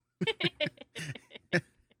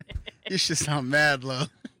You should sound mad low.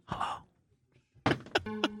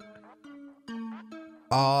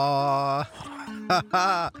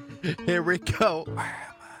 Here we go.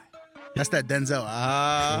 That's that Denzel.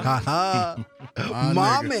 My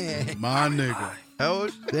nigga. man. My nigga. Oh,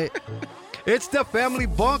 shit. It's the Family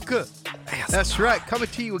Bunker. That's right. Coming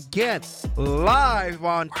to you again live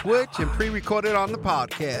on Twitch and pre-recorded on the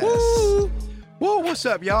podcast. Woo! What's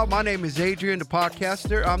up, y'all? My name is Adrian, the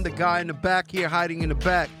podcaster. I'm the guy in the back here, hiding in the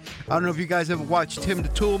back. I don't know if you guys ever watched Tim the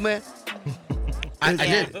Tool Man. I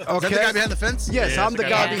did. Is that the guy behind the fence? Yes, Yeah, I'm the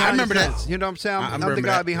guy behind I remember the that. fence. You know what I'm saying? I I'm the remember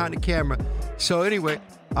guy that. behind the camera. So anyway,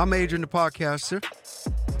 I'm Adrian, the podcaster.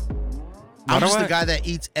 I'm just the guy that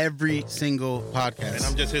eats every single podcast. And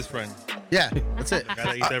I'm just his friend. Yeah, that's it. The guy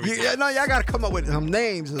that eats everything. Y'all got to come up with some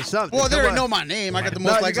names or something. Well, they Come already on. know my name. I got the No,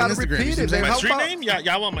 most you likes on gotta Instagram. repeat You it, see what man. I'm My How street about- name?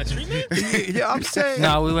 Y'all want my street name? Yeah, I'm saying.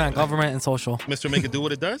 No, we went government and social. Mr. Make It Do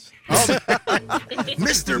What It Does? saying?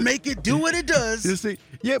 Mr. Make It Do What It You Does. see,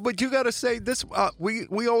 yeah, but you got to say this.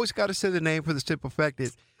 We always got to say the name for the simple fact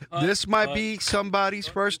is this might be somebody's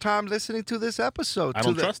first time listening to this episode. I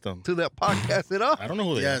don't trust them. to the podcast at all. I don't know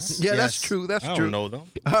who they Yes. are. Yeah, that's Yes. true. That's I true. don't know them.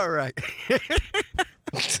 All right.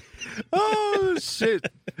 Oh shit!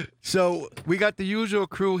 So we got the usual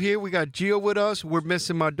crew here. We got Gio with us. We're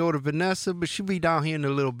missing my daughter Vanessa, but she'll be down here in a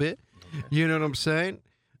little bit. You know what I'm saying?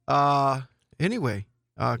 Anyway,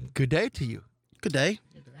 good day to you. Good day.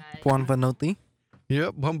 Buonvenuti.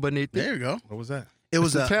 Yep, Bumbonita. There you go. What was that? It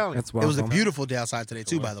was It's a Italian. It's it was a welcome. beautiful day outside today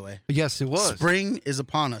too. By the way, Yes, it was. spring is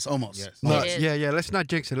upon us almost. Yes. No, It is. yeah. Let's not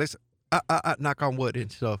jinx it. Let's knock on wood and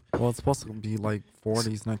stuff. Well, it's supposed to be like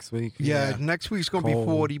 40s next week. Yeah, Yeah. next week's gonna be Cold.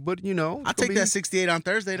 40, but you know, I'll take that 68 on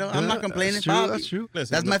Thursday though. I'm not complaining. That's true. Bobby. That's true.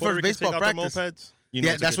 Listen, That's when my the Puerto first Ricans baseball take out practice. the mopeds, you know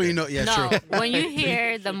Yeah, it's a that's good when you day. know. Yeah, no, true. when you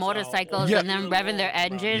hear the motorcycles Yeah. and them revving their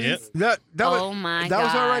engines, Yep. That Oh was, my that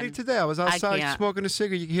was already God. today. I was outside can't. smoking a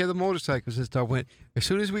cigarette. You can hear the motorcycles and stuff. When as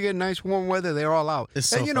soon as we get nice warm weather, they're all out. It's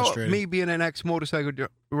so and you know, frustrating. me being an ex-motorcycle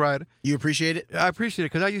rider, You appreciate it? I appreciate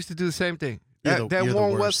it because I used to do the same thing. You're That the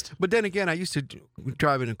warm weather. worst. But then again, I used to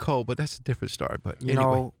drive in the cold. But that's a different story. But You anyway.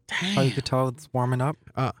 know how you could tell it's warming up?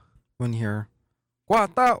 Uh. When you hear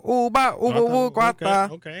guata, uba, uba, woo,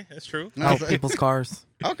 guata. Okay, that's true. Out people's cars.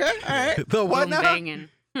 Okay, all right. the what boom now? banging.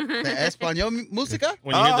 The Español música?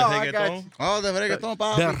 When you hear the Oh, I got reggaeton, Oh, the reggaeton,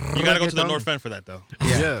 Bob. you gotta go to the reggaeton. North End for that, though.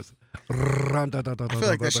 Yes. I feel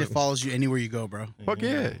like that shit follows you anywhere you go, bro. Fuck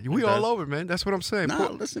yeah, we It all does. over, man. That's what I'm saying. Nah,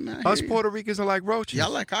 listen, man. I Us hear you. Puerto Ricans are like roaches.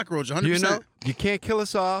 Y'all like cockroach, 100%. You know, you can't kill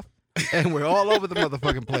us off, and we're all over the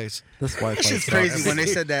motherfucking place. This Wi-Fi That shit's sucks. crazy when they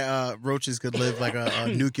said that roaches could live like a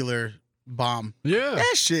nuclear bomb. Yeah.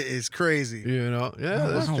 That shit is crazy. You know, yeah. I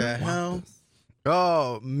That's, don't the want hell? this.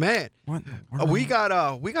 oh man, What? we got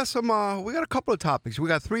a couple of topics. We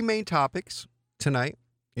got three main topics tonight.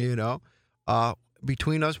 You know,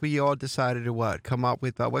 between us, we all decided to come up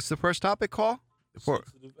with what's the first topic called? For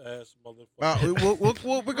We're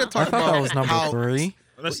gonna I talk thought that about was number how 3.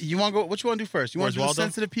 you want to go. What you want to do first? You want Where's to do the Waldo?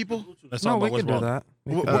 sensitive people? Let's No, talk we about could do that.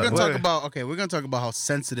 We We're could gonna do talk wait. about. Okay, we're gonna talk about how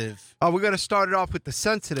sensitive. we're gonna start it off with the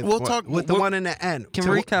sensitive. We'll one, talk- with the we'll- one in the end. Can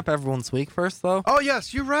So- we recap everyone's week first, though? Oh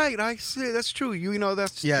yes, you're right. I see. That's true. You know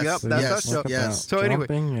that's Yes, Yep, So that's yes, us. look at yes. that. So anyway,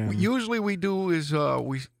 Jumping and- usually we do is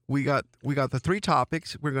we got the three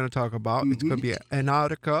topics we're going to talk about. It's going to be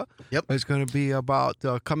Antarctica. Yep. It's going to be about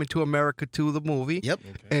Coming to America 2, the movie. Yep.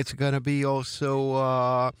 It's going to be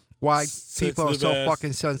also why people are so Sensitive ass.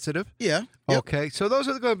 fucking sensitive. Yeah. Yep. Okay, so those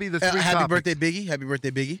are going to be the three Happy topics. birthday, Biggie. Happy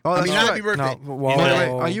birthday, Biggie. Oh, I that's mean, not right. happy birthday. No, whoa, Wait, Yeah. wait,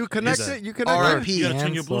 whoa. are you Is connected? that- You connected? R.I.P. You gotta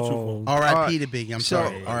turn your Bluetooth Cancelled. on. R.I.P. to Biggie. I'm So,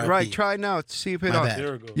 sorry. R.I.P. right, try now. See if it My on. bad.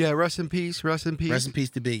 There we go. Yeah, rest in peace. Rest in peace. Rest in peace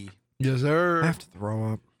to Biggie. Yes, sir. I have to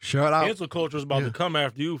throw up. Shut up. Cancel culture is about to come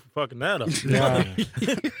after you for fucking that up. Yeah.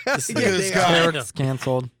 They are. Eric's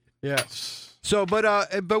canceled. Yeah. So,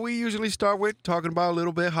 but we usually start with talking about a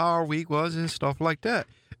little bit how our week was and stuff like that.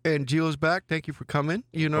 And Gio's back. Thank you for coming.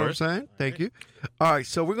 You know what I'm course. saying? Thank you. All right.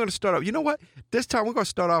 So we're gonna start off. You know what? This time we're gonna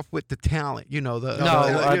start off with the talent. You know the.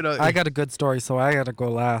 No, you know. I got a good story, so I got to go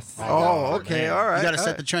last. Oh, okay. man. All right. You gotta all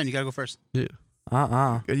set the trend. You gotta go first. right.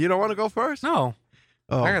 Uh-uh. You don't want to go first? No,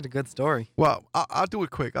 Oh. I got a good story. Well, I'll do it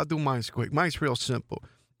quick. I'll do mine's quick. Mine's real simple.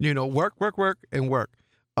 You know, work, and work.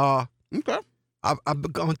 Okay. I've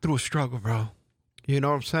been going through a struggle, bro. You know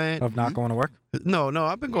what I'm saying? Of not going to work? No,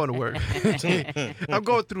 I've been going to work. I'm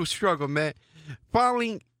going through a struggle, man.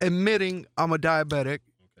 Finally admitting I'm a diabetic,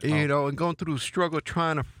 you know, and going through a struggle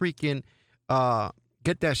trying to freaking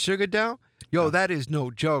get that sugar down. Yo, that is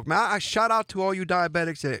no joke, man. I shout out to all you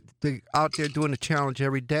diabetics that out there doing the challenge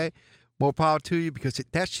every day. more power to you because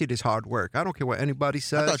that shit is hard work. I don't care what anybody I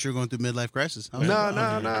says. thought you were going through midlife crisis. I was No, like,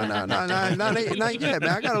 not yet, man.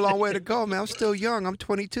 I got a long way to go, man. I'm still young. I'm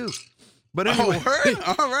 22. But anyway, Oh, word?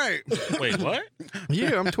 All right. Wait, what?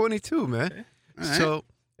 yeah, I'm 22, man. All right. So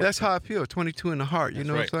that's how I feel. 22 in the heart. You That's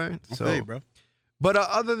know right. what I'm saying? I So, feel you, bro. but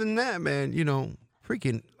other than that, man,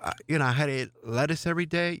 freaking, I had to eat lettuce every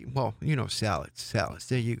day. Well, salads.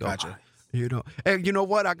 There you go. Gotcha. And you know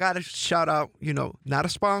what? I got to shout out, not a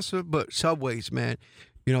sponsor, but Subways, man.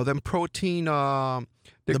 Them protein,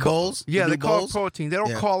 The bowls? Yeah, The they new call bowls? it protein. They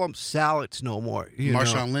don't Yeah. call them salads no more. You know?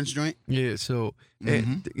 Marshawn Lynch joint. Yeah, so,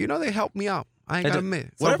 Mhm. they helped me out. I ain't It got to did-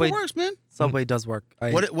 admit. Whatever Subway- works, man. Subway does work.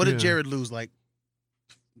 What did Yeah. Jared lose? Like,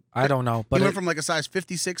 I don't know, he but went from like a size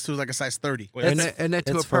 56 to like a size 30. Wait, And that's- then to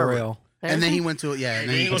a it's for pervert. real. And then he went to, and then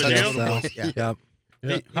He he go to touched jail? the boys. Yeah. Yep. he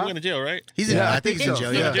went to jail, right? He's in, Yeah, I think he's in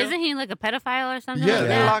jail. so. Yeah. Isn't he like a pedophile or something? Yeah, like they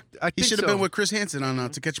that? locked. I He think should have so. been with Chris Hansen on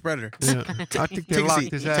To Catch a Predator. Yeah. I think they Take a locked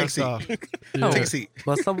seat. his Take a ass seat. off. Take Yeah. a seat.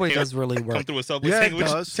 Well, Subway does really Come work. through a Subway Yeah, it sandwich.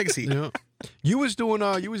 does. Take a seat. Yeah. You was doing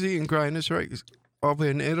you was eating grinders, right? Over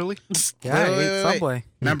in Italy. Yeah, I Wait, ate wait, wait. Subway.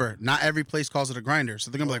 Remember, not every place calls it a grinder,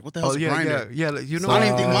 so they're gonna be like, "What the hell's Oh a yeah, grinder?" yeah. You know. I don't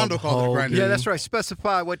even think Uh, Mondo calls it a oh, grinder. Yeah, that's right.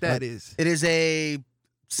 Specify what that is. It is a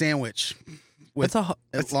sandwich with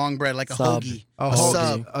It's a long bread, like a Sub. hoagie. A A hoagie.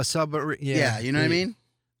 sub. A sub. Yeah. Yeah, you know what I mean.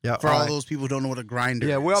 Yeah. For all right. those people who don't know what a grinder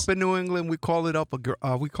Yeah, is. we're up in New England. We call it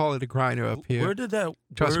we call it a grinder up here. Where did that?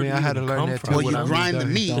 Trust word me, I had to even learn come that from? too. Well, when you I was grind the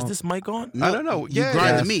down meat. here. Is this mic on? No, I don't know. You Yeah,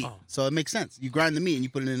 grind yeah. the meat, Oh. so it makes sense. You grind the meat and you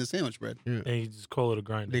put it in the sandwich bread. And you just call it a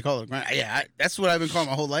grinder. They call it a grinder. Yeah, that's what I've been calling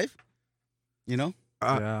my whole life. You know.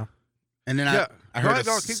 yeah. And then Yeah. I Go heard ahead,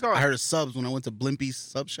 go, keep going. I heard of subs when I went to Blimpie's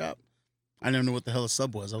sub shop. I never knew what the hell a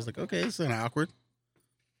sub was. I was like, okay, it's kind of awkward.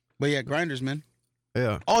 But yeah, grinders, man.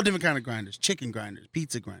 Yeah. All different kind of grinders. Chicken grinders,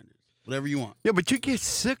 pizza grinders, whatever you want. Yeah, but you get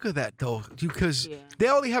sick of that though, because Yeah. they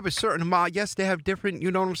only have a certain amount. Yes, they have different. You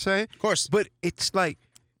know what I'm saying? Of course. But it's like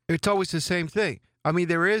it's always the same thing. I mean,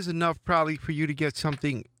 there is enough probably for you to get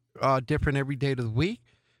something different every day of the week.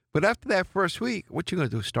 But after that first week, what you gonna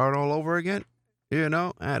do? Start all over again? I don't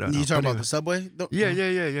know. You talking But about anyway. the Subway?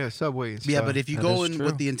 Yeah. Subway. And Yeah, stuff. but if you That go is in true.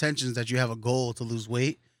 with the intentions that you have a goal to lose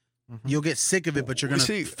weight, you'll get sick of it, but you're You gonna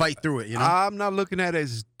see, fight through it. You know, I'm not looking at it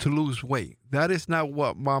as to lose weight. That is not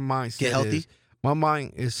what my mindset Get healthy? is. My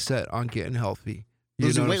mind is set on getting healthy. You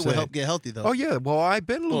losing know what weight I'm will saying? help get healthy though. Oh yeah, well I've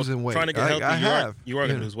been Well, losing weight. Trying to get healthy, I have. you are going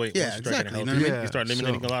Yeah. to lose weight. Yeah, once you start getting exactly, you know healthy. what I mean? You start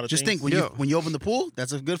eliminating a lot of Just things. think Yeah. when you open the pool,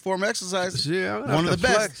 that's a good form of exercise. Yeah, I'm gonna One have of the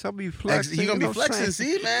to best. Flex. I'll be flexing. You're gonna you be know what I'm flexing,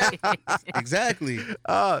 saying? see, man. Exactly.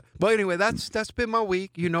 But anyway, that's been my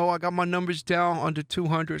week. I got my numbers down under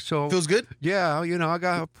 200. So Feels good. yeah, I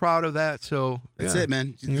got proud of that. So That's yeah. it,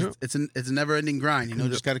 man. Yeah. It's a never ending grind.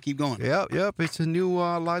 Just got to keep going. Yep. It's a new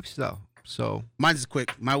lifestyle. So, Mine's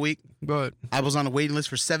quick. My week, but I was on a waiting list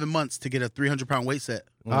for 7 months to get a 300-pound weight set.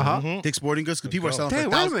 Mhm. Dick's Sporting Goods, because people are selling for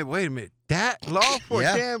damn, $1,000. wait a minute. That long for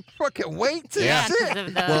Yeah. a damn fucking weight? Yeah, That's 'cause it.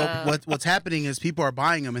 of the. Well, what's happening is people are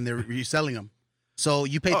buying them and they're reselling them. So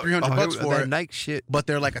you pay $300 for that it, Nike shit. but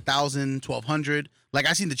they're like $1,000, $1,200. Like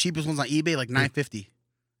I seen the cheapest ones on eBay, like $950,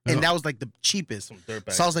 and Yeah. that was like the cheapest. Some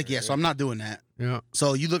dirtbags So I was like, there, yeah. So I'm not doing that. Yeah.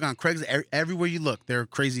 So you look on Craigslist, everywhere you look, they're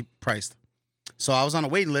crazy priced. So I was on a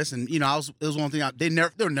waiting list, and it was one thing. They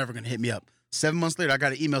were never gonna hit me up. 7 months later, I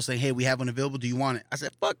got an email saying, "Hey, we have one available. Do you want it?" I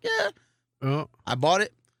said, "Fuck yeah!" Oh, I bought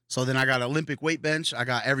it. So then I got an Olympic weight bench. I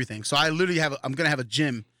got everything. So I literally I'm gonna have a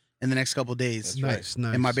gym in the next couple of days nice.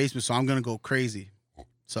 in my basement. So I'm gonna go crazy.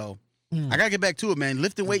 So I gotta get back to it, man.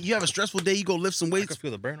 Lifting weight. You have a stressful day. You go lift some I weights. can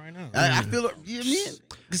feel the burn right now. I feel it. You know what I mean?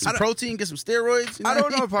 Get some protein. Get some steroids. you I don't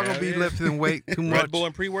what know if I'm gonna be Hell yeah. lifting weight too much. Red Bull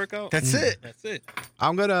and pre-workout. That's it. That's it.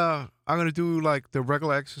 I'm gonna do like the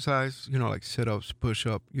regular exercise, like sit-ups,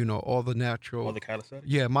 push-up, all the natural. All the calisthenics.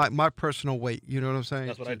 Yeah, my personal weight. You know what I'm saying?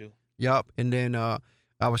 That's what I do. Yup. And then I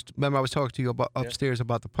was talking to you about upstairs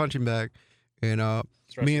about the punching bag, and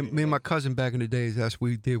Stress me relief, and my right? cousin back in the days, that's what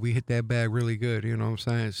we did. We hit that bag really good. You know what I'm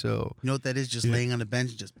saying? So You know what that is? Just Yeah. laying on the bench,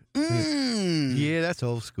 and just yeah, that's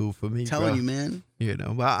old school for me. telling bro. you, man.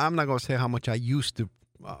 But I'm not gonna say how much I used to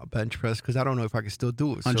bench press because I don't know if I can still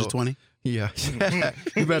do it. So, 120. yeah,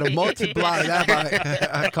 you better multiply that by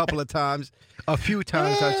a couple of times, a few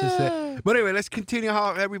times, I should say. But anyway, let's continue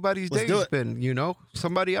how everybody's Let's do day's it. been.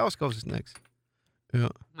 Somebody else goes next. Yeah.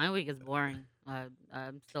 My week is boring.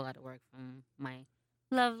 I'm still out of work from my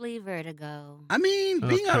lovely vertigo. I mean,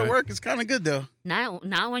 being out of Okay. work is kind of good though.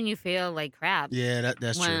 Not when you feel like crap. Yeah,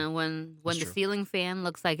 that's true. When That's the true. ceiling fan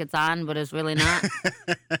looks like it's on, but it's really not.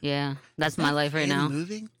 Yeah, that's my life right Fan now.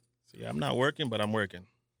 Moving? See, I'm not working, but I'm working.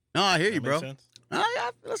 No, I hear you, That bro. makes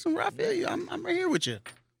sense? Listen, I feel you. I'm right here with you.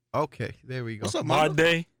 Okay, there we go. What's up, My Mondo?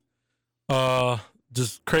 day,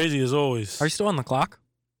 Just crazy as always. Are you still on the clock?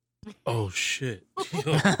 Oh shit.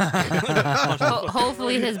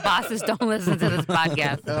 Hopefully his bosses don't listen to this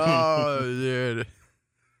podcast. Oh, dude.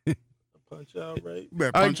 Punch out, right?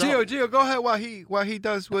 Better All right, punch out. Gio, go ahead while he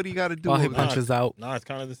does what he got to do. While he over there. punches out. Nah, it's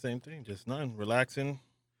kind of the same thing. Just nothing. Relaxing,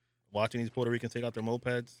 watching these Puerto Ricans take out their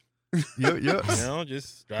mopeds. Yo. You know,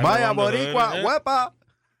 just driving Maya around the hood, Boricua, yeah. huepa.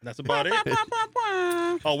 That's about it.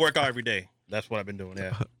 Oh, work out every day. That's what I've been doing.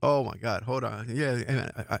 Yeah. Oh my God, hold on. Yeah,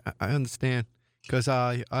 I understand. Cause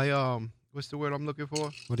I what's the word I'm looking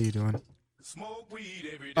for? What are you doing? Oh,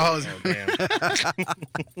 Oh, damn.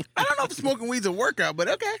 I don't know if smoking weed's a workout, but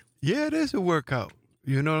okay. Yeah, it is a workout.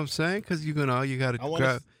 You know what I'm saying? Cause you got I to wanna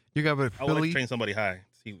grab. You got to I want to Philly. train somebody high.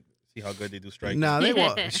 See how good they do striking. Nah, they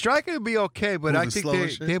won't. Striking will be okay, but I Moving think slow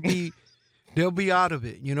and shit. they'll be out of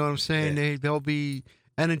it. You know what I'm saying? Yeah. They'll be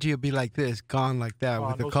energy will be like this, gone like that Oh,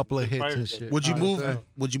 with no a couple of shit, hits fire and shit. shit. Would you Oh, move? okay.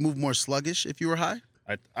 Would you move more sluggish if you were high,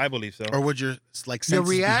 I believe so. or would your like senses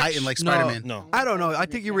be heightened like no. Spider-Man? No. I don't know. I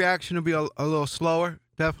think your reaction will be a little slower.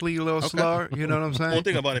 Definitely a little Okay. slower. You know what I'm saying? Well,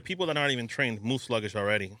 think about it. People that aren't even trained move sluggish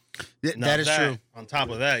already. That Now is true. On top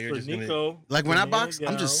of that, you're For just gonna. Nico, Like when I for box, I'm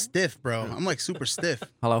Miguel. just stiff, bro. I'm like super stiff.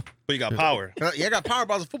 Hello? But you got power. Yeah, I got power,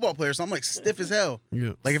 but I was a football player, so I'm like stiff as hell.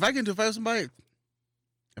 Yeah. Like if I get into a fight with somebody,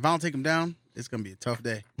 if I don't take him down, it's gonna be a tough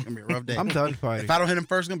day. It's gonna be a rough day. I'm done fighting. If I don't hit him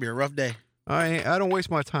first, it's gonna be a rough day. I don't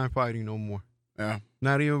waste my time fighting no more. Yeah.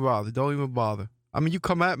 Not even bother. Don't even bother. I mean, you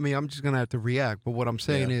come at me, I'm just gonna have to react. But what I'm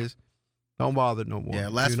saying is, don't bother no more. Yeah,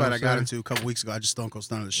 last You know fight what I I'm got saying? into a couple weeks ago, I just stone cold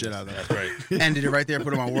stunned the shit out of That's that. right. Ended it right there,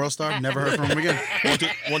 put him on World Star. Never heard from him again.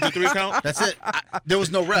 1, 2, 3 count. That's it. There was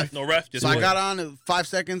no ref. No ref. Just So I win. got on in 5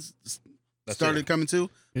 seconds, That's started it. coming to.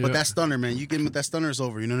 Yeah. But that stunner, man, you get him with that stunner, it's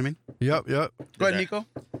over. You know what I mean? Yep. Go ahead, Nico.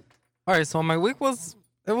 All right, so my week was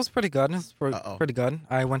pretty good. It was Uh-oh. pretty good.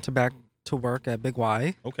 I went back to work at Big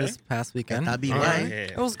Y Okay. this past weekend. That'd be All right. right.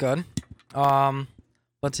 It Yeah. was good.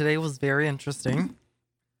 But today was very interesting.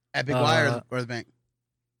 At Big Y Uh, or the bank?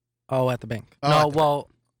 Oh, at the bank. Oh, No, at the well,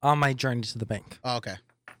 on my journey to the bank. Oh, okay.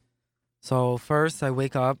 So first, I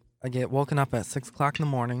wake up. I get woken up at 6 o'clock in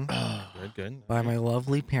the morning Good. Good. by my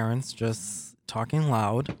lovely parents just talking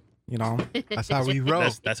loud. You know. That's how we roll.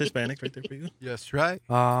 That's Hispanic right there for you. Yes, right.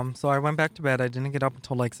 So I went back to bed. I didn't get up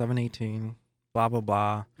until like 7:18. Blah blah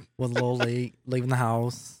blah. Was a little late leaving the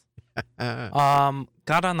house.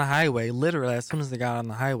 Got on the highway. Literally, as soon as I got on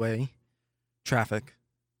the highway, traffic.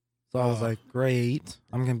 So I was Oh. like, great,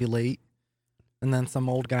 I'm gonna be late. And then some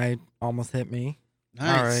old guy almost hit me.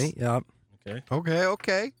 Nice. All right, yep. Okay.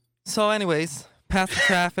 Okay. So, anyways, past the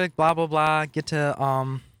traffic, blah blah blah. Get to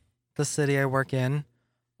the city I work in.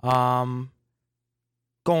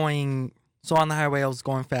 Going so on the highway, I was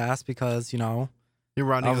going fast because You're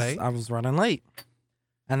running late. I was running late.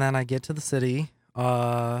 And then I get to the city.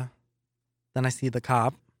 Then I see the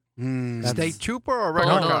cop. Mm. That's- State trooper or Pulled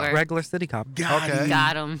regular over. car? Regular city cop. Got Okay. him.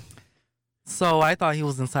 Got him. So I thought he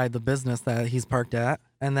was inside the business that he's parked at.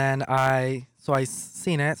 And then I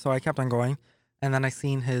seen it, so I kept on going. And then I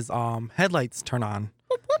seen his headlights turn on.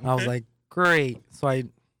 And I was like, great. So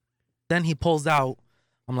then he pulls out.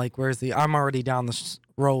 I'm like, where is he? I'm already down the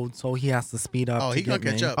road, so he has to speed up. Oh, to he gonna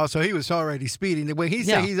get catch me. up. Oh, so he was already speeding. When he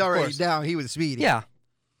said Yeah, he's of already course. down, he was speeding. Yeah.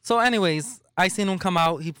 So, anyways, I seen him come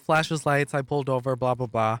out. He flashes lights. I pulled over. Blah blah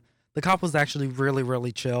blah. The cop was actually really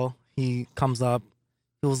really chill. He comes up.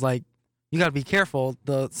 He was like, "You got to be careful.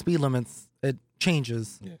 The speed limits it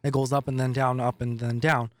changes. Yeah. It goes up and then down, up and then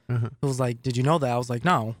down." Uh-huh. He was like, "Did you know that?" I was like,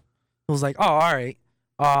 "No." He was like, "Oh, all right."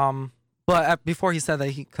 But before he said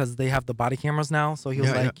that, because they have the body cameras now, so he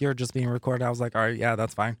was Yeah, like, "You're just being recorded." I was like, "All right, yeah,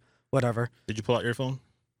 that's fine, whatever." Did you pull out your phone?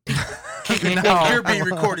 No. You're being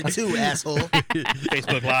recorded too, asshole.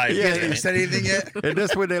 Facebook Live. Yeah, you said anything yet? And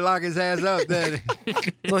that's when they lock his ass up. Then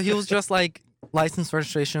So he was just like license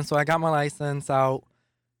registration. So I got my license out.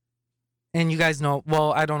 And you guys know,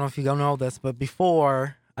 well, I don't know if you know this, but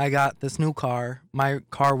before I got this new car, my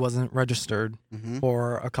car wasn't registered Mm-hmm.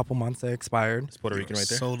 for a couple months. It expired. It's Puerto Rican right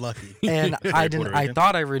there. So lucky. And I didn't, Puerto I Rican.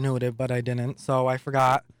 thought I renewed it, but I didn't. So I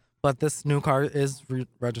forgot. But this new car is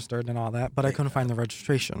registered and all that, but I couldn't find the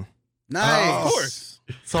registration. Nice. Of course.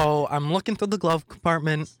 So I'm looking through the glove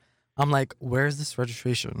compartment. I'm like, where's this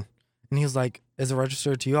registration? And he was like, is it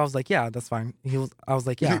registered to you? I was like, yeah, that's fine. I was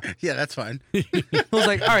like, yeah. Yeah, that's fine. He was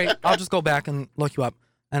like, all right, I'll just go back and look you up.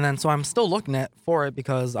 And then so I'm still looking for it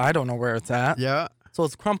because I don't know where it's at. yeah, So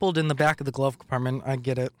it's crumpled in the back of the glove compartment. I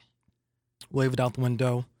get it. Wave it out the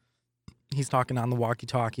window. He's talking on the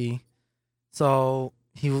walkie-talkie. So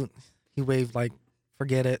he waved like,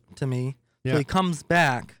 forget it to me. Yeah. So he comes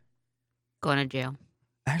back. Going to jail.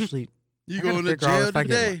 Actually, You I gotta going to figure out jail if I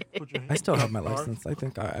get- today? I still have my license. I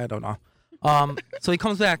think I don't know. So he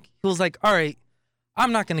comes back. He was like, all right,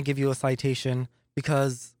 I'm not going to give you a citation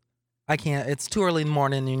because I can't. It's too early in the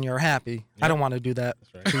morning and you're happy. I don't want to do that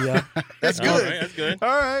That's to right. you. That's All good. right, that's good. All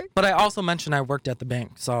right. But I also mentioned I worked at the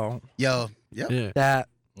bank. So Yo, yep. Yeah. that,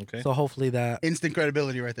 Okay. so hopefully that, Instant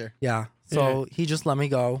credibility right there. yeah. So he just let me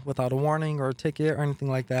go without a warning or a ticket or anything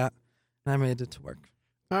like that. And I made it to work.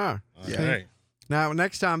 Huh. All Yeah. right. Now,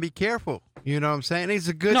 next time, be careful. You know what I'm saying? It's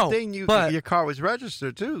a good No, thing but- your car was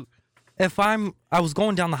registered, too. If I was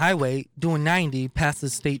going down the highway doing 90 past the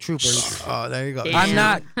state troopers. Oh, there you go. Damn. I'm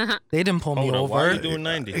not, they didn't pull me Hold on, why are over. you doing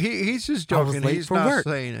 90? He's just I was joking. late He's for not work.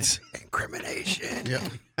 saying it. Incrimination. Yeah.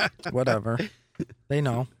 Whatever. They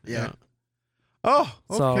know. Yeah. Oh,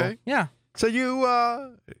 So, okay. yeah, So you,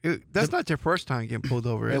 that's not your first time getting pulled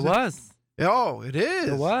over, is it it? was. Oh, it is.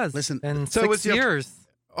 It was. Listen, in so 6 was your- years.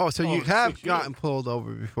 Oh, so Oh, you have 6 years. gotten pulled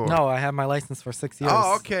over before? No, I had my license for 6 years.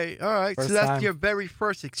 Oh, okay. All right. First so that's time. your very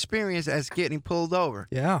first experience as getting pulled over.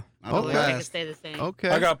 Yeah. I'm I Okay. wish I could fast. stay the same. Okay.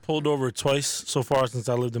 I got pulled over twice so far since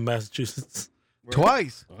I lived in Massachusetts.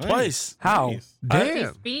 twice. Twice. How? Nice. He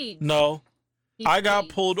Damn. speeds. No, He I got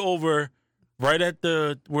speeds. pulled over right at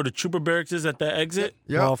where the trooper barracks is at that exit.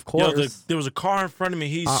 Yeah. Well, of Yo, course. there was a car in front of me.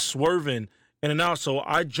 He's swerving in and out. So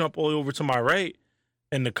I jump all the way over to my right,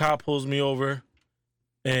 and the cop pulls me over,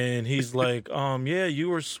 and he's like, yeah, you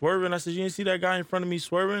were swerving. I said, you didn't see that guy in front of me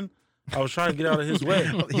swerving? I was trying to get out of his way.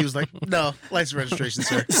 He was like, no, license registration,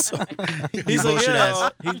 sir. He's like, bullshit yeah.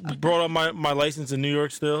 ass. He brought up my license in New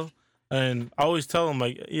York still. And I always tell him,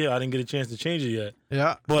 like, yeah, I didn't get a chance to change it yet.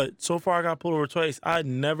 Yeah. But so far, I got pulled over twice. I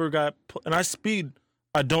never got, and I speed.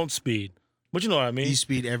 I don't speed. But you know what I mean? You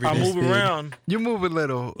speed every day. I move around, You move a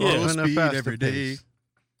little. Yeah. on a Speed faster every day. pace.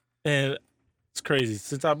 and it's crazy.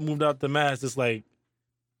 Since I moved out to Mass, it's like,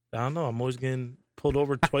 I don't know. I'm always getting pulled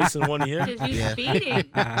over twice in 1 year. Because you Yeah. speeding.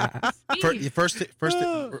 Speed.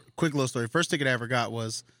 Quick little story. First ticket I ever got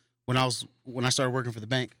was when I started working for the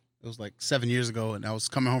bank. It was like 7 years ago, and I was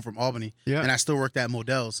coming home from Albany, Yeah. and I still worked at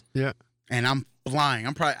Modell's. Yeah. And I'm flying.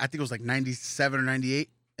 I think it was like 97 or 98,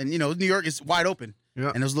 and you know New York is wide open. Yeah.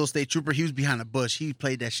 And there was a little state trooper. He was behind a bush. He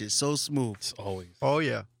played that shit so smooth. It's always. Oh,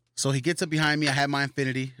 yeah. So he gets up behind me. I had my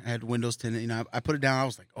Infinity. I had windows tinted. You know, I put it down. I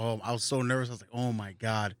was like, oh, I was so nervous. I was like, oh my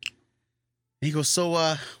God. And he goes, so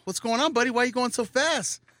what's going on, buddy? Why are you going so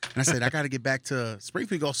fast? And I said, I got to get back to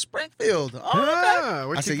Springfield. He goes, Springfield? Oh, okay. Yeah. I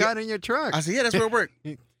What you said, got in your truck? I said, yeah, that's where I work.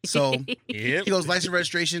 So Yep. he goes, license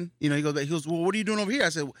registration. You know, he goes, well, what are you doing over here? I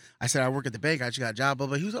said, I work at the bank. I just got a job. Blah,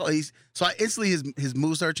 blah. He was, so I instantly his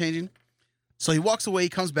mood started changing. So he walks away. He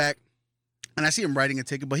comes back, and I see him writing a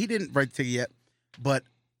ticket, but he didn't write the ticket yet. But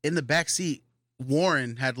in the back seat,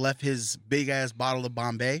 Warren had left his big ass bottle of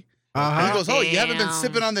Bombay. And he Uh-huh. goes, oh, you haven't been Damn.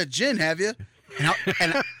 sipping on that gin, have you?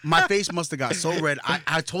 And my face must have got so red.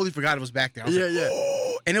 I totally forgot it was back there. I was Yeah, like, yeah.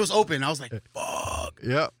 oh, and it was open. I was like, fuck.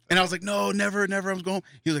 Yeah. And I was like, no, never. I'm going home.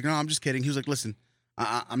 He was like, no, I'm just kidding. He was like, listen,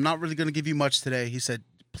 I'm not really going to give you much today. He said,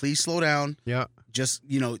 please slow down. Yeah. Just,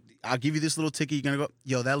 you know, I'll give you this little ticket. You're going to go,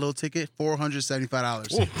 yo, that little ticket,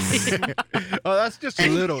 $475. Oh, that's just a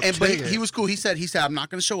little. But ticket. he was cool. He said, I'm not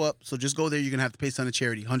going to show up. So just go there. You're going to have to pay some to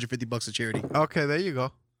charity, $150 to charity. Okay, there you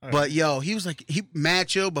go. But yo, he was like, he mad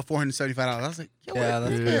chill, but $475. I was like, yo, Yeah, what?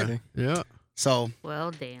 that's Yeah. crazy. Yeah. So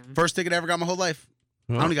Well, damn. first ticket I ever got my whole life.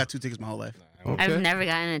 Huh. I only got 2 tickets my whole life. Okay. I've never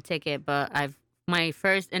gotten a ticket, but my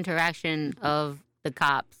first interaction of the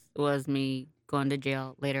cops was me going to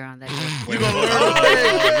jail later on that day. Wait,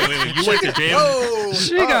 wait, you went to jail? Oh,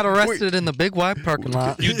 She got arrested in the Big Y parking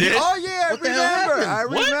lot. You did? Oh yeah, I What the hell remember. I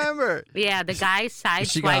happened? What? remember. Yeah, the guy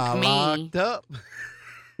She got sideswiped me. locked up.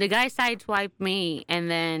 The guy sideswiped me, and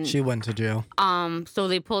then She went to jail. so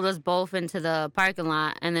they pulled us both into the parking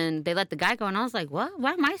lot, and then they let the guy go, and I was like, what?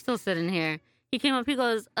 Why am I still sitting here? He came up, he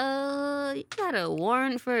goes, you got a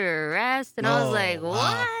warrant for your arrest, and I was Oh, like, what?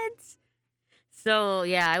 wow. So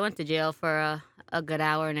yeah, I went to jail for a good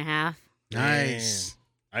hour and a half. nice.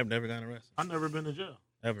 I've never gotten arrested. I've never been to jail.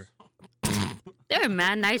 Ever. They were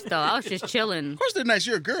mad nice though. I was just chilling. Of course they're nice.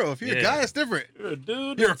 You're a girl. If you're a Yeah. guy, it's different. You're a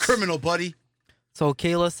dude. You're a criminal, buddy. So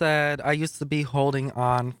Kayla said, I used to be holding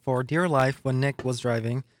on for dear life when Nick was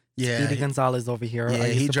driving. Yeah. Speedy Gonzalez over here. Yeah, I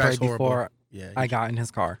used he to drives pray horrible. before Yeah. I got in his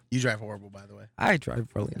car. You drive horrible, by the way. I drive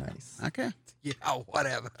really nice. Okay. Yeah,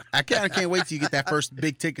 whatever. I can't wait till you get that first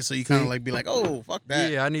big ticket so you kind of like be like, oh, fuck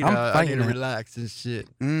that. Yeah, I need I'm to fighting it. relax and shit.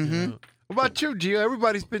 Mm-hmm. Yeah. What about you, Gio?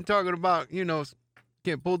 Everybody's been talking about,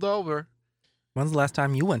 getting pulled over. When's the last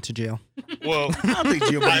time you went to jail? Well, I don't think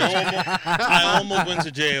Gio I almost went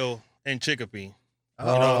to jail in Chicopee. You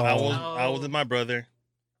know, I was with my brother.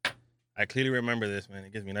 I clearly remember this, man.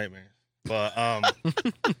 It gives me nightmares. But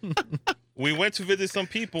we went to visit some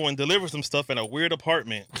people and deliver some stuff in a weird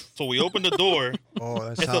apartment. So we opened the door. Oh,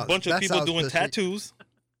 It's a bunch of people doing tattoos,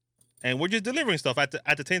 and we're just delivering stuff. At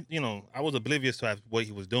the time, I was oblivious to what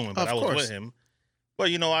he was doing, but Of I was course. with him. But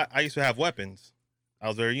I used to have weapons. I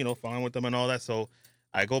was very, fine with them and all that. So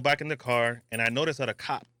I go back in the car, and I notice that a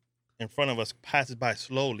cop in front of us passes by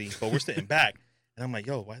slowly, but we're sitting back. And I'm like,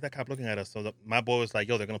 yo, why is that cop looking at us? So my boy was like,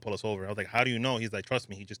 yo, they're going to pull us over. I was like, how do you know? He's like, trust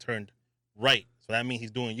me, he just turned right. So that means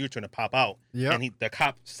he's doing U-turn to pop out. Yeah. And the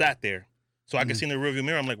cop sat there. So I could see in the rearview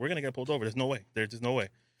mirror, I'm like, we're going to get pulled over. There's no way. There's just no way.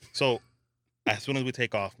 So as soon as we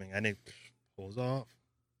take off, man, and it pulls off,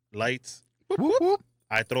 lights. Whoop, whoop.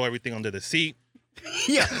 I throw everything under the seat.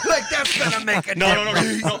 Yeah, like that's gonna make a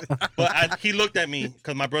No. But he looked at me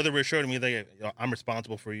because my brother reassured me that I'm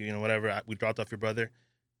responsible for you, whatever. We dropped off your brother.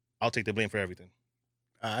 I'll take the blame for everything.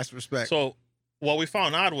 That's respect. So what we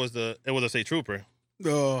found out was it was a state trooper,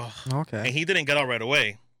 Oh, and Okay. he didn't get out right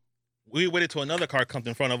away. We waited till another car comes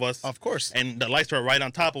in front of us, of course. and the lights were right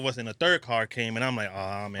on top of us, and the third car came, and I'm like,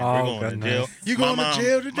 oh, man, we're Oh, going to goodness. jail. You going to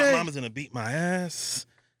jail today? My mom is going to beat my ass.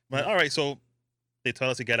 But all right, so they tell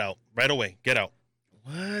us to get out right away. Get out.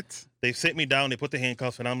 What? They sit me down. They put the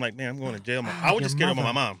handcuffs, and I'm like, man, I'm going to jail. I was Your just scared about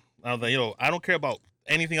my mother. mom. I was like, I don't care about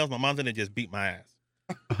anything else. My mom's going to just beat my ass.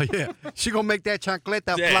 Oh, yeah, she gonna make that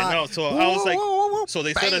chancleta Yeah, fly. no, so I was like- whoa. So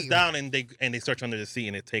they set us Bam. down, and they search under the seat,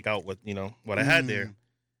 and they take out what I had there.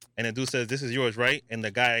 And the dude says, this is yours, right? And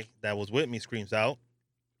the guy that was with me screams out,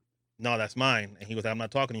 no, that's mine. And he goes, I'm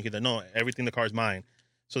not talking to you. He's like, no, everything in the car is mine.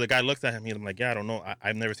 So the guy looks at him. He's like, yeah, I don't know.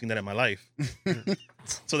 I've never seen that in my life.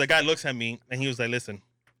 So the guy looks at me, and he was like, listen,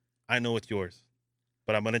 I know it's yours.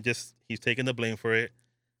 But I'm going to he's taking the blame for it.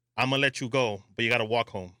 I'm going to let you go, but you got to walk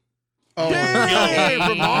home. Oh, Hey,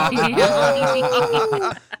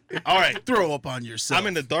 All right. throw up on yourself. I'm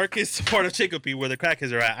in the darkest part of Chicopee where the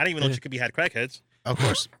crackheads are at. I didn't even know Chicopee had crackheads. Of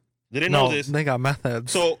course. They didn't No, know this. they got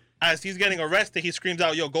methods. So as he's getting arrested, he screams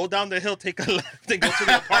out, yo, go down the hill, take a left, and go to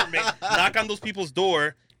the apartment, knock on those people's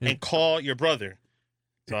door, and call your brother.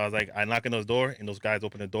 So I was like, I knock on those door, and those guys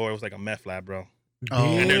open the door. It was like a meth lab, bro. Oh.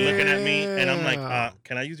 And they're looking at me, and I'm like,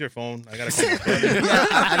 can I use your phone? I gotta call my brother. Yeah,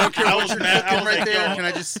 I don't care I what was you're mad. I cooking was right like, there. yo. Can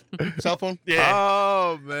I just cell phone? Yeah.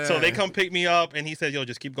 Oh man. So they come pick me up, and he said, yo,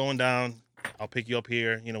 just keep going down. I'll pick you up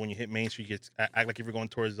here. When you hit Main Street, act like if you're going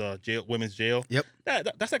towards jail, women's jail. Yep.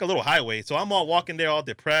 That's like a little highway. So I'm all walking there all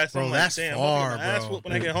depressed. Bro, I'm like, that's damn, far, I'm gonna get my ass bro. whooped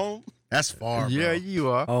when I get home. That's far, bro. Yeah, you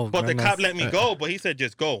are. oh, But the goodness. cop let me go, but he said,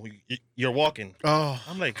 just go. You're walking. Oh,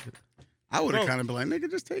 I'm like, I would have Bro. kind of been like, nigga,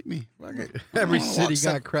 just take me. Fuck it. Every I wanna city walk got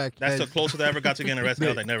some- crack. that's the closest I ever got to getting arrested. I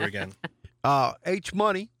was like, never again. H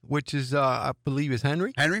Money, which is I believe is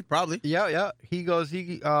Henry. Henry, probably. Yeah. He goes,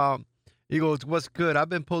 what's good? I've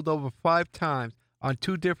been pulled over 5 times on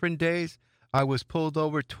 2 different days. I was pulled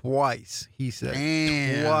over twice. He said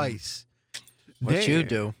Damn. twice. What you Damn.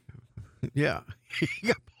 do? Yeah, he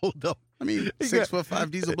got pulled over. I mean, He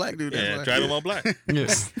 6'5" diesel black dude. that's Yeah, why. driving while black.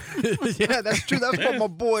 Yes. Yeah, that's true. That's what my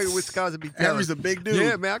boy in Wisconsin be telling. Henry's a big dude.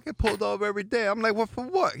 Yeah, man, I get pulled over every day. I'm like, what for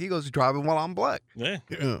what? He goes, driving while I'm black. Yeah.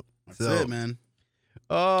 Yeah. That's it, man.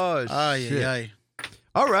 Oh, Ay, shit. ay, ay.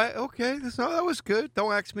 All right, okay. So that was good.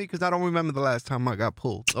 Don't ask me because I don't remember the last time I got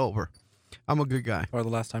pulled over. I'm a good guy. Or the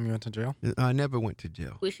last time you went to jail? I never went to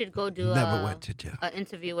jail. We should go do Never went to jail. an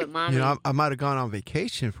interview with mommy. You know, I might have gone on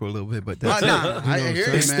vacation for a little bit, but that's Nah, it. I You know hear what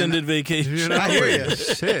I'm you, saying? man. Extended vacation. You know, I hear ya.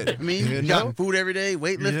 Shit. I mean, you you know? got food every day,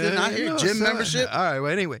 weightlifting. Yeah, I hear you know, gym so- membership. All right,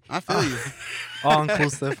 well, anyway. I feel you. All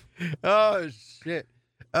inclusive. Oh, shit.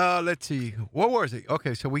 Let's see. What was it?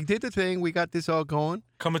 Okay, so we did the thing. We got this all going.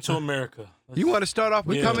 Coming to America. You want to start off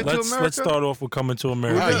with Yeah, Coming to America? Let's start off with Coming to Oh,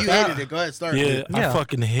 America. you hated it. Go ahead, start. Yeah, I Yeah.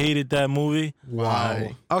 fucking hated that movie. Wow.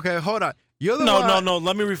 Okay, hold on. You're the No, one. no.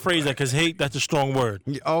 Let me rephrase that because hate, that's a strong word.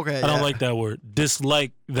 Okay. I don't like that word.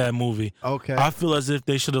 Dislike that movie. Okay. I feel as if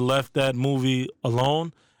they should have left that movie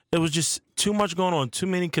alone. It was just too much going on. Too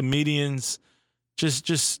many comedians.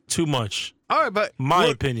 Just too much. All right, but My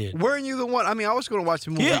opinion. weren't you the one? I mean, I was going to watch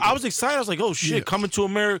the movie. Yeah, I was excited. I was like, oh shit, Yeah. Coming to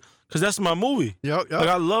America, because that's my movie. Yep, yep. Like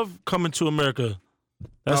I love Coming to America.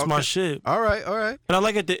 That's my Okay. shit. All right, all right. And I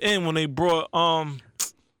like at the end when they brought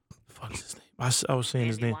fuck's his name? I was saying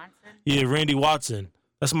his Randy name. Watson? Yeah, Randy Watson.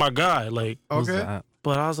 That's my guy. Like, Who's Okay. that?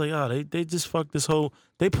 but I was like, oh, they just fucked this whole.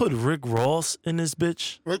 They put Rick Ross in this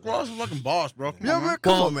bitch. Rick Ross is a fucking boss, bro. Come Yeah, on, man. Rick,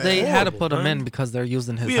 come Well, on, man. they had to Horrible, put him man. in because they're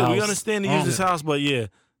using his Yeah, house. we understand they use his house, but yeah,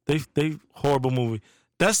 they horrible movie.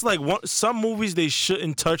 That's like some movies they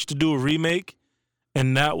shouldn't touch to do a remake,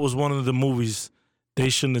 and that was one of the movies they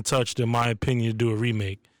shouldn't have touched, in my opinion, to do a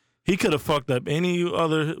remake. He could have fucked up any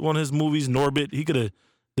other one of his movies, Norbit. He could have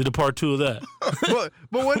did a part 2 of that.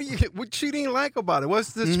 but what you didn't like about it?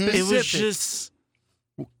 What's the specific? It was just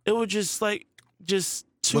it was just like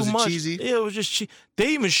too Was it much. cheesy? Yeah, it was just they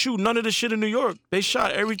even shoot none of the shit in New York. They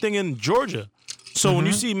shot everything in Georgia. So when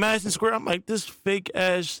you see Madison Square, I'm like, this fake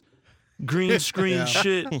ass green screen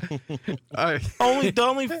shit. The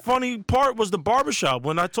only funny part was the barbershop.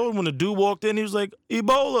 When I told him when the dude walked in, he was like,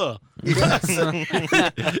 Ebola.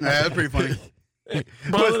 That's pretty funny.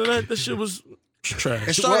 But other than that, this shit was trash.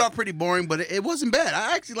 It started off pretty boring, but it wasn't bad.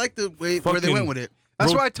 I actually liked the way where they went with it.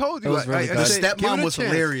 That's what I told you. It was really I good. said, The give it stepmom a was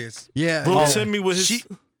chance. hilarious. Yeah. Bro, yeah. send me with his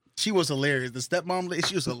She was hilarious. The stepmom,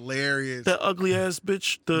 she was hilarious. that ugly ass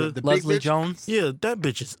bitch. The big Leslie bitch? Jones. Yeah, that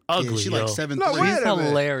bitch is ugly. Yeah, she yo. like 7'3". No, wait She's a minute.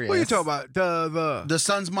 hilarious. What are you talking about? The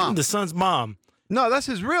son's mom. The son's mom No, that's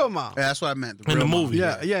his real mom. Yeah, that's what I meant. in the real mom. movie.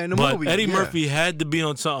 Yeah, in the but movie. Eddie yeah. Murphy had to be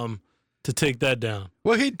on something to take that down.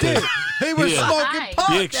 Well, he did. He was Yeah. smoking Right.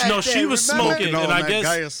 pot. Yeah, that no, day, she was remember? smoking, No, and I man, guess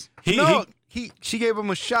Gaius. She gave him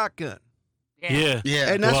a shotgun. yeah.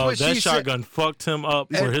 Yeah. And that's well, what that she said. shotgun fucked him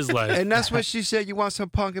up for his life. And that's what she said. You want some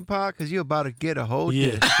pumpkin pie? Because you're about to get a whole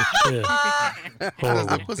yeah, dish. yeah. That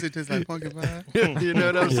Horrible. pussy tastes like pumpkin pie. You know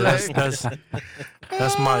what I'm Yeah, saying?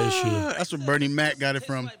 that's my issue. That's where Bernie Mac got it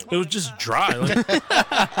from. It was just dry, like,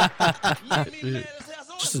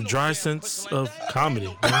 just a dry sense of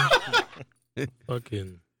comedy. Man.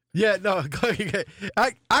 Fucking. Yeah, no.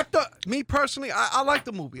 I thought, me personally, I like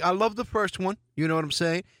the movie. I love the first one. You know what I'm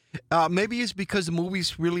saying? Maybe it's because the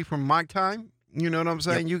movie's really from my time. You know what I'm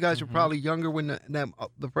saying? You guys were probably younger when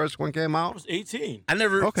the first one came I out. was 18. I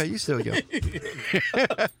never. Okay, you still young.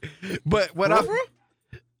 But what I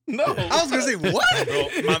No. I was gonna say what?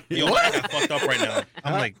 Bro, I got fucked up right now.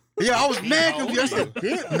 I'm like, Yeah, I was mad confused. I said,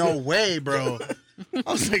 "Damn, no way, bro."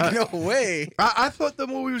 I was like, no way. I thought the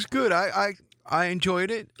movie was good. I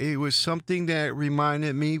enjoyed it. It was something that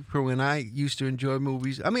reminded me from when I used to enjoy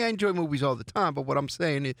movies. I mean, I enjoy movies all the time, but what I'm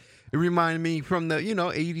saying it reminded me from the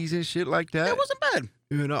 80s and shit like that. It wasn't bad.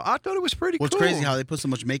 I thought it was pretty What's cool. crazy how they put so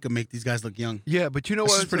much makeup make these guys look young. Yeah, but you know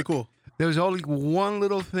This what? is pretty cool. There was only one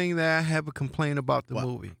little thing that I have a complaint about the What?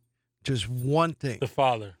 movie. Just one thing. The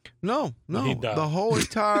father. No. He died. The whole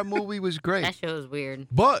entire movie was great. That show was weird.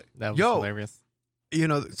 But That was yo, hilarious.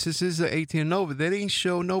 since this is the 18 and over, they didn't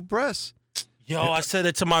show no breasts. Yo, I said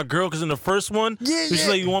that to my girl because in the first one, Yeah, she's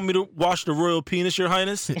like, "You want me to wash the royal penis, Your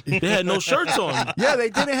Highness?" They had no shirts on. Yeah, they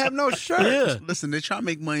didn't have no shirt. Yeah. Listen, they try to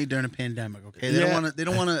make money during a pandemic. Okay, they don't Yeah. want to. They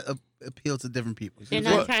don't want to appeal to different people. They're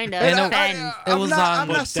Well, not trying to And offend. It was I'm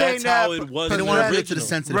But not saying that's how that it was They in don't the want to that appeal to the original.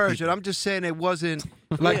 sensitive version. people. I'm just saying it wasn't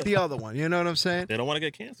like the other one. You know what I'm saying? they don't want to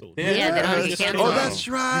get canceled. Yeah, they don't want to get Yeah. canceled. Oh, that's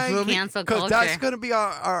right. You feel me? Cancel Because culture. that's going to be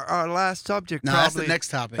our last subject. No, that's probably. the next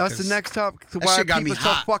topic. That's the 'cause next topic. that Why shit got people me so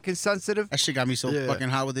hot. fucking sensitive? That shit got me so Yeah. fucking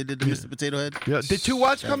hot. What they did to Mr. Potato Head. Yeah. Did you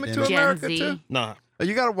watch Coming to Gen Gen America Z. too? Nah, Oh,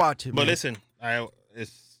 you got to watch it. but man. listen,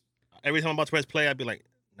 it's every time I'm about to press play, I'd be like,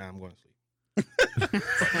 "Nah, I'm going to sleep."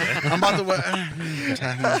 I'm about to.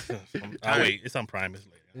 I'll wait. It's on Prime. It's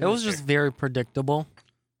later. It was just very predictable.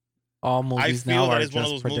 All I movies feel now that are it's one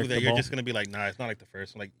of just those movies that you're predictable. just gonna be like, nah, it's not like the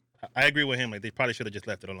first one. Like, I agree with him. Like, they probably should have just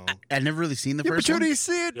left it alone. I never really seen the Yeah, first but you one. didn't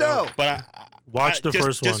see it Yo. though. But Watch the just,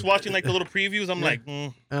 first Just one. watching like the little previews, I'm like,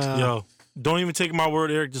 Yo, don't even take my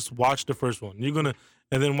word, Eric. Just watch the first one. You're gonna,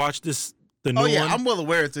 and then watch the new Oh yeah, one. I'm well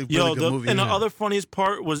aware it's a really Yo, good movie. and the Yeah. other funniest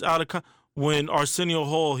part was when Arsenio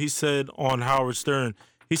Hall, he said on Howard Stern,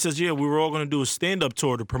 he says, "Yeah, we were all gonna do a stand-up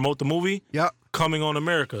tour to promote the movie Yep, Coming on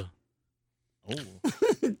America oh,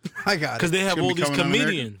 I got because it. they have Should be all these Coming on America.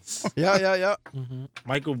 comedians. Yeah. Mhm.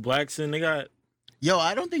 Michael Blackson, they got. Yo,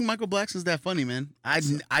 I don't think Michael Blackson's that funny, man. I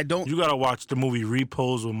don't. You gotta watch the movie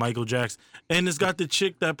Repose with Michael Jackson, and it's got the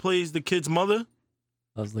chick that plays the kid's mother,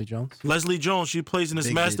 Leslie Jones. Leslie Jones. She plays in this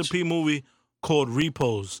Big Master bitch. P movie called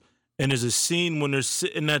Repose, and there's a scene when they're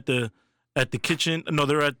sitting at the kitchen. No,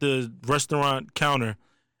 they're at the restaurant counter,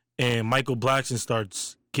 and Michael Blackson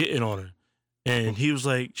starts getting on her, and he was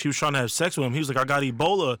like, she was trying to have sex with him. He was like, "I got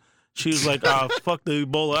Ebola." She was like, "I'll fuck the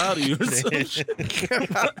Ebola out of you." or some shit.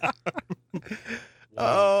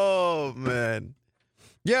 Oh man.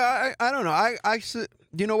 Yeah, I don't know.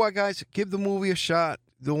 You know what, guys? Give the movie a shot.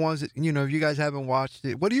 The ones that if you guys haven't watched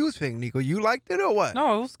it, what do you think, Nico? You liked it or what?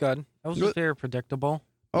 No, it was good. It was Good. just very predictable.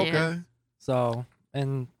 Okay. Yeah. So,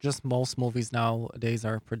 and just most movies nowadays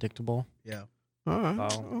are predictable. Yeah. All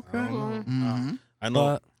right. So, Okay. Mhm. I know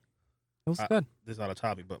But it was good. this is not a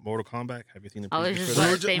topic, but Mortal Kombat. Have you seen the I was preview just for We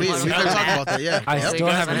about were to say we Mortal gotta talk Kombat. about that. Yeah. I Yeah, still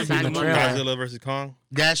we haven't guys seen the wanna talk trailer. Godzilla versus Kong?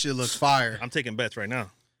 That shit looks fire. I'm taking bets right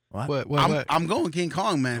now. What? I'm going King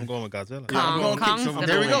Kong, I'm man. going with Godzilla. Kong. I'm going Kong's King Kong. gonna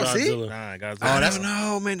There we win. go. See? Godzilla. Nah, Godzilla. Oh, that's-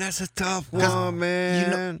 No, man, that's a tough Because, one,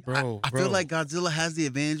 man. bro. I feel like Godzilla has the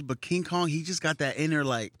advantage, but King Kong, he just got that inner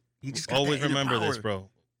he just got always that inner remember this, power. bro.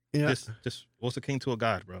 Yeah. Just what's a king to a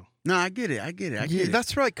god, bro? No, I get it. I get it. I get it.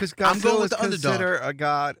 That's right, because I'm going Godzilla with is the underdog. considered a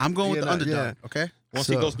god. I'm going with you the know, underdog. yeah. Okay. Once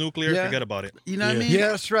So, he goes nuclear, yeah. forget about it. You know what I mean? Yeah,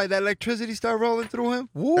 that's right. That electricity start rolling through him.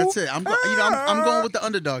 Woo. That's it. I'm going with the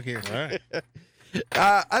underdog here. All right.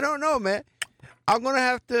 I don't know, man. I'm gonna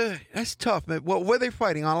have to. That's tough, man. What were they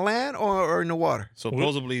fighting on land or in the water?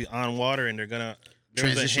 Supposedly on water, and they're gonna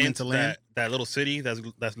there's a Transition hint into land? that little city that's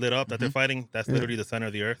lit up that they're fighting. That's literally the center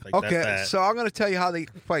of the earth. Like Okay, that's that. so I'm gonna tell you how the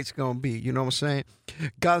fight's gonna be. You know what I'm saying?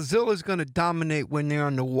 Godzilla's gonna dominate when they're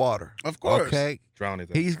on the water. Of course. Okay. Drowning.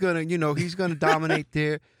 He's gonna dominate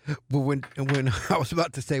there. But when I was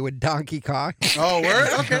about to say with Donkey Kong. Oh, word.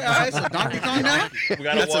 Okay. All right. So Donkey Kong now. We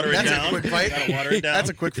gotta water it that's down. a quick fight. Gotta water it down. That's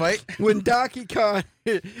a quick fight. When Donkey Kong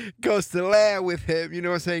goes to land with him, you know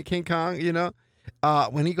what I'm saying, King Kong, you know?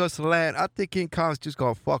 When he goes to land, I think King Kong's just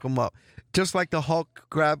gonna fuck him up. Just like the Hulk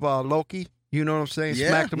grabbed Loki, you know what I'm saying? Yeah.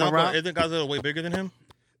 Smacked him No, around. but isn't Godzilla way bigger than him?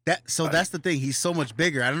 That's the thing. He's so much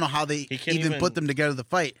bigger. I don't know how they He can't even even- put them together to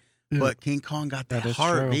fight. But King Kong got that is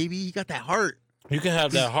heart, true. baby. He got that heart. You can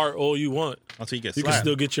have that heart all you want. Until you get You can slapped.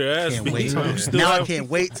 still get your ass Can't beat. wait. You still Now I have can't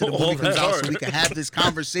wait till the all movie comes that out heart. so we can have this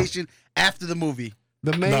conversation after the movie.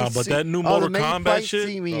 The main Nah, but scene- that new the Mortal main Kombat fight shit-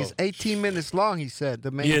 scene is 18 minutes long, he said.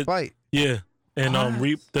 The main Yeah. fight. Yeah, and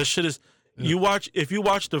that shit is. You watch if you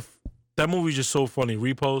watch that movie's just so funny.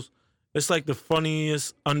 Repos, it's like the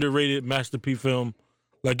funniest underrated masterpiece film.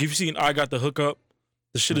 Like if you've seen I Got the Hookup,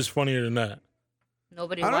 the shit is funnier than that.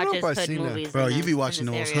 Nobody I don't know watches if I've hood seen that. movies. Bro, in you this- be in watching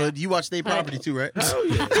this those area. hood. You watch State Property too, right? Hell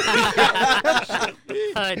yeah.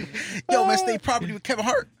 Hood. Yo, man, State Property with Kevin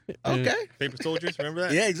Hart. Okay. Paper Soldiers, remember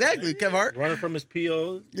that? Yeah, exactly. Kevin Hart. Running from his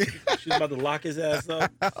PO. She's about to lock his ass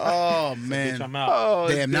up. Oh, Bitch, man. I'm out. Oh,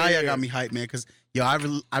 Damn, now y'all damn. got me hyped, man. Because, yo,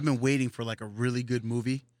 I've been waiting for, like, a really good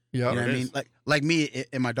movie. Yeah. You know what I it mean? is. Like me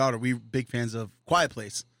and my daughter, we big fans of Quiet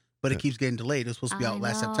Place. But it keeps getting delayed. It was supposed to be out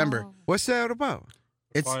last September. What's that about?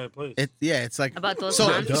 It's Quiet Place. it's like About those so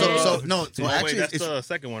monsters? no. So Oh, wait, actually, that's it's, the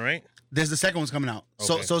second one, right? there's the second one's coming out.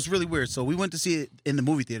 So Okay. so it's really weird. So we went to see it in the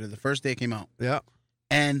movie theater the first day it came out, Yeah.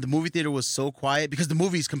 and the movie theater was so quiet because the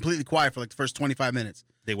movie is completely quiet for like the first 25 minutes.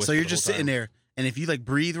 They So whisper you're the just whole sitting time. there, and if you like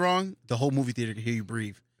breathe wrong, the whole movie theater can hear you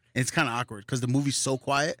breathe, and it's kind of awkward because the movie's so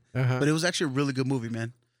quiet. Uh-huh. But it was actually a really good movie,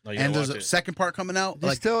 man. No, you And gotta there's watch a it. second part coming out. You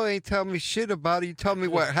Like still ain't telling me shit about it. You tell me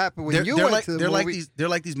what happened when they're, you they're went like to the they're movie.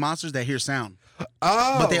 like these monsters that hear sound,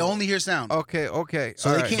 Oh. but they only hear sound. Okay, okay. So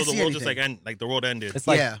all they right. can't So the see world just anything. like the world ended. It's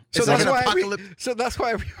like yeah, So it's like that's an why apocalypse. so that's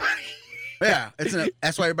why everybody Yeah,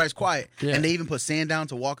 that's why everybody's quiet, Yeah. and they even put sand down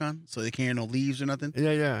to walk on, so they can't hear no leaves or nothing.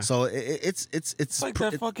 Yeah. So it's It's like pr-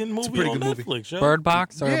 that it- fucking it's a movie pretty on good movie. Netflix, yo. Bird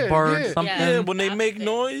Box or Yeah, Bird yeah. something. Yeah, when they make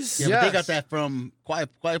noise. Yeah, but they Yes. got that from Quiet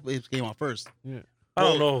Place came out first. I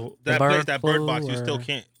don't know. That The place, bird that bird flu box, you still or-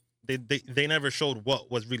 can't. They never showed what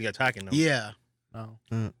was really attacking them. Yeah, No.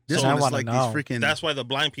 this So one I is wanna like know. these freaking. That's why the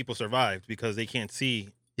blind people survived because they can't see.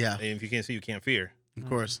 yeah, And if you can't see, you can't fear. of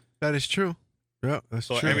course. That is true. Yeah, that's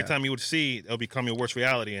So true. every time you would see, it'll become your worst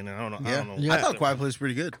reality. And I don't know. I Yeah. don't know. Yeah. I thought Quiet Place was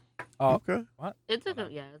pretty good. Oh, Okay. It's a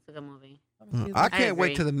good, it's a good movie. I can't wait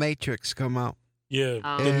agree. till the Matrix come out. Yeah,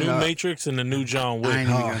 Oh. the new Yeah. Matrix and the new John I Wick. ain't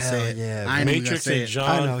even Oh, gonna hell say it. yeah, I ain't even gonna Matrix say and it. John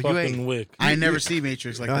I know, you fucking ain't- Wick. I ain't never seen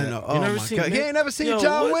Matrix like I that. know. You Oh never my seen god. He Ma- ain't never seen Yo,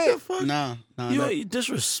 John what the Wick. fuck? No, You that- ain't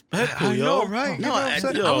disrespectful, I yo. know, right? no, You know what I'm I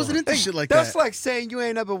saying? wasn't into shit like That's that. like saying you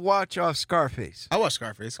ain't ever watched Scarface. I watched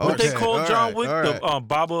Scarface. Oh, What they Okay, call all John right, Wick? all The right.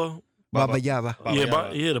 Baba. Baba Yaba. Baba Yeah,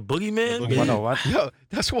 Yaga. yeah, the boogeyman. The baby. What? What? Yo,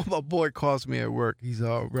 that's what my boy calls me at work. He's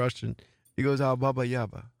Russian. He goes, Baba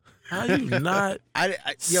Yaba. How you not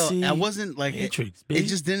See, I wasn't like it, Matrix, it baby?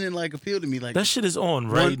 just didn't like appeal to me. Like That shit is on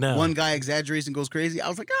right one, now. one guy exaggerates and goes crazy. I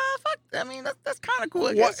was like, fuck. I mean, that's kind of cool.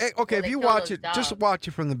 I What, guess. okay, Well, if they you kill watch those it, just dogs. watch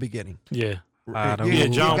it from the beginning. Yeah. I don't Yeah,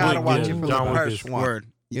 know. John you gotta Wick, watch yeah, it from John the Wick first is- one. Word.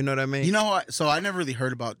 You know what I mean? You know what? So I never really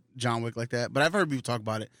heard about John Wick like that, but I've heard people talk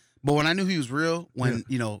about it. But when I knew he was real, when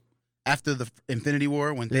after the Infinity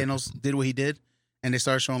War, when Thanos did what he did, and they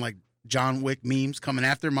started showing like John Wick memes coming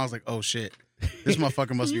after him, I was like, oh shit, this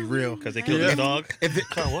motherfucker must be real. Because they killed Yeah. his dog. If it-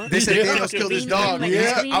 What? they said Yeah. Thanos killed his dog,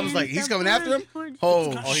 Yeah. I was like, he's coming after him.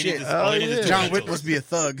 Oh All he shit, needs is- all he needs is yeah. two John Wick mentals. must be a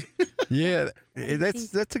thug. Yeah,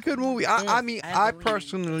 that's a good movie. I mean, I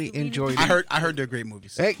personally enjoyed it. I heard they're great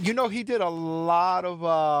movies. Hey, you know, he did a lot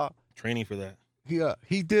of Training for that.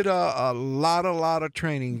 he did a lot of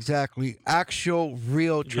training. Exactly, actual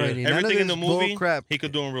real training. None of Everything in the this movie, bull crap. he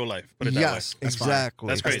could do in real life. Put it Yes, that way. fine. exactly.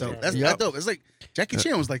 That's That's crazy. dope. That's Yep. dope. It's like Jackie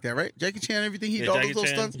Chan was like that, right? Jackie Chan, everything he Yeah, did, all Jackie those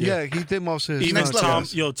Chan. stunts. Yeah, he did most of his Even Next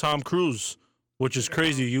level. Tom Cruise, which is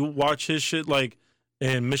crazy. You watch his shit like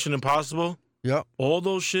in Mission Impossible. Yep. All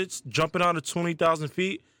those shits jumping out of 20,000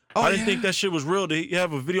 feet. Oh, I didn't yeah. think that shit was real. They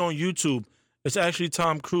have a video on YouTube. It's actually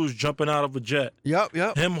Tom Cruise jumping out of a jet. Yep.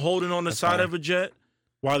 Him holding on the side of a jet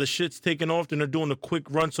while the shit's taking off, then they're doing a quick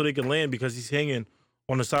run so they can land because he's hanging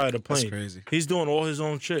on the side of the That's plane. crazy. He's doing all his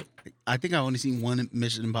own shit. I think I only seen one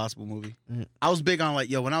Mission Impossible movie. I was big on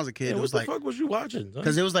when I was a kid, Yeah, it what was the like fuck was you watching? Son?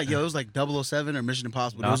 because it was like 007 or Mission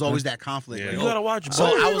Impossible. There was Nothing. always that conflict. Yeah. Like, You gotta watch both. So Oh,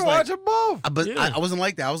 I you was can like- watch them both. but Yeah. I wasn't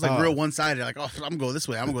like that. I was like Oh. real one sided. Like, oh, I'm gonna go this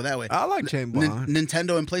way. I'm gonna go that way. I like James Nin- Bond.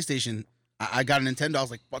 Nintendo and PlayStation. I got a Nintendo. I was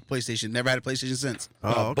like, fuck PlayStation. Never had a PlayStation since.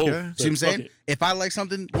 Oh, both. okay. See what I'm Fuck saying? it. If I like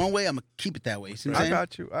something one way, I'm gonna keep it that way. See what I'm I saying?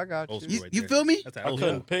 got you. I got Old you. school You, right you there. feel me? That's I an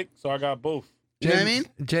couldn't pick, so I got both. You know what I mean?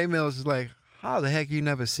 J Mills is like, how the heck you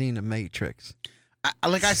never seen The Matrix?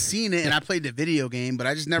 I seen it and I played the video game, but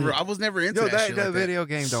I just never. I was never into Yo, that shit. that like video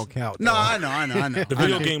game don't count. No, though. I know. The I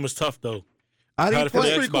video know. game was tough though. I Had didn't it for play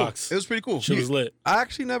the it. pretty cool. Xbox. It was pretty cool. Shit was lit. I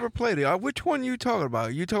actually never played it. Which one you talking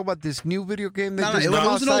about? You talking about this new video game that No, just it came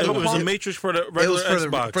was an outside? old It was one. a Matrix for the It regular was for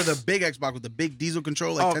Xbox. the big Xbox with the big diesel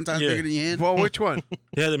control, like Oh, 10 times yeah. bigger than your hand. Well, which one?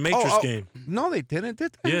 They had the Matrix Oh, game. No, they didn't.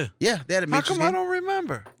 Did they? Yeah, Yeah, they had a How Matrix come I game. don't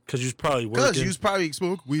remember? because you was probably Because working. you was probably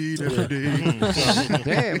smoke weed every day.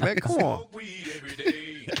 Damn, man, come on.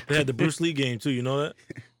 They had the Bruce Lee game too. You know that?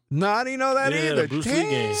 No, I didn't know that Yeah, either. the Bruce Lee Damn,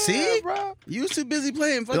 game. See? bro. You was too busy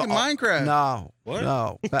playing fucking Minecraft. No. What?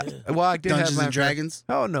 No. Well, I did Dungeons have my and Dragons,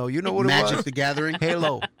 Hell no. You know what Magic it was? the Gathering.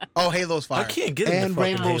 Halo. Oh, Halo's fire. I can't get And into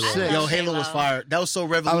fucking Rainbow Halo. Six. Yo, Halo was fire. That was so I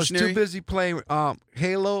was revolutionary. too busy playing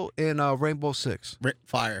Halo and Rainbow Six.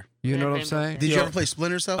 Fire. You Yeah, know what I'm Rainbow saying? Six. Did you Yo. ever play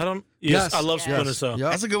Splinter Cell? I don't. Yes, Yes. I love Yes. Splinter Cell. Yeah.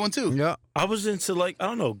 That's a good one too. Yeah. I was into like I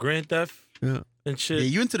don't know Grand Theft Yeah. and shit. Yeah,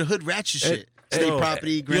 you into the hood ratchet shit. State Yo,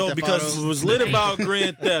 property, Grand yo, Theft because Auto. it was lit about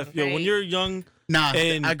Grand Theft. Yo, when Right. you're young, Nah,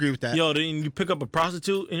 and I agree with that. Yo, then you pick up a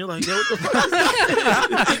prostitute and you're like, yo, what the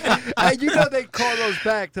fuck? And you know they call those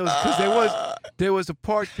back because there was a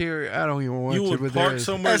park here. I don't even want You to. would but park there is.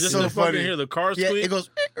 somewhere That's just so to fucking funny. hear the car Yeah, squeak. it goes.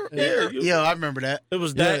 Yeah, you- Yeah, I remember that. It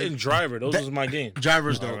was that Yeah. and Driver. Those was my game.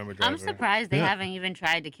 Driver's I dope. remember I'm Driver. surprised they Yeah. haven't even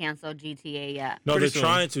tried to cancel GTA yet. No, Pretty they're soon.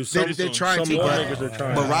 trying to. Some, They're trying some to, more but- niggas are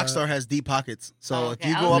trying. But Rockstar has deep pockets, so Oh, if okay.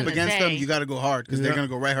 you I go was up gonna against say. them, you got to go hard because they're Yeah. gonna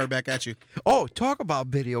go right hard back at you. Oh, talk about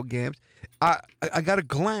video games. I got a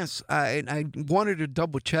glance. I wanted to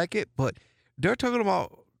double check it, but they're talking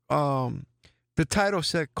about the title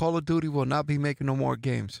said Call of Duty will not be making no more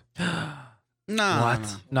games. Nah, What?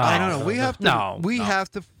 nah. No. I don't know. We have to. No, we no. have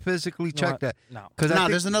to physically You know check what? that No. because Nah,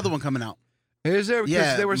 there's another one coming out. is there? Because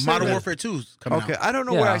Yeah, they were saying Modern that- Warfare 2's coming Okay, out. I don't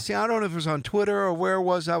know where Yeah. I see. I don't know if it was on Twitter or where it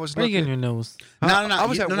was. I was Where you looking. getting your news? No, I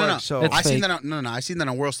was at no, work, no. so It's I seen fake. that. No, I seen that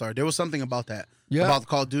on WorldStar. There was something about that. Yeah. About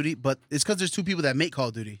Call of Duty, but it's because there's two people that make Call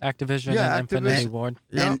of Duty, Activision Yeah, and Infinity Activision. Ward.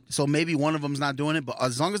 Yeah. and so maybe one of them's not doing it. But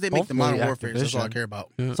as long as they make the Hopefully Modern Warfare, that's all I Activision. care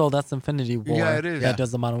about. So that's Infinity War. Yeah, it is. Yeah. That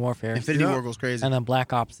does the Modern Warfare. Infinity Yeah. War goes crazy. And then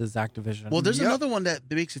Black Ops is Activision. Well, there's Yep. another one that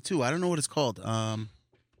makes it too. I don't know what it's called. no.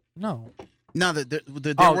 No, they're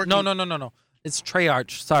Oh, working. no. It's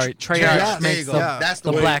Treyarch. Sorry, Yeah, Treyarch there you makes go. the, Yeah. That's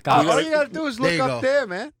the the way. Black all Ops. you gotta do is There look you up go. there,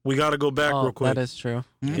 man. We got to go back Oh, real quick. that is true.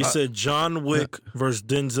 He said John Wick versus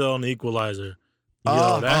Denzel in the Equalizer. Yo,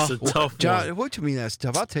 Oh, that's a tough John, one. what you mean that's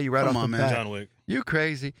tough? I'll tell you right Come off on, the man. bat. John Wick. You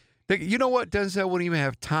crazy? You know what? Denzel wouldn't even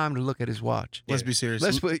have time to look at his watch. Let's be serious.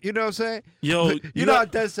 Let's put. You know what I'm saying? Yo, you know how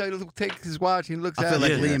Denzel takes his watch and he looks I at feel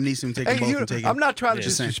like it. Yeah. Liam Neeson taking Hey, both you, from Taken. I'm not trying to Yeah.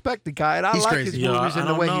 disrespect the guy, and I He's like crazy. his yo, movies I and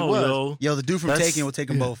the don't way know, he was. yo. Yo, the dude from That's- Taken will take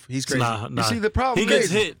them both. He's crazy. Nah. You see, the problem He gets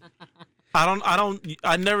is, hit.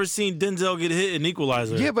 I never seen Denzel get hit in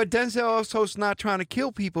Equalizer. yeah, but Denzel also's not trying to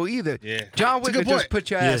kill people either. Yeah. John Wick good will just point.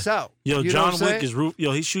 put your Yeah. ass out. Yo, You know John what I'm Wick saying?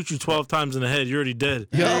 is he shoots you 12 times in the head. You're already dead.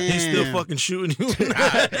 Yeah. He's still Damn. fucking shooting you. and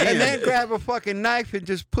then grab a fucking knife and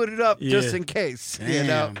just put it up just Yeah. in case. Damn. You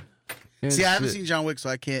know? See, I haven't It's- seen John Wick, so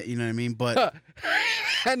I can't. You know what I mean? But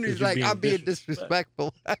Henry's you like, being I'm being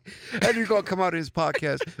disrespectful. Henry's gonna come out in his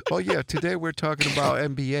podcast. Oh yeah, today we're talking about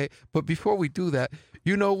NBA. But before we do that,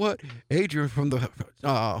 you know what? Adrian from the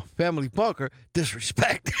Family Bunker,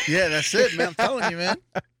 disrespect. yeah, that's it, man. I'm telling you, man.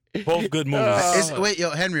 Both good movies. Wait,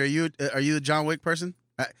 yo, Henry, are you the John Wick person?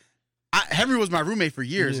 Henry was my roommate for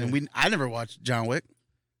years, Yeah. and I never watched John Wick.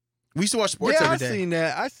 We used to watch sports Yeah, every I day. seen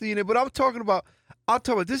that. I seen it, but I'm talking about.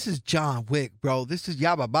 This is John Wick, bro. This is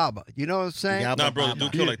Yabba Baba. You know what I'm saying? Yeah, Nah, bro, the Baba.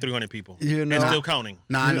 dude killed like 300 people. You know. And still counting.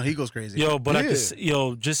 Nah, I know he goes crazy. Yo, but I Yeah. can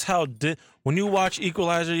see, just how when you watch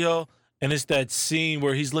Equalizer, yo, and it's that scene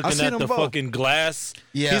where he's looking seen at them the both. fucking glass.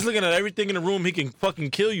 Yeah. He's looking at everything in the room he can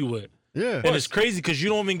fucking kill you with. Yeah. And it's crazy because you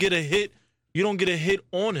don't even get a hit. You don't get a hit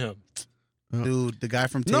on him. Dude, the guy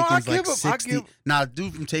from No, I Taken's like give him- I 60. give- Nah,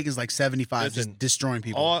 dude from Taken's like 75, Listen, just destroying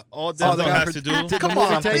people. All the Denzel guy has for- to do. Come movie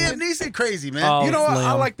on, Taken? Liam Neeson crazy, man. Oh, You know what?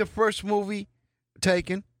 I Liam. like the first movie,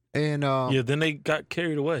 Taken, and Yeah, then they got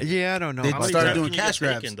carried away. yeah, I don't know. They about started that. doing Can you get cash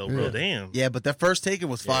grabs. taken, though, bro. Yeah. Damn. Yeah, but that first Taken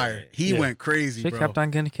was fire. He Yeah. went crazy, She bro. kept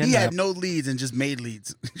on getting He had kidnapped. no leads and just made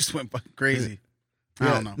leads. He just went fucking crazy.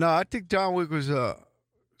 I don't know. No, I think John Wick was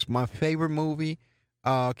it's my favorite movie.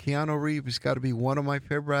 Keanu Reeves has got to be one of my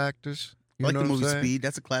favorite actors. I like know the what I'm movie saying? Speed.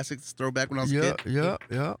 That's a classic throwback when I was a Yeah, kid.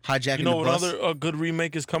 yeah. Hijacking You know the what bus. other good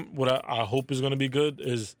remake is coming? What I hope is going to be good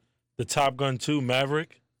is the Top Gun 2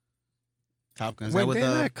 Maverick. Top Gun. Is Wait, that with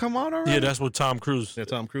didn't that come out already? Yeah, that's with Tom Cruise. Yeah,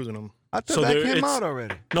 Tom Cruise and them. I thought so that there- came it's- out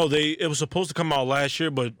already. No, it was supposed to come out last year,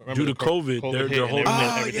 but Remember due to the COVID, COVID they're hit and holding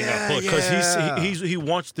everything- it everything got yeah, pushed. because he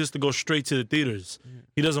wants this to go straight to the theaters.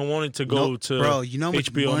 He doesn't want it to go Nope. to Bro, you know how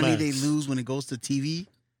much HBO money Max. they lose when it goes to TV?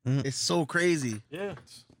 Mhm. It's so crazy. Yeah,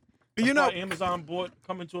 You know, Amazon bought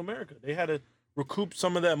Coming to America. They had to recoup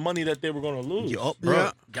some of that money that they were going to lose. Yo, bro,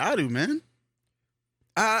 Yeah. got to, man.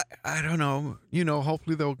 I don't know. You know,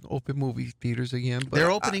 hopefully they'll open movie theaters again. But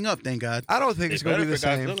They're opening up, thank God. I don't think They it's going to be the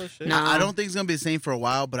better for same. Godzilla shit. No. I don't think it's gonna be the same for a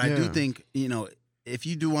while, but I do Yeah. think if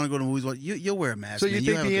you do want to go to movies, well, you'll wear a mask. So you man.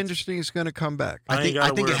 think have a the good- industry is going to come back? I I ain't think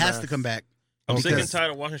gotta it wear a has to mask. come back. I'm sick and Because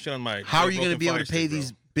tired of watching shit on my. how are you going gonna be able to pay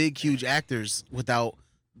these big, huge actors without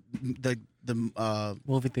the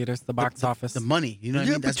Movie theaters, the box office. the money? You know what I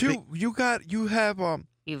Yeah, mean? but big. you have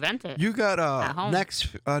You rent it. you got At home.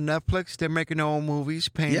 Netflix. They're making their own movies,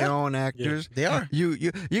 paying Yeah. their own actors. They are. You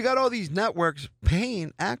got all these networks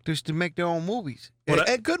paying actors to make their own movies But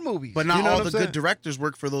and good movies. But not You know all what the I'm good saying? directors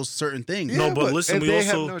work for those certain things. No, but listen, if we they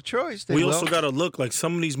also- have no choice. They We will. also got to look like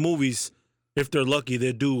some of these movies. If they're lucky,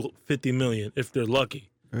 they do 50 million. If they're lucky,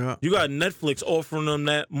 Yeah. you got Netflix offering them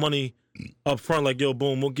that money up front, like, yo,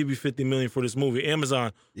 boom, we'll give you 50 million for this movie.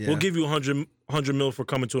 Amazon, Yeah. we'll give you 100 mil for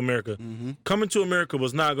Coming to America. Mm-hmm. Coming to America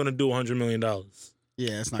was not going to do $100 million.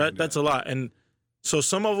 Yeah, it's not. That's a lot. And so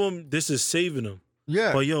some of them, this is saving them.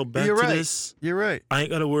 Yeah. But yo, back You're to right. this. You're right. I ain't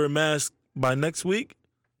got to wear a mask by next week.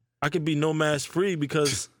 I could be no mask free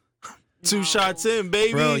because 2 shots in,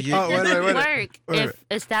 baby. Bro, It you- doesn't wait. work. Wait. If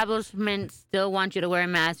establishments still want you to wear a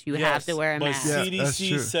mask, you have to wear a but mask. Yeah, that's CDC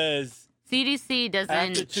true. says CDC after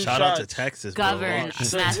doesn't 2 Shout out to shots- Texas, govern bro.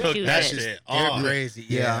 shit. Massachusetts. That shit They're off. crazy.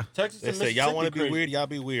 Yeah. Yeah. Texas They and say y'all want to be Mississippi weird, y'all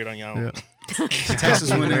be weird on y'all. Yeah. Texas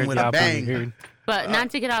went in with a Y'all probably bang. weird. But not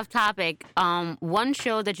to get off topic, one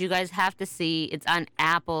show that you guys have to see, it's on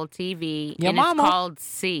Apple TV, Yeah, and mama. it's called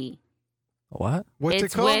C. What? What's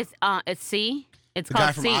it's it called? with it's C. It's The called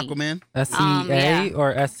guy from C. Aquaman. SCA yeah.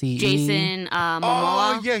 or SCE? Jason Momoa.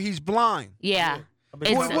 Oh yeah, he's blind. Yeah.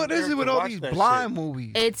 It's What is it with all these blind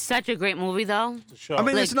movies? It's such a great movie, though. I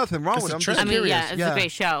mean, there's like- nothing wrong It's with a it. I'm trend. just I mean, curious. yeah, it's a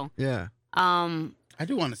great show. Yeah. I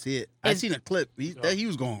do want to see it. I It's- seen a clip. He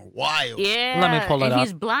was going wild. Yeah. Let me pull it and up.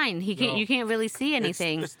 he's blind. He can't. No. You can't really see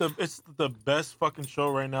anything. It's the best fucking show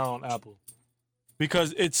right now on Apple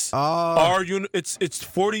because it's Oh. it's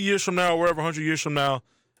 40 years from now or wherever 100 years from now,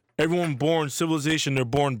 everyone born civilization they're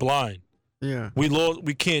born blind. Yeah. We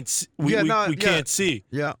can't see, we Yeah, can't see.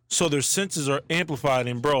 Yeah. So their senses are amplified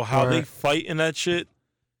and bro, how they Right. fight in that shit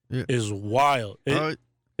Yeah. is wild.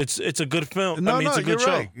 It's a good film. No, I mean, it's a you're good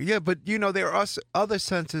show. right. Yeah, but there are other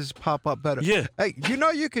senses pop up better. Yeah. Hey,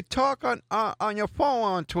 you could talk on your phone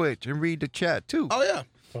on Twitch and read the chat too. Oh yeah.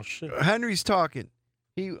 Oh shit. Henry's talking.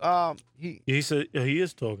 He He said he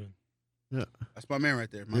is talking. That's my man right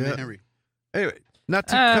there. My Yeah. man Henry. anyway, not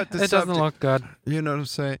to cut the it subject. doesn't look good. You know what I'm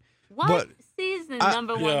saying? What But- season I-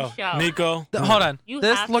 number Yeah, one show? Nico. Hold on. You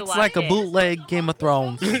This have to looks watch like a it. bootleg Game of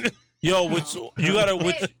Thrones. Yo, which you gotta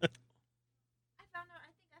which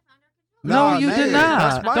No, you man, did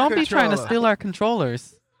that's not. my Don't be trying to controller. steal our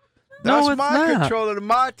controllers. That's No, it's my not. controller to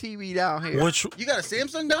my TV down here. which You got a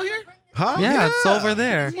Samsung down here? Huh? Yeah, it's over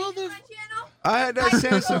there. Mother. I had that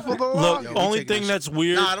Samsung for the look. longest. Yo, we Only taking thing that that's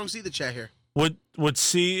weird. Nah, I don't see the chat here. What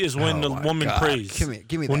C is when Oh the my woman God. prays. Give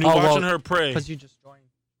me When that. you're Oh, watching well, her pray, Because you just joined.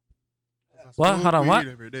 What? Hold on. What?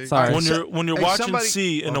 Sorry. when you're Hey, watching somebody-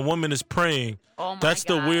 C and a woman is praying, Oh my that's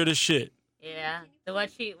the God. weirdest shit. Yeah. So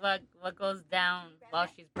what goes down while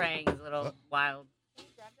she's praying is a little wild.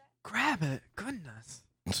 Grab it. Goodness.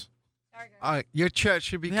 All right, your chat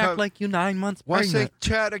should be You act covered. like you 9 months Once they pregnant.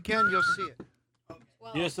 chat again, you'll see it.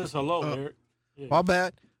 Yes, it's hello, Oh. Eric. My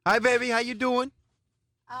bad. Hi, baby. How you doing?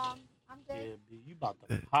 I'm Yeah, good. B, you about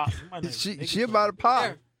to pop. You might not She make she it about to pop.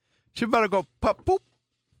 There. She about to go pop poop,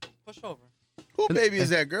 Push over. Who baby is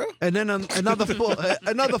that, girl? and then another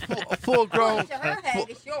full grown To her head,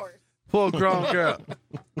 it's yours. full grown girl.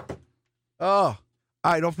 Oh, all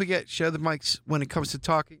right. Don't forget share the mics when it comes to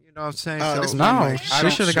talking. You know what I'm saying? This is So, my No, mic. I she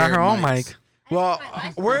don't should have got share her own mics. mic. well,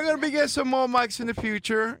 we're gonna be getting some more mics in the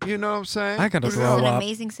future. You know what I'm saying? I gotta This is grow an up.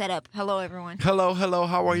 amazing setup. Hello, everyone. Hello.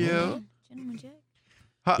 How are you? Gentleman Jack.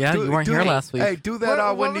 How- Yeah, you weren't here last week. Hey, do that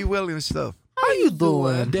What- Wendy Williams stuff. How you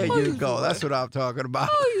doing? There you go. That's what I'm talking about.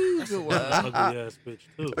 nigga was. Ugly ass bitch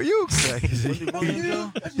too. Are you crazy? Wendy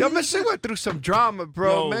Williams, Yo, man, she went through some drama,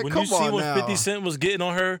 bro. Yo, Man, when come you see on when now. 50 Cent was getting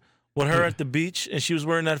on her with her at the beach and she was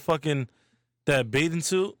wearing that bathing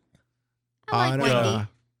suit, I like Wendy.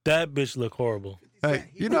 that bitch looked horrible. Hey,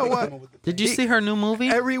 you know what? Did you see her new movie?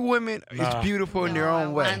 Every woman Nah. is beautiful in their No, own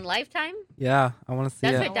On way. Lifetime? Yeah, I want to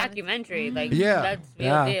see That's it. a documentary. Like, Yeah. that's real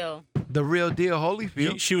Yeah. deal. The real deal,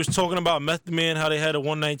 Holyfield. She was talking about Method Man, how they had a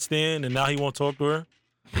one night stand, and now he won't talk to her.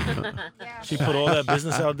 Yeah. She put all that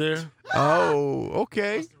business out there. Oh,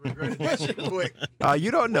 okay.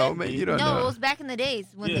 You don't know, man. You don't No, it know. was back in the days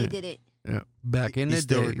when Yeah. they did it. Yeah. Back in He the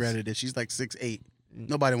still days. regretted it. She's like 6'8".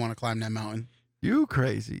 Nobody want to climb that mountain. You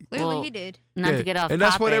crazy. Clearly, Well, he did. Not Yeah. to get off And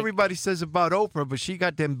that's what topic. everybody says about Oprah, but she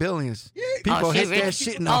got them billions. People Oh, she hate that rich.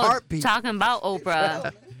 shit in a Oh, heartbeat. Talking about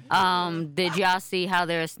Oprah, did y'all see how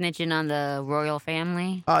they're snitching on the royal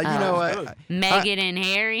family? You know what? Meghan and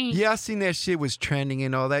Harry? Yeah, I seen that shit was trending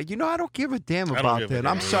and all that. You know, I don't give a damn I don't about give a that.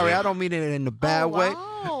 damn I'm sorry, either. I don't mean it in a bad way.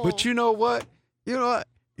 Wow. But you know what? You know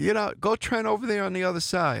what? Go trend over there on the other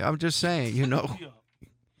side. I'm just saying,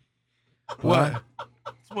 What?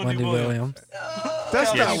 It's Wendy Williams.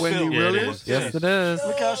 That's Yeah, not she Wendy feel- yeah, it Williams. is. Yes, it is.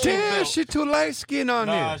 Look how she Damn, built. she too light skin on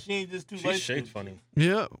Nah, there. she ain't just too She's light. shaped funny.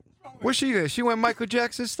 Yeah. Where she at? She went Michael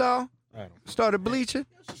Jackson style? I don't know. Started bleaching?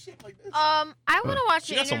 I want to watch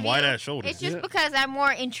She the got some interview. wide ass shoulders. It's just Yeah. because I'm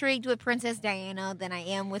more intrigued with Princess Diana than I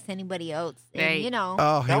am with anybody else. And, Right. you know,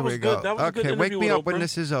 Oh, here was we go. good. That was a good Okay, wake interview me with up when Oprah.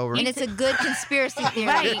 this is over. and it's a good conspiracy theory.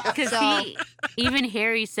 Right, because So, even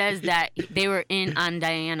Harry says that they were in on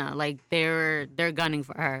Diana, like they're gunning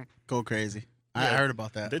for her. Go crazy. I Yeah. heard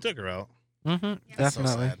about that. They took her out. Mm-hmm. That's so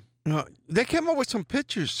Definitely. sad. They came up with some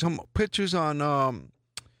pictures on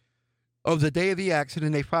of the day of the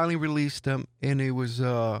accident. They finally released them, and it was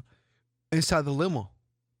inside the limo.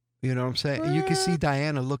 You know what I'm saying? And you can see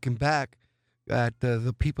Diana looking back at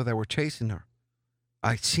the people that were chasing her.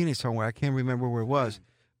 I seen it somewhere. I can't remember where it was,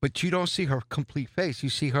 but you don't see her complete face. You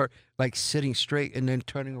see her like sitting straight and then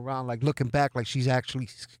turning around, like looking back, like she's actually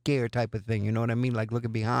scared, type of thing. You know what I mean? Like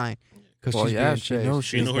looking behind because Well, she's yeah, being she chased. knows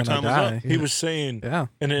She she's knew her gonna time was die. up. He was saying Yeah,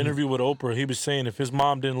 in an interview with Oprah, he was saying if his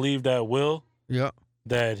mom didn't leave that will, Yeah.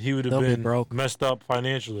 that he would have They'll be been broke. messed up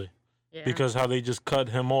financially Yeah. because how they just cut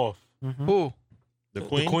him off. Mhm. Who? The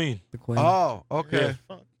Queen. The Queen. The queen. Oh, okay.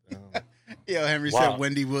 Yeah. Fuck. Yo, Henry Wow. said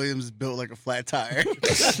Wendy Williams is built like a flat tire.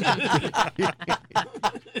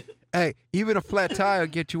 Hey, even a flat tire will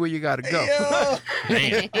get you where you gotta go. Yo.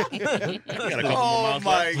 Damn. You got a couple more Oh miles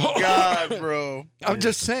my left. God, bro. I'm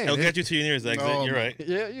just saying. It'll get you to your nearest exit. No, You're right.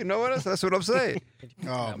 Yeah, you know what? That's what I'm saying.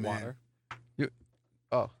 Oh man.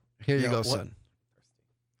 Oh, here you Yo, go, what- son.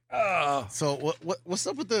 So what's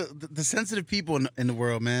up with the sensitive people in the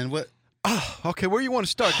world, man? What? Oh, okay, where you want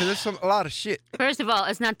to start? Because there's a lot of shit. First of all,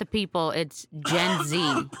 it's not the people; it's Gen Z.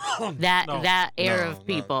 That era No, of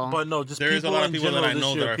people. But no, just There is a lot of in people that general I this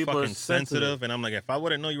know year, that are people fucking sensitive, and I'm like, if I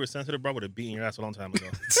wouldn't know you were sensitive, bro, I would have beaten your ass a long time ago.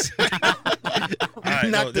 All right,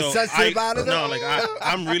 Not the sensitive out of No, them. like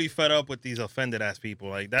I'm really fed up with these offended ass people.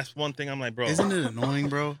 Like that's one thing I'm like, bro. Isn't it annoying,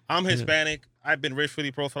 bro? I'm Hispanic. I've been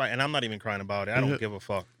racially profiled, and I'm not even crying about it. I don't give a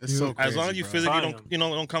fuck. It's so crazy, As long as you bro. physically Fine.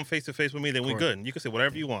 don't come face to face with me, then we Court. good. You can say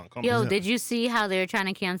whatever you want. Come Yo, on. did you see how they were trying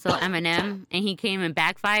to cancel Eminem and he came and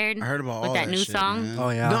backfired I heard about with all that new shit, song? man. Oh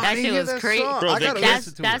yeah. No, That I didn't shit hear was that crazy. song. Bro, I they- gotta That's,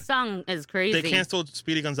 listen to that it. song is crazy. They canceled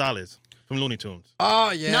Speedy Gonzalez from Looney Tunes.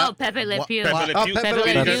 Oh yeah. No, Pepe Le What- Pew. Pepe Le Oh, Pew. Pepe Pepe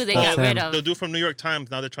Le Le Pew. Pew they That's got rid him. of. The dude from New York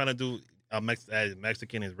Times, now they're trying to do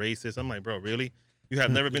Mexican is racist. I'm like, bro, really? You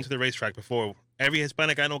have never been to the racetrack before. Every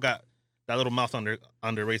Hispanic I know got that little mouth on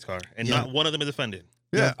their race car, and Yeah. not one of them is offended.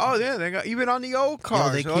 Yeah. Oh yeah. They got even on the old Yo,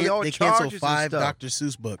 cars. they, all the old they canceled charges and 5 stuff. Dr.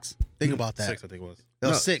 Seuss books. Think about that. 6, I think it was. No,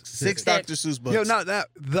 No, 6 Dr. Seuss books. Yo, not that.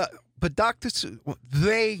 But Dr.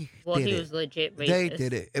 They Well, did he it. was legit racist. They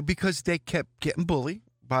did it because they kept getting bullied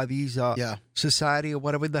by these Yeah. society or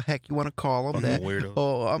whatever the heck you want to call them. Fucking That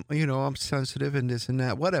weirdos. I'm sensitive and this and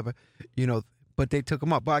that, whatever. But they took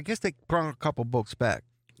them up. But I guess they brought a couple books back.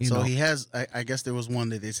 So he has. I guess there was one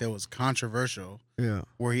that they said was controversial, Yeah.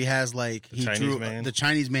 where he has like he Chinese drew man? the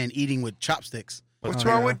Chinese man eating with chopsticks. What's Oh,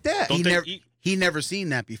 wrong yeah. with that? Don't He they never eat? he never seen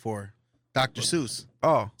that before, Dr. Seuss.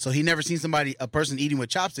 Oh, So he never seen a person eating with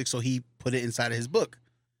chopsticks. So he put it inside of his book,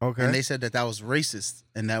 okay. and they said that was racist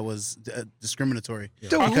and that was discriminatory Dude,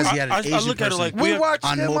 because he had an I Asian look at it person. like we have- watch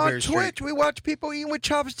on them on Mulberry Twitch. Street. We watch people eating with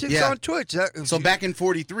chopsticks Yeah. on Twitch. So back in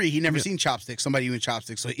 '43, he never seen chopsticks. Somebody eating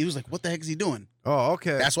chopsticks. So he was like, "What the heck is he doing?" Oh,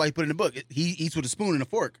 okay. That's why he put it in the book. He eats with a spoon and a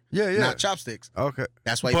fork, yeah. not chopsticks. Okay.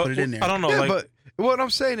 That's why he but put it in there. I don't know. Yeah, like, but what I'm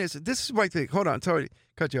saying is, this is my thing. Hold on, sorry, to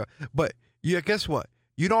cut you off. But yeah, guess what?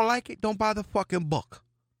 You don't like it? Don't buy the fucking book.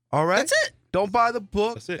 All right. That's it. Don't buy the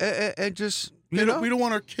book That's it. and just We you don't, know. we don't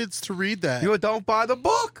want our kids to read that, Don't buy the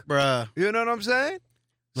book. bruh. You know what I'm saying?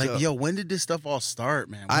 Like, So- yo, when did this stuff all start,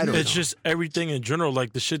 man? I don't It's know. just everything in general,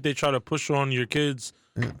 like the shit they try to push on your kids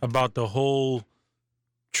about the whole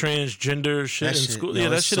transgender shit That in shit, school. yo, Yeah,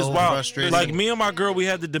 that it's shit is so wild. frustrating. Like me and my girl, we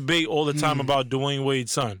had the debate all the time about Dwayne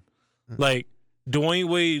Wade's son. Like Dwayne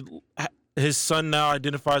Wade, his son now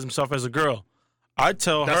identifies himself as a girl. I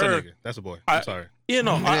tell That's her, a nigga. That's a boy. I'm I- sorry. you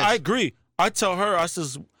know, It I is. agree. I tell her, I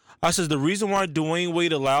says the reason why Dwayne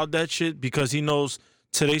Wade allowed that shit because he knows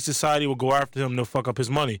today's society will go after him to fuck up his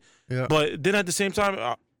money. Yeah. But then at the same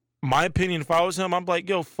time, my opinion, if I was him, I'm like,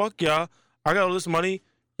 yo, fuck y'all. I got all this money.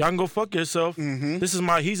 Y'all can go fuck yourself. Mm-hmm. This is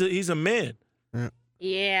he's a man.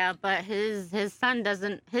 Yeah, but his son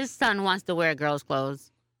doesn't. His son wants to wear girls'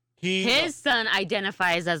 clothes. His son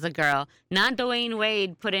identifies as a girl, not Dwayne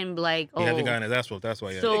Wade. Put in like, He had the oh, guy in his ass whooped. That's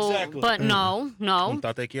why. Yeah. so. Exactly. But no.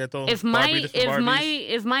 Tate quieto. If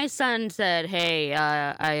my son said, "Hey,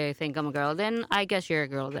 I think I'm a girl," then I guess you're a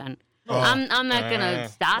girl. Then I'm not gonna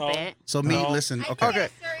stop no. it. So me, listen, okay. Okay.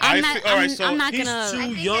 I'm not. all right, so I'm not He's gonna. too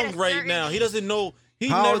think young at a right certain now. He doesn't know. He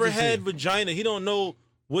How old never is he? had vagina. He don't know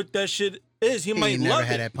what that shit is. He He might ain't never love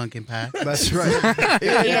had it. that pumpkin pie. That's right.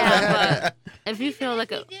 Yeah, but if you feel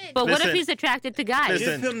like a, but what if Listen. he's attracted to guys?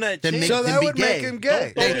 Listen. Give him that Then chance. make So them that be would gay. make him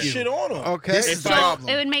gay. Throw Thank the you. shit on him. Okay. This is the So problem.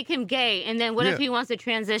 it would make him gay, and then what if Yeah. he wants to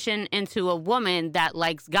transition into a woman that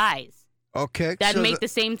likes guys? Okay. That'd so make the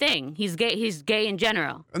same thing. He's gay. He's gay in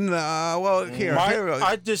general. Nah, well, here.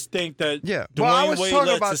 I just think that Yeah. Well, I Dwayne was Wade talking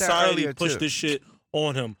let about that society earlier, push too. this shit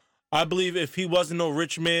on him. I believe if he wasn't no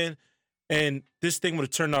rich man and this thing would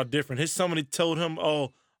have turned out different, his somebody told him,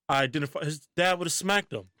 oh, I identify, his dad would have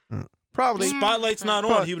smacked him. Probably. Spotlight's not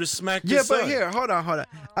on, he would have smacked Yeah, his but son. here, hold on.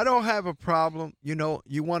 I don't have a problem. You know,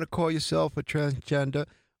 you want to call yourself a transgender.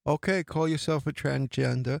 Okay, call yourself a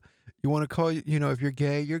transgender. You want to call, if you're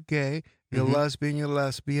gay, you're gay. You're lesbian, you're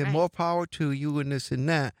lesbian. Right. More power to you and this and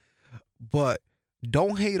that. But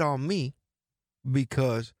don't hate on me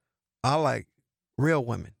because I like real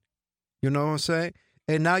women. You know what I'm saying?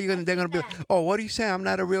 And now they're gonna be like, oh, what do you say? I'm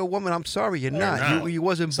not a real woman. I'm sorry, you're not. not. You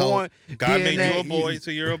wasn't So, born. God made DNA, you a boy,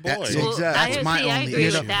 so you're a boy. That's- Well, Exactly. I That's my see, I only agree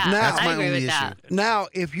issue. with that. Now- That's I my agree only with that. Now,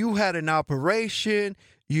 if you had an operation,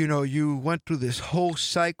 you went through this whole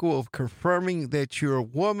cycle of confirming that you're a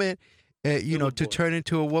woman, to turn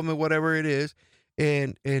into a woman, whatever it is,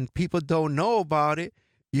 and people don't know about it.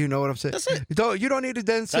 You know what I'm saying? That's it. You don't need to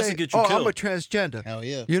then That's say, to get you "Oh, I'm killed. a transgender." Hell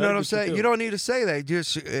yeah. You know what I'm That'll get you saying? You killed. don't need to say that.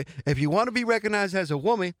 Just if you want to be recognized as a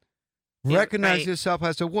woman, Yeah, recognize right. yourself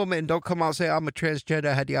as a woman, and don't come out and say, "I'm a transgender.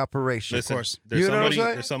 I had the operation." Listen, course. There's You know what I'm somebody.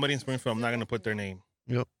 saying? There's somebody in Springfield. I'm not gonna put their name.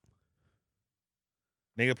 Yep.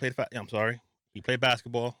 Nigga played. I'm sorry. He played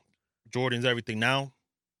basketball. Jordan's everything now.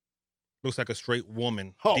 Looks like a straight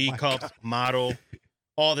woman. Oh, D my cups, model,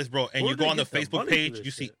 all this, bro. And Where you do go they on the get the Facebook money for page, this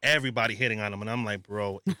you see shit? everybody hitting on him, and I'm like,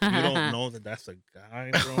 bro, if you don't know that that's a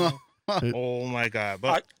guy, bro. Oh my god!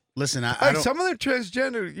 But Listen, I Hey, don't. some of them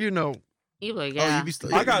transgender, You like, Oh, yeah. you be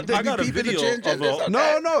still. I got a peeping the video of transgenders? a- Okay.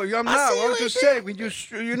 No, I'm not. see I you was just right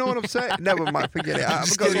saying. You know what I'm saying? Never mind. Forget it. I'm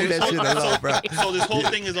Just gonna leave kidding. that shit alone, bro. so this whole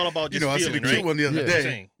thing is all about You just know, I seen feeling, the right? cute one the other Yeah. day.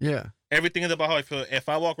 Saying. Yeah. Everything is about how I feel. If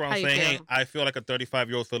I walk around How you saying, feel? "Hey, I feel like a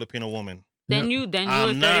 35-year-old Filipino woman," then you a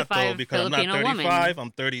I'm not though 35 because I'm not Filipino 35. woman.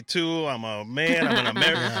 I'm 32. I'm a man. I'm an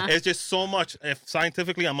American. Yeah. It's just so much. If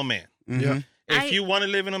scientifically, I'm a man. Mhm. If you want to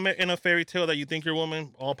live in a fairy tale that you think you're a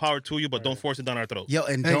woman, all power to you, but don't force it down our throats. Yo,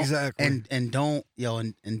 and don't Exactly. and don't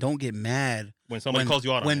and don't get mad When somebody calls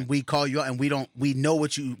you out on when it. we call you out and we know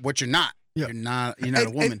what you're not. Yeah. You're not a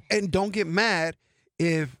woman. And don't get mad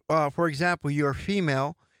if, for example, you're a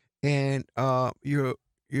female and you're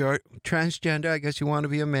transgender. I guess you want to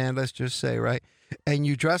be a man. Let's just say, right? And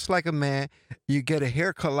you dress like a man, you get a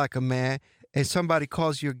haircut like a man, and somebody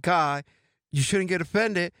calls you a guy. You shouldn't get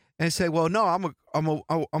offended and say, "Well, no, I'm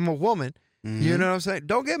a woman." Mhm. You know what I'm saying?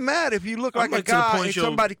 Don't get mad if you look I'm like a like to the guy point, and yo,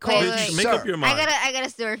 somebody Wait, calls wait. you Make sir. up your mind. I got a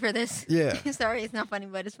story for this. Yeah. Sorry, it's not funny,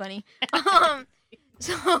 but it's funny.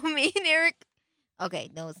 So me and Eric.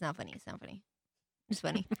 Okay, no, it's not funny. It's not funny. It's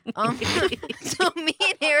funny. So me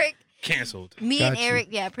and Eric. Canceled. Me and Got you. Eric,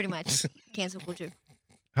 yeah, pretty much. Cancel culture.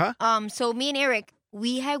 Huh? So me and Eric,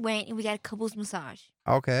 we had went and we got a couples massage.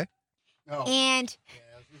 Okay. Oh, And this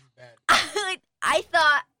is bad. I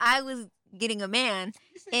thought I was getting a man,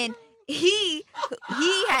 and he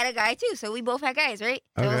had a guy too. So we both had guys, right?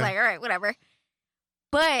 So I was Okay. like, all right, whatever.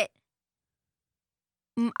 But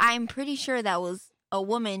I'm pretty sure that was a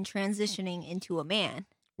woman transitioning into a man.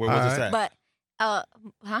 Where was this Alright. at?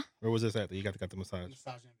 But Where was this at? That you got the massage.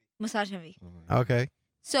 massage envy. Okay.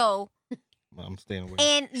 So I'm staying away.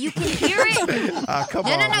 And you can hear it. Come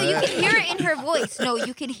No, on, you man. can hear it in her voice. No,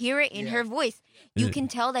 you can hear it in her voice. You can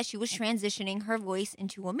tell that she was transitioning her voice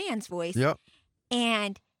into a man's voice. Yep.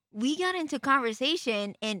 And we got into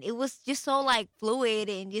conversation, and it was just so like fluid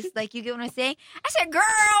and just like, you get what I'm saying? I said,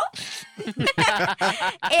 "Girl," and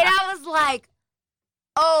I was like,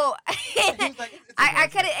 "Oh," I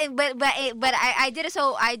couldn't. But I did it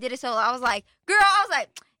so. I was like, "Girl," I was like,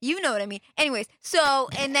 "You know what I mean." Anyways, so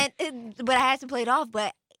and then, but I had to play it off.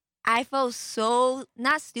 But I felt so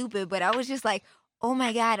not stupid, but I was just like, "Oh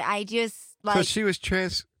my God!" I just Because like she was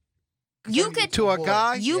trans you could. to a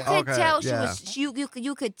guy. You could Okay, tell she yeah. was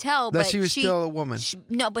you could tell, that but she was still a woman.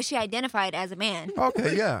 no, but she identified as a man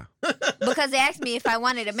Okay, yeah. because they asked me if I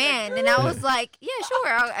wanted a man, and I was like, "Yeah,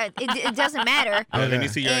 sure, it doesn't matter." Let me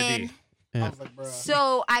see your ID. And I was like, bro.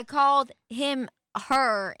 so I called him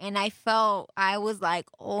her, and I was like,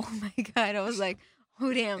 "Oh my God!" I was like,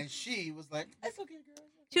 "Oh damn." And she was like, "It's okay, girl."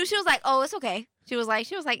 She was like, "Oh, it's okay." She was like,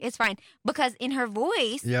 "It's fine," because in her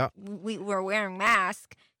voice, Yeah. we were wearing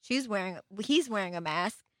masks. He's wearing a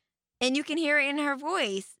mask, and you can hear it in her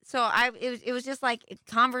voice. So it was just like a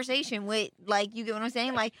conversation with, like, you get what I'm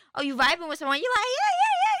saying? Like, oh, you vibing with someone, you're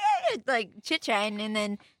like, yeah, like chit chatting, and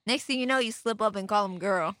then next thing you know, you slip up and call him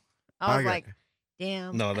girl. I was got like,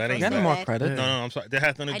 damn. No, that I ain't You felt got bad. any more bad. credit? No, I'm sorry. That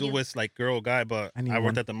has nothing to I do do. with like girl or guy, but I need I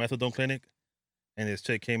worked one. at the methadone clinic, and this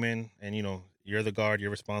chick came in, and you're the guard,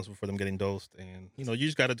 you're responsible for them getting dosed, and you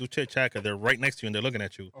just got to do chit chat because they're right next to you and they're looking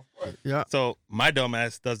at you. Yeah. So my dumb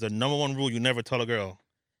ass does the number one rule: you never tell a girl.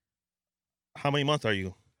 How many months are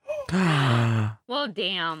you? Well,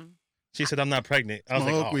 damn. She said, "I'm not pregnant." I was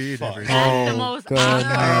Smoke like, "Oh weed fuck." every That's the Oh, most God.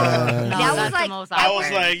 awkward. That No, was that's like- the most I awkward.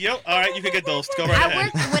 was like, "Yo, all right, you can get dosed. Go right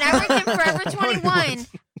ahead." When I worked in Forever 21,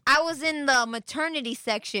 I was in the maternity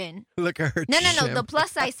section. Look at her. No, chin. the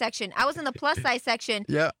plus size section. I was in the plus size section.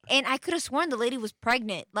 Yeah. And I could have sworn the lady was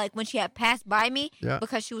pregnant, like when she had passed by me, Yeah.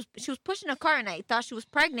 because she was pushing a car, and I thought she was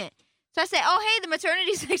pregnant. So I said, "Oh, hey, the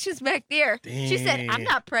maternity section's back there." She said, "I'm Dang.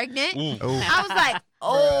 not pregnant." Ooh. Oh. I was like,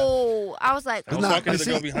 "Oh," I was like, I was No, talking to you the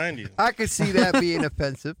girl see- behind you. I could see that being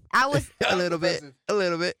offensive. I was. A little bit. A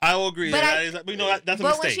little bit. I will agree. But That I- is, that's a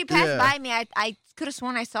But when she mistake. passed Yeah. by me, I could have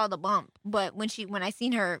sworn I saw the bump. But when I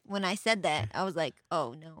seen her, when I said that, I was like,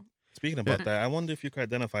 "Oh no." Speaking about that, I wonder if you could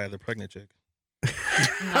identify as a pregnant chick.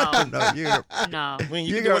 No, No, you're. no. I mean,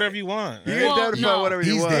 You you can got- do whatever you want. You right? can Well, identify no. whatever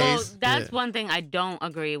you These want. Well, days. that's Yeah. one thing I don't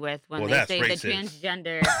agree with when Well, they that's say the racist.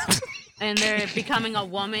 transgender and they're becoming a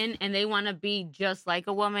woman and they want to be just like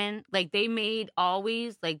a woman. Like they made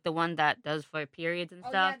Always, like the one that does for periods and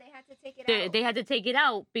stuff. they had to take it They had to take it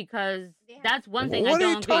out because They had that's one thing What I are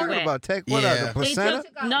you don't agree talking with. about? Take what out? Yeah. The They placenta?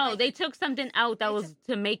 took no, they took something out that was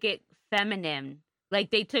to make it feminine. Like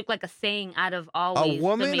they took like a saying out of Always. to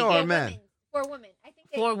woman make or a it- man? For women. I think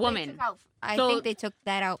For women. I So- think they took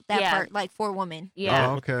that out. That Yeah. part, like for women. Yeah,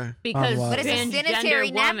 Oh, okay. because wow. But it's a transgender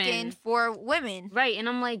sanitary napkin woman. for women. Right, and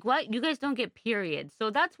I'm like, what? You guys don't get periods. So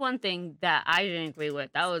that's one thing that I didn't agree with.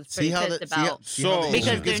 I was See pretty how pissed that? about See how the So- because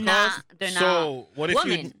issue they're gets not caused? they're not So what if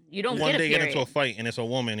women. You don't one get a day period. get into a fight and it's a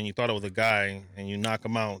woman and you thought it was a guy and you knock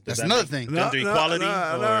him out? Does That's that another make thing. Gender equality?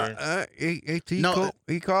 or... It's No,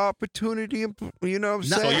 equal opportunity. You know what I'm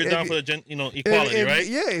No, saying? So you're If down you- for the equality, if- right?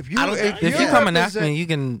 Yeah. If you I don't think- If you you come and ask represent- me, you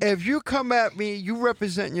can. If you come at me, you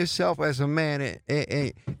represent yourself as a man,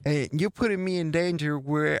 and you're putting me in danger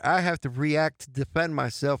where I have to react to defend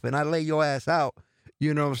myself, and I lay your ass out.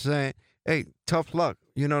 You know what I'm saying? Hey, tough luck.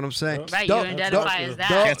 You know what I'm saying? Right, you Don't- identify don't- as that.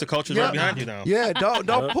 don't- Cancel culture's Yeah. right behind you now. Yeah, don't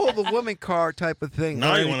pull the woman card type of thing.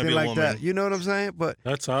 Now or you wanna anything be a like woman. that. You know what I'm saying? But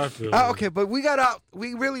That's how I feel. okay, but we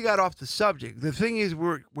really got off the subject. The thing is,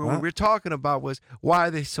 what What? we're talking about was why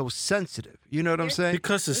are they so sensitive? You know what I'm saying?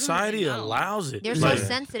 Because society know. allows it. They're Like, so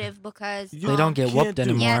sensitive because You They don't get can't whooped do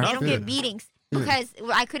anymore. yeah, they nothing. don't get beatings. Because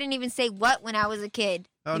I couldn't even say what when I was a kid.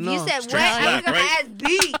 Oh, if no. you said Straight what, I was slap, gonna right?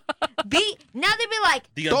 ask beat. Now they'd be like,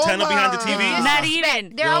 The antenna behind the Don't TV? lie. Not disrespect.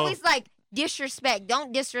 even. They're Yo. always like, disrespect.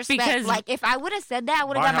 Don't disrespect. Because- like if I would have said that, I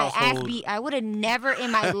would have My got my ass household- beat. I would have never in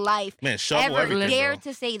my life Man, shovel ever everything, dared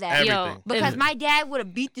bro. to say that. Everything. Because if, my dad would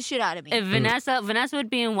have beat the shit out of me. if Vanessa would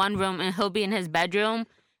be in one room and he'll be in his bedroom,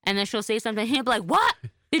 and then she'll say something, he'll be like, "What?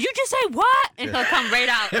 Did you just say what?" And he'll come right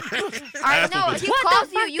out. I That's know. what If he What the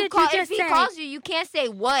calls you, fuck you did you call. If just he say? calls you, you can't say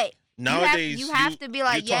what. Nowadays, you have to be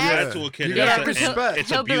like, you talk yes. that to a kid. You that's gotta a- respect. and It's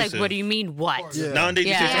He'll be like, abusive. "What do you mean what?" Yeah. Nowadays,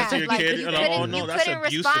 you say Yeah. something to your Like, kid, you and like, oh couldn't- no, you that's couldn't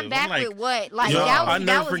abusive. respond back I'm like, with what? Like Yo, that I was never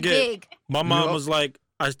that was forget. big. My mom Yup. was like,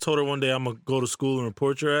 I told her one day I'm gonna go to school and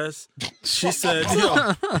report your ass. She said,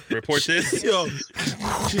 yo, report this. yo,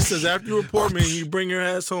 she says after you report me and you bring your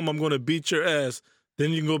ass home, I'm gonna beat your ass. Then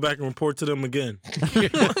you can go back and report to them again.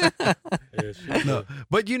 No,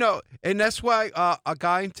 but and that's why a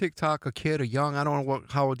guy in TikTok, a kid, a young, I don't know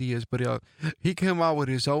how old he is, but he came out with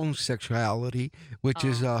his own sexuality, which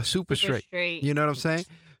is super straight. You know what I'm saying?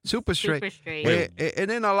 Super straight. Super straight. And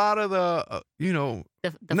then a lot of the,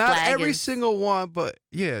 The not flag every is, single one, but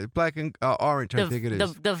yeah, black and orange, I think it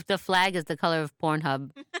is. The flag is the color of Pornhub.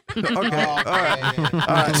 Okay, all right. All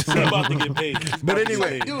right. He's about to get paid. He's But about to get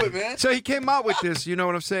anyway, paid. Do it, man. So he came out with this, you know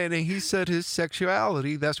what I'm saying? And he said his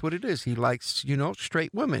sexuality, that's what it is. He likes,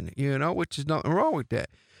 straight women, which is nothing wrong with that.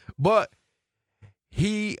 But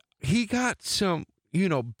he got some,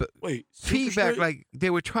 Wait, super feedback, straight? like they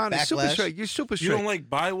were trying to super Backlash? straight. You're super You straight. don't like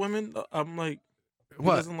bi women? I'm like, he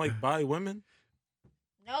What? doesn't like bi women?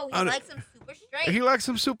 No, I he don't- likes them super straight. He likes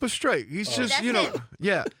him super straight. He's just, That's it.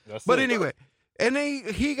 yeah. That's But it. anyway, and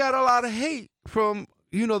he got a lot of hate from,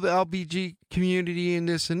 the LBG community and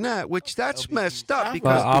this and that, which that's messed up Well,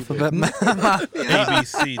 because alphabet. A, B,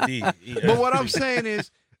 C, D, E, F. But what I'm saying is,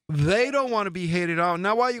 they don't want to be hated on.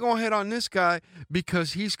 Now, why you gonna hate on this guy?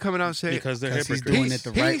 Because he's coming out saying because they're Because he's hypocrites. doing it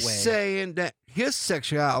the right he's way. saying that his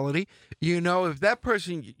sexuality, if that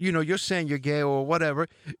person, you're saying you're gay or whatever,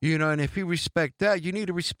 and if you respect that, you need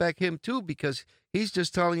to respect him too because he's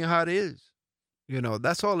just telling you how it is.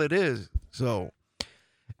 That's all it is. So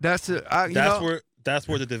that's it. That's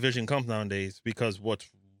where the division comes nowadays because what's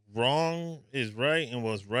wrong is right and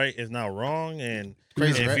what's right is now wrong and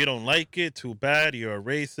Crazy, if right? you don't like it, too bad. You're a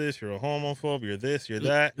racist. You're a homophobe. You're this. You're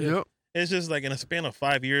that. Yep. It's just like in a span of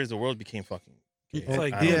 5 years, the world became fucking. It's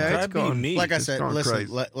like, I don't dude, know. it's that'd be gone. me. Like I It's said, gone listen,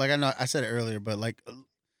 crazy. like I know I said it earlier, but like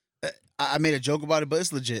I made a joke about it, but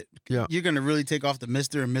it's legit. Yeah. You're gonna really take off the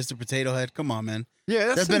Mr. and Mr. Potato Head? Come on, man. Yeah,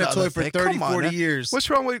 that's That's been a another toy for thing. 30, Come on, 40 man. years. What's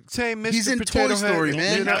wrong with saying Mr. He's in Potato Toy Head? Story,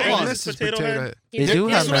 man. Come and on. Mrs. Potato Potato Head. Head. They There- do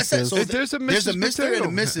that's have what I said. misses. So There's a there's a Mrs. Mr. Potato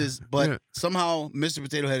and a Head. Mrs., but Yeah. somehow Mr.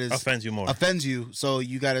 Potato Head is Offends you more. offends you, so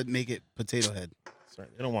you got to make it Potato Head. Sorry,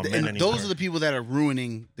 they don't want men And anymore. those are the people that are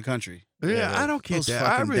ruining the country. Yeah, I don't get Those that. I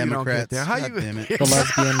fucking really Democrats. don't get that. How God you? damn it. The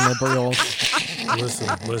lesbian liberals.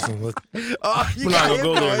 Listen. Oh, you We're not gonna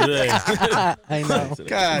go there today. I know. We're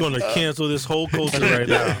God, gonna cancel this whole culture right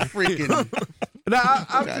now. freaking Now,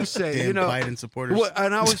 I'm just saying, goddamn Biden supporters. What,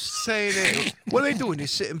 and I was saying that, what are they doing? They're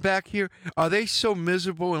sitting back here. Are they so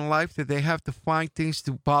miserable in life that they have to find things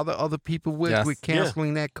to bother other people with? Yes. With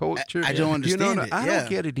canceling that culture. I don't understand it, I yeah. don't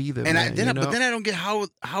get it either. And man, but then I don't get how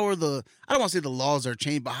are the I don't want to say the laws are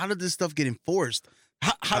changed, but how did this stuff get enforced?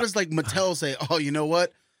 How does like Mattel say, oh, you know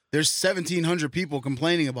what? There's 1,700 people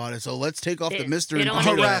complaining about it, so let's take off the Mister They and don't want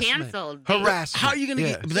to get Harassment. canceled. harassment. How are you gonna Yeah.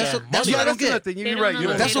 get? But that's Yeah. that's Yeah, what I don't that's another get. thing. They You're don't right. know You're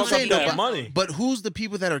how right. to That's what I'm fuck saying. up though, that money. But who's the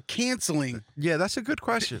people that are canceling? Yeah, that's a good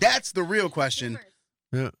question. That's the real question.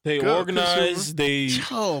 Yeah. They Good organize. They.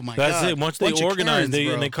 Oh my That's god! it. Once they Bunch of organize, Karens, they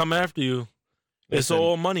bro. and they come after you. It's Listen.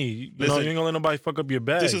 all money. You know, Listen. you ain't gonna let nobody fuck up your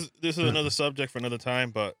bag. This is another subject for another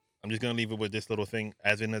time, but I'm just gonna leave it with this little thing.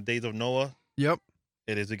 As in the days of Noah, Yep.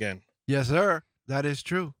 it is again. Yes, sir. That is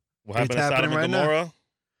true. What happened It's to Sodom happening and right now. Gomorrah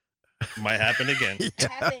might happen again.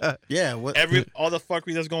 Yeah. What? All the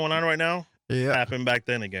fuckery that's going on right now Yeah. happened back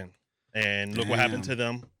then again, and look what happened to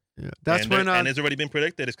them. Yeah. That's and when. and it's already been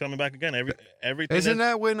predicted. It's coming back again. Everything. Isn't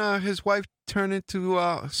that when his wife turned into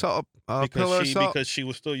salt, pillar of salt? because she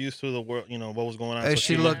was still used to the world, what was going on. And so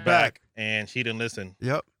she looked back. and she didn't listen.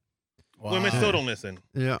 Yep. Wow. Women still don't listen.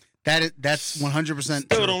 Yeah. That's 100%.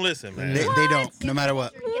 Still don't listen, man. They don't, no matter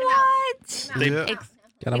what. What? They- Yeah.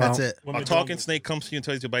 Get 'em That's out. it. A talking snake comes to you and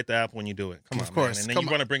tells you to bite the apple when you do it. Come on, Of course. man. And then Come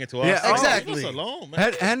you want to bring it to us. Yeah, Oh, exactly. leave us alone,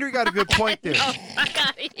 man. Henry got a good point there. Oh, fuck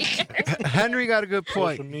out of here. Henry got a good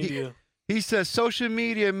point. social media. He says social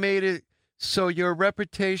media made it so your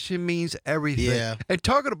reputation means everything. Yeah. And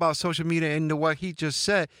talking about social media and what he just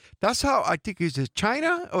said, that's how I think is it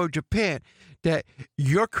China or Japan that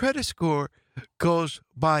your credit score goes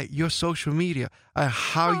by your social media and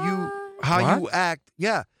how you act.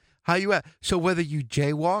 Yeah, how you act. So whether you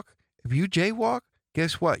jaywalk, if you jaywalk,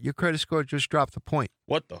 guess what? Your credit score just dropped a point.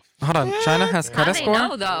 What the? Hold on. China has How credit they score?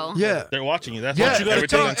 know though? Yeah. They're watching you. That's Yeah, what you got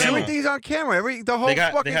everything on camera. everything's on camera. The whole They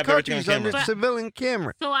have fucking everything country on is under camera. civilian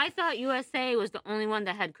camera. So I thought USA was the only one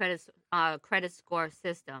that had credit score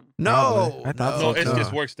system. No, I thought No, so, it too.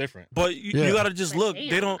 just works different. But Yeah. you gotta just look. They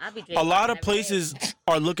Damn, don't. I'll be A lot of jaywalking every places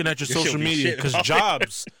are looking at your Your shit social will be media shit. because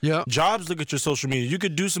jobs, Yeah. jobs look at your social media. You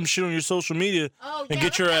could do some shit on your social media Oh, and yeah,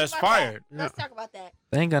 get your let's ass talk about that. fired. Let's talk about that.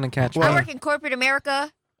 They ain't gonna catch Well, I me. work in corporate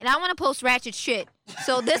America, and I want to post ratchet shit.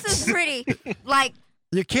 So this is pretty, like,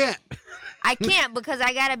 You can't. I can't because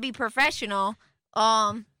I gotta be professional.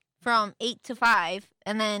 From 8 to 5,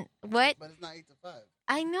 and then what? But it's not 8 to 5.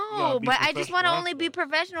 I know, gotta be but I just want to professional only after be that.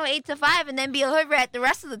 professional 8 to 5 and then be a hood rat the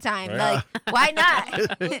rest of the time. Yeah. Like, why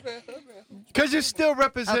not? Because you still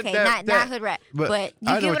represent Okay, that. not hood rat, but but I you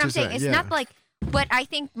know get what what I'm you're saying. saying, It's yeah. not like, but I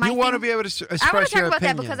think my you want to thing- be able to express I want to your talk about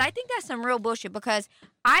opinion. that because I think that's some real bullshit. Because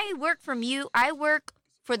I work I work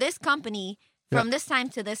for this company from this time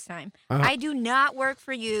to this time. Uh-huh. I do not work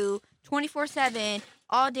for you 24/7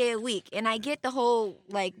 all day a week. And I get the whole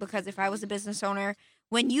like, because if I was a business owner,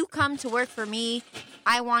 when you come to work for me,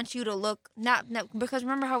 I want you to look not because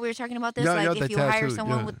remember how we were talking about this, Yeah, like yeah, if the you hire tattoo,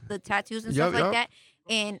 someone yeah. with the tattoos and Yup, stuff like yup. that,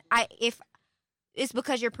 and if it's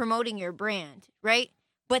because you're promoting your brand, right?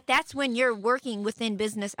 But that's when you're working within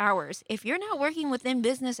business hours. If you're not working within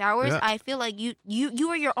business hours, Yeah. I feel like you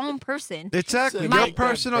are your own person. Exactly. My- Your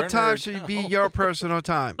personal Burner time it should be down. your personal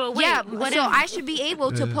time. But wait, Yeah, what so if, I should be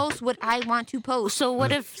able to post what I want to post. so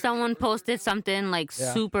what if someone posted something like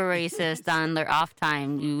Yeah. super racist on their off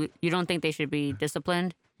time? You don't think they should be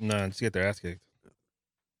disciplined? No, just get their ass kicked.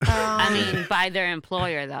 I mean, by their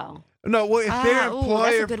employer though. No, well, if their ooh, that's a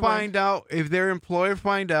employer good one.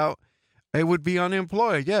 find out, it would be on the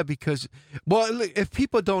employer. Yeah, because look, if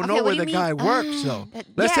people don't know Okay, what where do you the mean? guy works, though.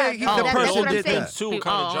 Let's say yeah, the that's person what I'm did saying. that. Too, what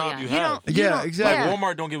kind of Oh, job yeah. you You have. don't. You Yeah, don't, exactly. yeah.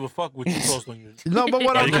 Walmart don't give a fuck what you post on your. No, but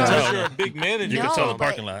what Yeah, I'm you can trying tell. Unless you're a big manager. You can tell the but,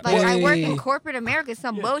 parking lot. Like I work in Wait. corporate America,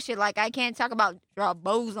 some bullshit. Like I can't talk about draw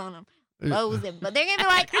bows on them, bows, but they're gonna be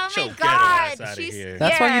like, "Oh Get your my ghetto ass god, outta she's." here.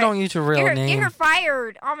 That's why yeah, you don't use your real get name. her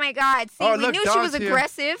fired. Oh my god. See, Oh, we look, knew she was Dawn's here.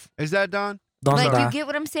 aggressive. Is that Don? Don't Like, lie. you get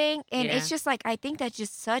what I'm saying? And Yeah. it's just like, I think that's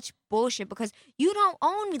just such bullshit because you don't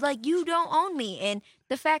own me. Like, you don't own me. And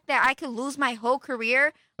the fact that I could lose my whole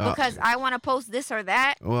career because I want to post this or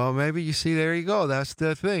that. Well, maybe you see, there you go. That's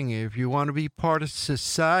the thing. If you want to be part of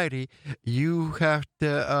society, you have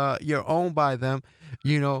to, you're owned by them,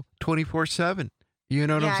 24/7. You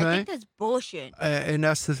know what Yeah, I'm I saying? think that's bullshit. And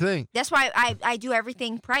that's the thing. That's why I do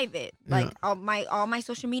everything private. Like, all my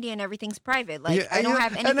social media and everything's private. Like, I don't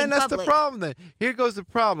have anything and then that's public. the problem. Then here goes the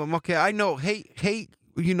problem. Okay, I know hate,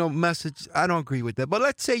 message. I don't agree with that. But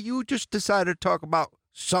let's say you just decided to talk about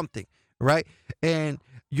something, right? And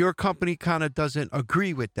your company kind of doesn't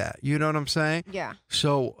agree with that. You know what I'm saying? Yeah.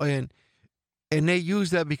 So and they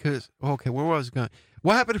use that because where was it going?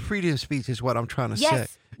 What happened to freedom of speech is what I'm trying to say.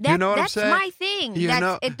 Yes. That, know what I'm that's saying? my thing. You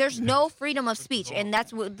know- There's no freedom of speech, and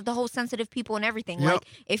that's what the whole sensitive people and everything. Yep. Like,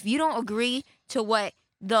 if you don't agree to what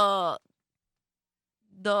the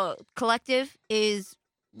collective is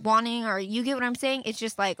wanting, or you get what I'm saying, it's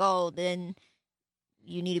just like, oh, then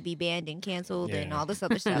you need to be banned and canceled and Yeah. all this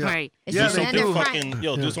other stuff. Right. It's Yeah, just they then do. they're Fucking, fine.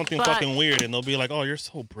 do Yeah. something But- fucking weird, and they'll be like, "Oh, you're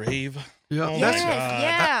so brave." Yeah, Oh my that's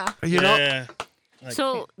Yes, God. yeah. Yeah. Like,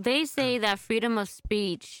 So they say that freedom of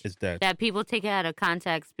speech, it's dead. that people take it out of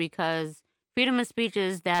context because freedom of speech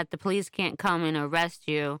is that the police can't come and arrest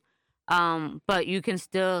you, but you can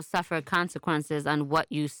still suffer consequences on what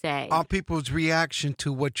you say. on people's reaction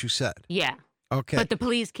to what you said. Yeah. Okay, But the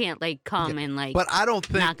police can't like come and like but I don't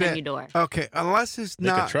think knock that. on your door. Okay, unless it's They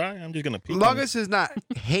could not. try. I'm just gonna peek. Long on as it's not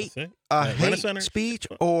hate, That's it. Like, hate Renaissance? speech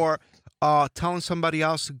or telling somebody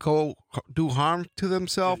else to go do harm to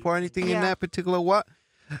themselves or anything in Yeah. that particular what.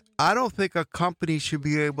 I don't think a company should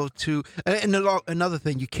be able to. And another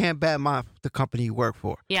thing, you can't badmouth the company you work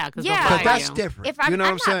for Yeah, because Yeah. because Fire that's you. different. If I'm, you know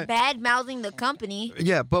I'm what I'm saying? not bad mouthing the company.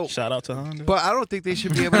 Yeah, but Shout out to Honda. I don't think they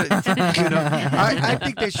should be able to. I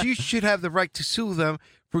think that you should have the right to sue them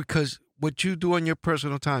because what you do on your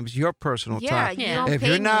personal time is your personal Yeah, time. you Yeah. don't If pay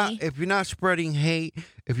you're not, me. if you're not spreading hate,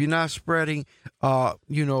 if you're not spreading,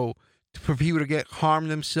 for people to get harm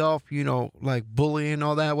themselves, like bullying and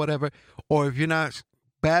all that, whatever, or if you're not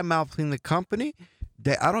bad mouthing the company,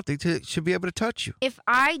 I don't think they should be able to touch you. If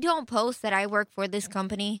I don't post that I work for this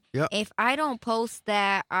company, Yep. if I don't post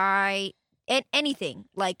that anything,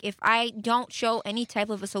 like if I don't show any type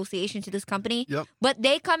of association to this company, Yep. but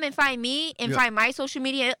they come and find me and Yep. find my social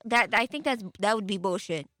media, I think that would be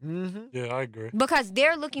bullshit Mm-hmm. Yeah, I agree. because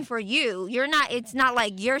they're looking for you. You're not. It's not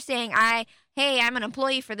like you're saying hey, I'm an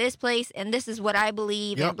employee for this place and this is what I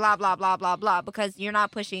believe Yep. and blah blah blah blah blah because you're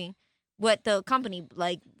not pushing what the company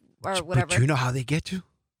like or whatever. But you know how they get you?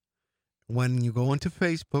 When you go into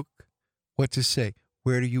Facebook, what to say?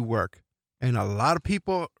 Where do you work? And a lot of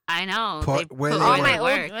people, I know. Put they where put they all where my they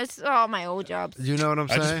old, work. it's all my old jobs. you know what I'm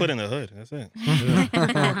I saying? just put in the hood. That's it.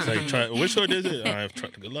 It's like, try, which hood is it? I've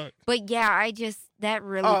tried. Good luck. But yeah, that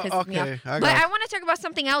really Oh, pisses me off. okay. I But got I want to talk about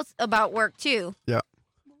something else about work too. Yeah.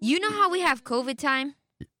 You know how we have COVID time?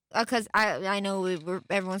 Because I know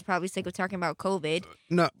everyone's probably sick of talking about COVID.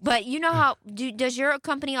 No, But you know how does your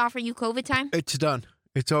company offer you COVID time? it's done.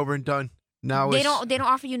 It's over and done. Now They it's don't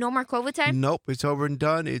offer you no more COVID time. Nope, it's over and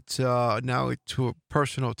done. It's now it's to a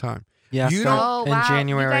personal time. Yeah, You start Oh in wow!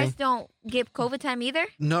 January. You guys don't get COVID time either?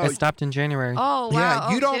 No, It stopped in January. Oh wow! yeah,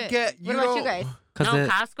 you Oh, don't shit. get. What about you guys? Because No,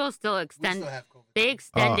 Costco still extend. They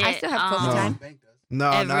extend it. I still have COVID No. time.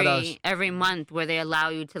 No, not us. every month where they allow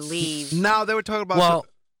you to leave. No, they were talking about. well,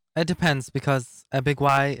 it depends because at Big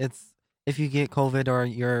Y, it's if you get COVID or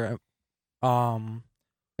you're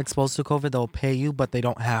exposed to COVID, they'll pay you, but they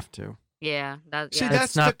don't have to. Yeah, See, yeah. that's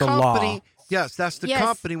It's not the the law. company. Yes, that's the Yes.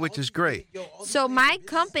 company, which is great. So my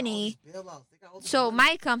company,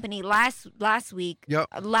 last week, Yep.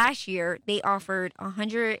 last year they offered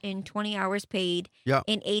 120 hours paid Yep.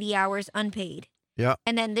 and 80 hours unpaid. Yep.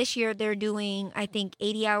 And then this year they're doing, I think,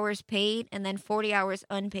 80 hours paid and then 40 hours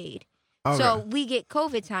unpaid. Okay. So we get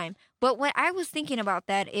COVID time. But what I was thinking about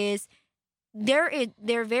that is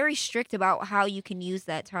they're very strict about how you can use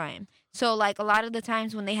that time. So like a lot of the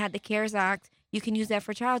times when they had the CARES Act, you can use that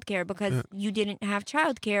for childcare because Yeah. you didn't have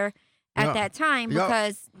childcare at Yeah. that time Yeah.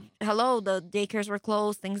 because the daycares were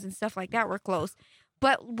closed, things and stuff like that were closed.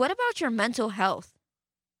 But what about your mental health?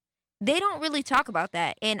 They don't really talk about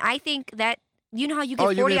that. And I think that you know how you get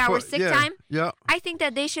 40 mean hours sick yeah, time? Yeah. I think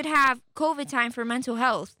that they should have COVID time for mental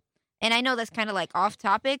health. And I know that's kind of like off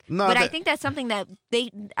topic, No, but I that- think that's something that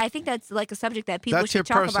I think that's like a subject that people That's your should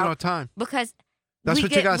talk personal about time. because That's we what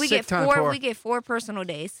get, you got we sick get time four, for. we get 4 personal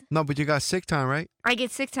days. No, but you got sick time, right? I get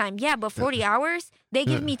sick time, yeah, but 40 hours, they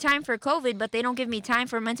give Yeah. me time for COVID, but they don't give me time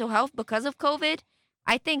for mental health because of COVID.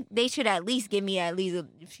 I think they should at least give me at least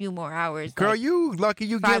a few more hours. Girl, like- you lucky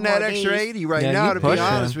you 5 getting that more extra days. 80 right Yeah, now, you to be pushing.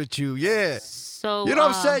 honest with you. Yeah. So You know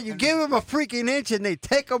what I'm saying? You give them a freaking inch and they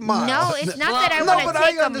take a mile. No, it's not that I No, want but to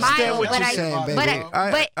take I a understand mile, what but you're I, saying, baby.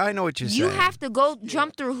 but I know what you're you saying. have to go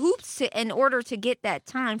jump through hoops in order to get that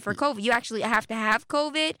time for COVID. You actually have to have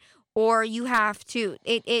COVID, or you have to.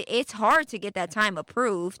 It's hard to get that time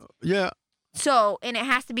approved. Yeah. So, and it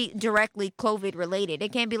has to be directly COVID related.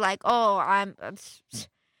 It can't be like, oh,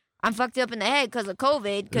 I'm fucked up in the head because of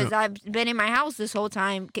COVID because I've been in my house this whole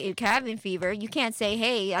time, cabin fever. You can't say,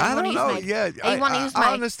 hey, I want don't to use know. my. Yeah. I want to use my.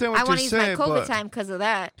 I understand what I want to you're use saying, my COVID but time because of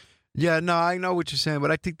that. yeah, no, I know what you're saying,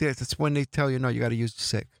 but I think that's when they tell you, no, you got to use the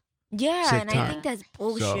sick. Yeah, Sick and I time. think that's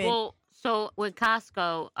bullshit. Well, so with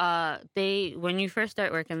Costco, they when you first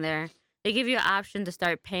start working there, they give you an option to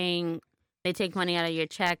start paying. They take money out of your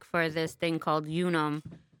check for this thing called Unum,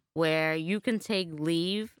 where you can take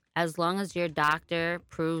leave as long as your doctor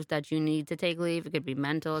proves that you need to take leave. It could be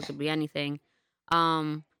mental, it could be anything.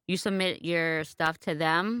 You submit your stuff to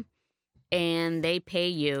them, and they pay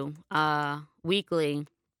you weekly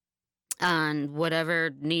on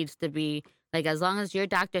whatever needs to be. Like, as long as your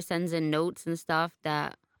doctor sends in notes and stuff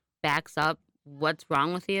that backs up what's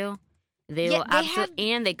wrong with you, they Yeah, will they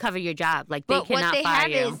absolutely, and they cover your job. Like, But they what cannot they fire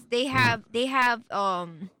have you. is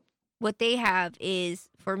what they have is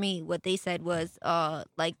for me what they said was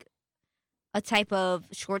like a type of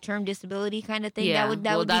short-term disability kind of thing Yeah, that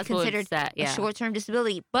well, would be that's what considered it's that, a yeah. short-term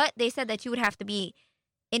disability. But they said that you would have to be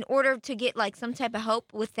in order to get like some type of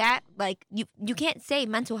help with that, like you can't say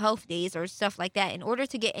mental health days or stuff like that. In order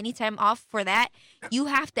to get any time off for that, you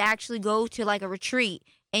have to actually go to like a retreat.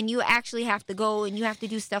 And you actually have to go and you have to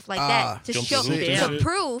do stuff like that to jump show through hoops to and shit.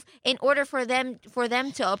 prove. In order for them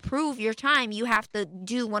to approve your time, you have to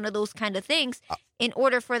do one of those kind of things in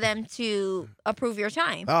order for them to approve your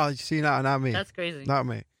time. Oh, you see, not me. That's crazy. Not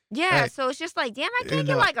me. Yeah, hey, so it's just like, damn, I you can't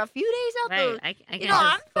get know- like a few days out Right. the. I You can know,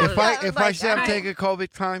 I'm just- If fucked I up, if say I'm alright. taking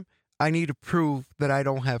COVID time, I need to prove that I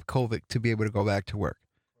don't have COVID to be able to go back to work.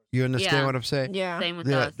 You understand Yeah. what I'm saying? Yeah, Same with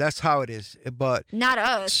Yeah, us. that's how it is. But not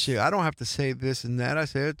us. shit, I don't have to say this and that. I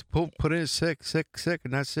said put in sick,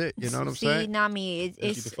 and that's it. You know what I'm See, saying? not me. Just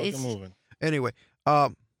keep it fucking It's moving. Anyway,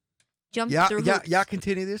 jump yeah, through yeah, hoops. y'all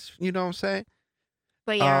continue this. You know what I'm saying?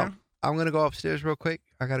 But yeah, I'm gonna go upstairs real quick.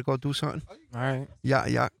 I gotta go do something. All right.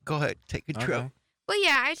 Yeah, go ahead, take a trip. Okay. but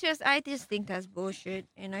yeah, I just think that's bullshit,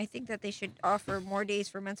 and I think that they should offer more days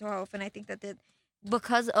for mental health, and I think that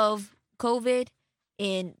because of COVID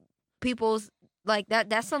and people's like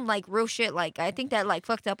that's some like real shit. Like I think that like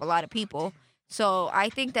fucked up a lot of people. So I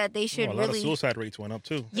think that they should a lot of really, suicide rates went up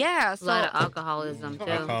too. yeah. A lot of So alcoholism, too.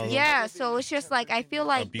 Alcoholism, yeah, so it's just like I feel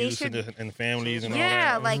like abuse they should, in families and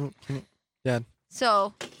yeah, all that. like Can you-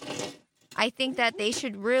 so. I think that they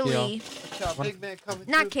should really Big man coming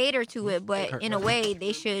not cater to it, but in a way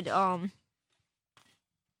they should.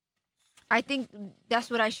 I think that's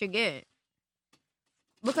what I should get.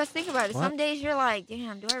 Because think about it, What? some days you're like,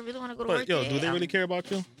 damn, do I really want to go to work But yo, today? do they really care about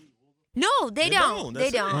you? No, they They don't. don't. They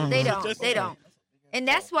That's it. don't. They don't. That's They it. don't. And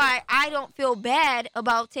that's why I don't feel bad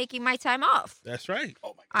about taking my time off. That's right.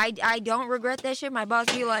 I don't regret that shit. My boss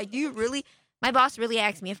be like, "Do you really?" My boss really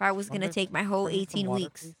asked me if I was gonna take my whole 18 water,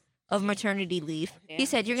 weeks please? of maternity leave. He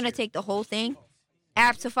said, you're going to take the whole thing?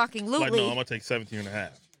 Abso-fucking-lutely. Like, no, I'm gonna take 17 and a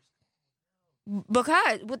half.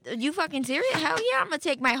 Because you fucking serious? Hell yeah, I'm gonna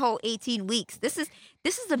take my whole 18 weeks. This is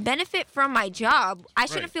a benefit from my job. I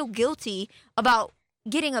shouldn't Right. feel guilty about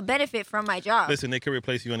getting a benefit from my job. Listen, they can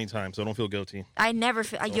replace you anytime, so don't feel guilty. I never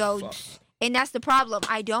feel fuck. and that's the problem.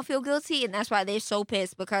 I don't feel guilty, and that's why they're so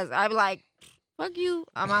pissed because I'm like, fuck you,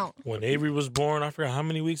 I'm out. When Avery was born, I forgot how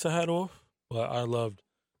many weeks I had off, but I loved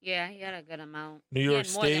Yeah, he had a good amount. New He York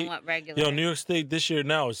had more than State. what regular. Yo, New York State this year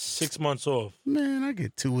now is 6 months off. Man, I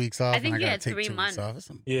get 2 weeks off. I think and you I had gotta take 3 2 months. weeks off. It's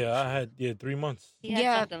some- Yeah, I had 3 months. He had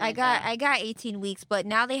Yeah, something I like got that. 18 weeks, but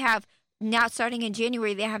now they have starting in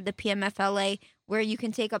January they have the PMFLA where you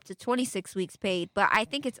can take up to 26 weeks paid, but I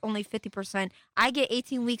think it's only 50%. I get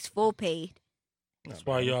 18 weeks full paid, That's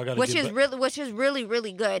why y'all got to which get is back.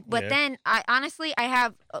 really good. But Yeah. then I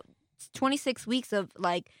have 26 weeks of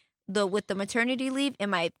like with the maternity leave and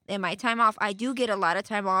my time off. I do get a lot of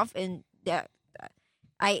time off, and that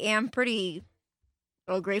I am pretty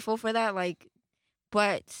grateful for that. Like,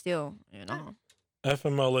 but still,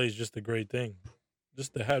 FMLA is just a great thing.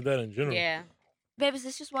 Just to have that in general. Yeah. babe, is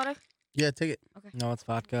this just water? Yeah, take it. No, it's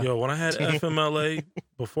vodka. Yo, when I had FMLA,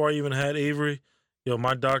 before I even had Avery, yo,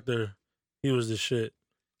 my doctor, he was the shit.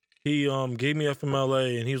 He gave me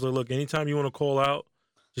FMLA, and he was like, look, anytime you want to call out,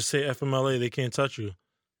 just say FMLA, they can't touch you.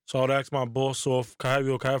 So I would ask my boss, so if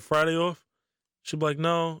can I have Friday off? She'd be like,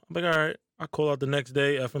 no. I'm like, all right. I call out the next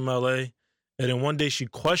day, FMLA. And then one day she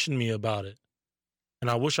questioned me about it. And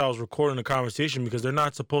I wish I was recording the conversation because they're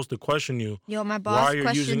not supposed to question you Yo, my boss why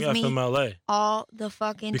you're using questions me FMLA. all the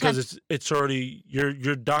fucking Because time. it's already your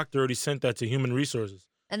doctor already sent that to human resources.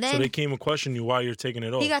 And So then they came and question you why you're taking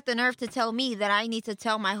it off. he got the nerve to tell me that I need to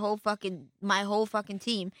tell my whole fucking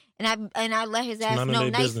team, and I let his ass none of know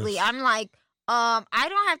their nicely. business. I'm like, I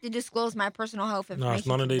don't have to disclose my personal health No, information it's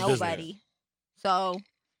none of to their business. nobody. So,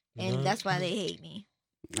 and Mhm. that's why they hate me.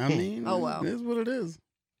 I mean, Oh, well. it is what it is.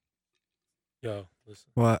 Yo, listen.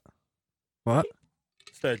 What? What?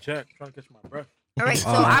 It's that Jack trying to catch my breath. All right, so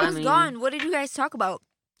Oh. I I was mean- gone. What did you guys talk about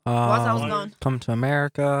whilst I was Um, gone? Come to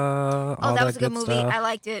America. Oh, all that was a good movie. Stuff. I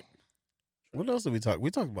liked it. What else did we talk?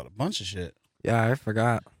 We talked about a bunch of shit. Yeah, I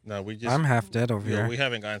forgot. No, we just I'm half dead over yo, here. we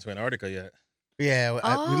haven't gotten to Antarctica yet. Yeah,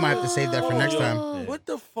 we might have to save that for next time. Oh. What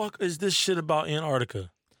the fuck is this shit about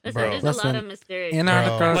Antarctica? Listen, Bro. there's a lot Listen, of mysterious.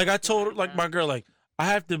 Antarctica. Like I told her, like my girl, like I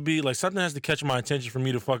have to be like something has to catch my attention for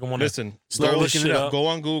me to fucking want to Listen, Start go, looking it up. Go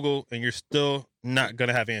on Google, and you're still not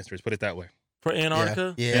gonna have answers. Put it that way. for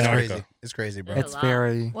Antarctica. Yeah, it's Antarctica. crazy. It's crazy, bro. There's It's a lot.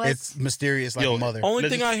 very. What? It's mysterious like Yo, a mother. Only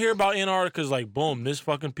Let's thing just- I hear about Antarctica is like, boom, this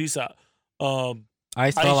fucking piece of Ice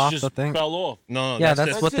ice fell off just the thing. fell off. No, Yeah, that's that's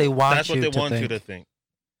just, what they want that's what you they to want think. you to think.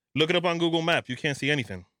 Look it up on Google Maps. You can't see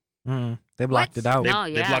anything. They blocked What? it out. They, No,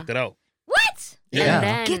 they yeah. blocked it out. What? Yeah. And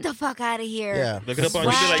then, Get the fuck out of here. Yeah. Look it up on. You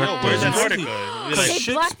be like, yo, Wow. where's Wow. Antarctica? You're Cause like, They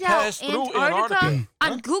ships blocked out pass through Antarctica Antarctica.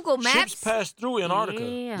 on Google Maps. Ships pass through Antarctica.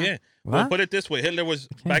 Yeah. yeah. Well, What? put it this way: Hitler was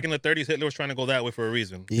back in the 30s. Hitler was trying to go that way for a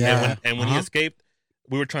reason. Yeah. And when he Uh-huh. escaped,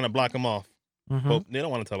 we were trying to block him off. Mhm. But they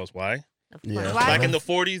don't want to tell us why. Yeah. Why? Back in the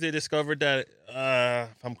 40s, they discovered that,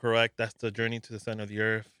 if I'm correct, that's the journey to the center of the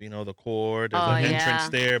earth. You know, the core. There's Oh, an yeah. entrance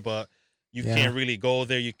there, but you Yeah. can't really go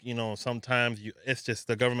there. You know, sometimes it's just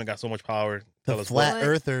the government got so much power. To tell The us what. flat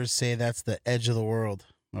earthers say that's the edge of the world.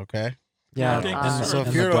 Okay. Yeah. I think and- this is- So if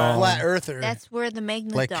and you're the a dome. flat earther, That's where the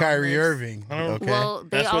magnet like dome Kyrie lives. Irving, I don't- okay. Well,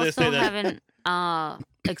 they That's what they say also that- haven't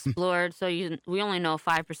explored. So we only know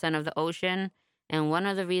 5% of the ocean, and one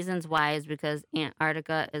of the reasons why is because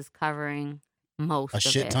Antarctica is covering most a of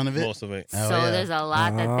shit it. ton of it. Most of it. Oh, So yeah. there's a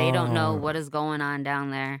lot that they don't know Oh. what is going on down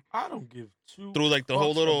there. I don't give two. Through like the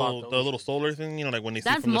whole fucks about little those. the little solar thing, you know, like when they see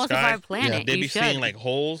That's from the most of sky, our planet. they You be should. seeing like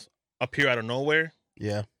holes appear out of nowhere,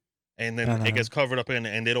 Yeah. and then Uh-huh. it gets covered up in,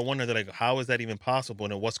 and they don't wonder, they're like, how is that even possible,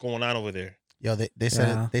 and what's going on over there? Yo, they said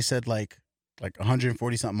Yeah. they said like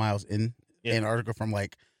 140 something miles in Yeah. Antarctica from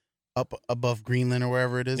like up above Greenland or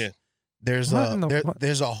wherever it is. Yeah. There's What in the- what?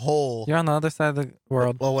 there's a hole. You're on the other side of the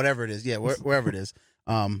world. Well, whatever it is. Yeah, wherever it is.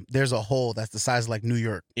 There's a hole that's the size of like New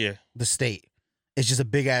York, Yeah, the state. It's just a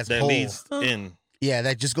big ass that hole. leads in. Yeah,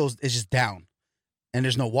 that just goes. It's just down, and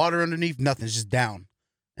there's no water underneath. Nothing. It's just down,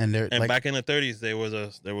 and they're And like, back in the 30s, there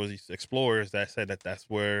was these explorers that said that that's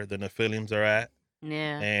where the Nephilims are at,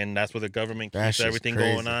 Yeah. and that's where the government That keeps shit's everything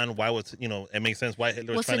crazy. going on. Why was it makes sense why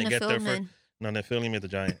Hitler was What's trying in to the get there film first. then? No, Nephilim is the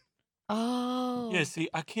giant. Oh. Yeah, see,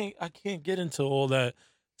 I can't get into all that.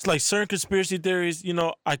 It's like certain conspiracy theories, you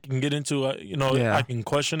know, I can get into, Yeah. I can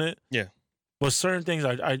question it. Yeah. But certain things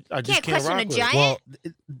I just Can't can't question rock a with. giant.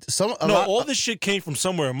 Well, All this shit came from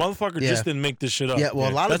somewhere. A motherfucker Yeah. just didn't make this shit up. yeah,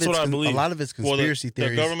 well, a lot That's of it's what I believe. a lot of it's conspiracy the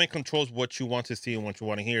theories. government controls what you want to see and what you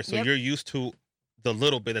want to hear. So Yep. you're used to the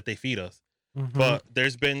little bit that they feed us. Mhm. But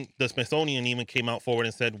there's been the Smithsonian even came out forward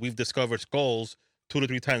and said we've discovered skulls 2 to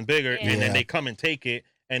 3 times bigger, Yeah. and then Yeah. they come and take it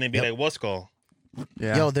and then be Yep. like, "What skull?"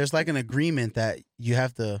 Yeah. Yo, there's like an agreement that you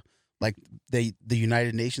have to, like, the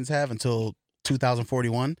United Nations have until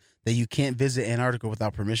 2041 that you can't visit Antarctica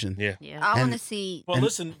without permission. Yeah. Yeah. I want to And- see. Well, And-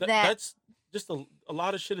 listen, that's just a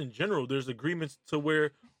lot of shit in general. There's agreements to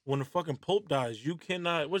where when the fucking Pope dies, you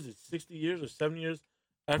cannot. What is it, 60 years or 70 years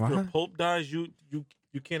after a What? Pope dies, you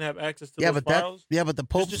can't have access to Yeah, those but files. the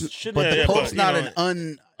Pope's just shit but Yeah, the yeah, Pope's but, not you know,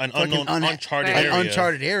 an An fucking unknown, uncharted Right. area.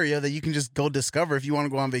 uncharted area that you can just go discover if you want to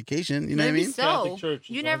go on vacation. You know what I Maybe mean? so. Catholic Church is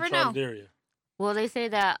You an never know. uncharted area. Well, they say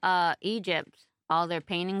that Egypt, all their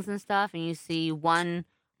paintings and stuff, and you see one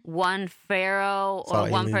pharaoh It's all or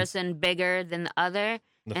one aliens. person bigger than the other,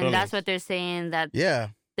 The and that's Philippines. what they're saying that Yeah.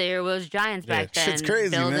 there was giants Yeah. back then Shit's crazy,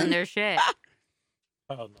 building man. their shit.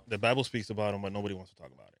 I don't know. The Bible speaks about them, but nobody wants to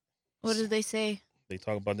talk about it. What did they say? They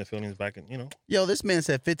talk about the Philippines back in, Yo, this man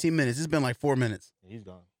said 15 minutes. It's been like 4 minutes. he's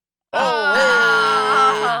gone.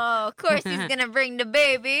 Oh, of course he's gonna bring the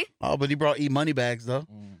baby. Oh, but he brought money bags though.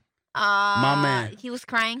 man. He was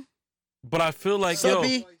crying. But I feel like, Sup, yo,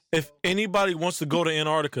 B? if anybody wants to go to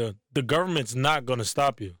Antarctica, the government's not gonna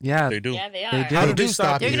stop you. Yeah. They do. Yeah, they are. They do. How do do they stop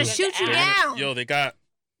stop They're you? gonna shoot you Yeah. down. Yo, they got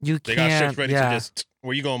You they got can't. ships ready Yeah. to just.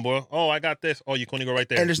 Where you going, boy? Oh, I got this. Oh, you can only go right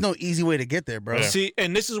there. And there's no easy way to get there, bro. Yeah. See,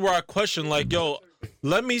 and this is where I question, like, yo,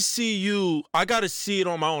 let me see you. I gotta see it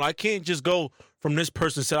on my own. I can't just go from this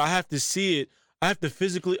person said. I have to see it. I have to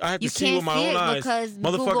physically. I have to You see it with can't my see own it eyes. because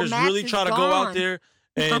Google Motherfuckers Maps really is try to go out gone. there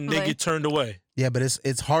and they Like- get turned away. Yeah, but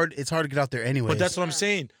it's hard. It's hard to get out there anyway. But that's what I'm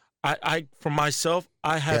saying. I for myself,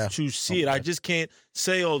 I have Yeah. to see it. I just can't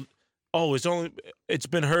say, it's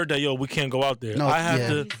been heard that we can't go out there. no. I have yeah.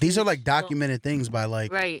 to. These are like documented things by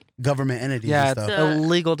like Right. government entities Yeah, and it's stuff. So-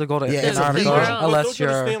 illegal to go to Yeah, it's Antarctica illegal. But unless don't you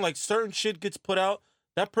you're. understand? Like certain shit gets put out.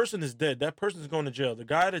 That person is dead. That person's going to jail. The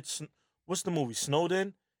guy that's what's the movie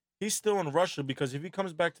Snowden? He's still in Russia because if he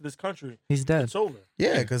comes back to this country, He's dead. it's over.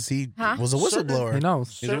 Yeah, because he Huh? was a whistleblower. He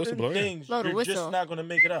knows. He's a Certain whistleblower, yeah. things Blow the you're whistle. just not going to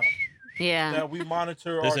make it out. Yeah. That we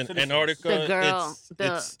monitor our Listen, citizens. Antarctica, The girl-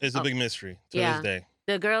 it's a big mystery to yeah. this day.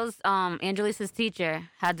 The girls, Angelisa's teacher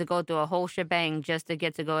had to go through a whole shebang just to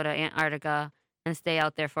get to go to Antarctica and stay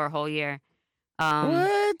out there for a whole year.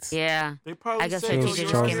 What? Yeah. They probably I guess said, her She "Yo, was teacher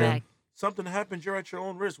you're just came chosen. back. something happened. You're at your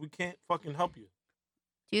own risk. We can't fucking help you."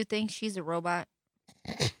 Do you think she's a robot?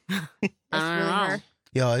 That's I really don't know. her.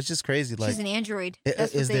 Yo, it's just crazy. Like, She's an android. i-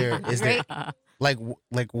 That's what is they- there- is there- right?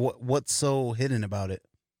 like what's so hidden about it?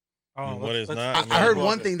 Oh, What is not? I heard Well,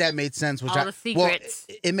 one thing that made sense, which All I the secrets.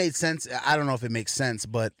 well, it made sense. I don't know if it makes sense,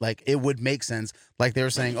 but like it would make sense. Like they were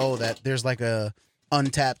saying, oh, that there's like a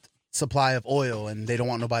untapped supply of oil, and they don't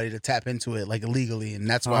want nobody to tap into it like illegally, and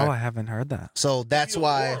that's Oh, why. I haven't heard that. So that's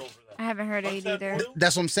why. I haven't heard it either.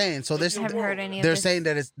 That's what I'm saying. So this, I haven't heard any of they're this. saying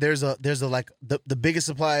that there's a like the biggest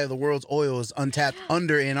supply of the world's oil is untapped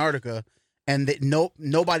under Antarctica, and that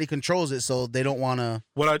nobody controls it, so they don't want to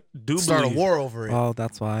What I do start a believe war over it. Oh,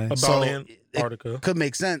 that's why. about So, Antarctica Could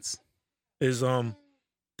make sense. is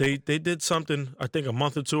they did something I think a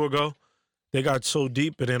month or two ago. They got so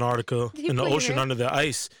deep in Antarctica Did you in the put your ocean hair? under the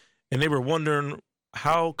ice, and they were wondering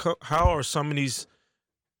how are some of these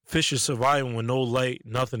fishes surviving with no light,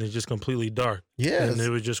 nothing, it's just completely dark. Yeah, And they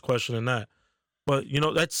were just questioning that. But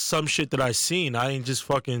that's some shit that I seen. I ain't just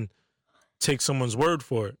fucking take someone's word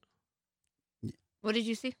for it. What did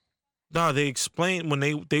you see? Nah, they explained when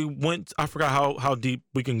they went. I forgot how deep.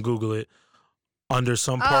 We can Google it. Under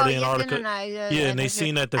some part of yes, Antarctica. yeah, And they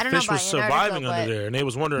seen that the I don't know fish was about Antarctica, surviving under but- there, and they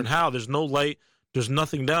was wondering how. There's no light. There's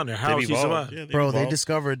nothing down there. How They've is he evolved. surviving? Yeah, they've bro, they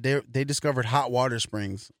evolved. discovered hot water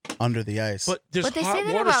springs under the ice. But there's But they say hot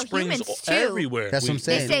that water about springs humans, too. everywhere. That's what I'm They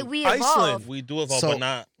saying. say we Iceland. evolved. We do evolve, So-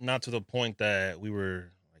 but not to the point that we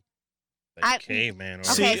were like I- caveman. Or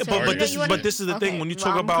See, Okay, so but you this wanna- but this is the thing. okay, When you well,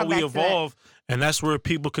 talk I'm gonna about come we back to that. evolve, and that's where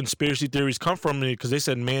people conspiracy theories come from, because they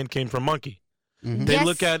said man came from monkey. Mhm. They Yes.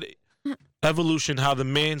 look at evolution, how the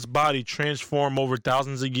man's body transformed over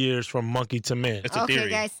thousands of years from monkey to man. It's a Okay, theory.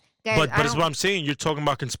 guys. But I it's don't- what I'm saying. You're talking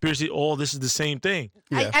about conspiracy. All this is the same thing.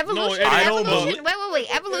 Yeah. Evolution. I don't Evolution.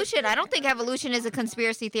 Wait. Evolution. I don't think evolution is a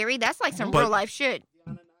conspiracy theory. That's like some But- real life shit.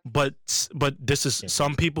 But this is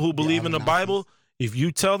some people who believe in the Bible. If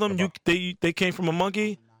you tell them they came from a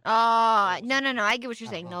monkey, No. I get what you're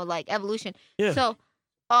saying. No, like evolution. Yeah. So,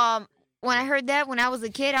 when I heard that when I was a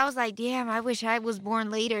kid, I was like, damn, I wish I was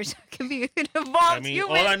born later so I could be an evolved I mean,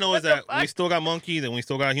 human. all I know What is the that fuck? we still got monkeys and we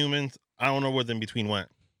still got humans. I don't know where the in between went.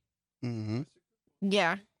 Mm-hmm.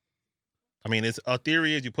 Yeah. I mean, it's a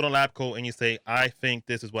theory is you put on lab coat and you say, I think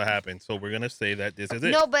this is what happened. So we're gonna say that this is it.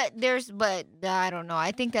 No, but I don't know.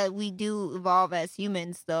 I think that we do evolve as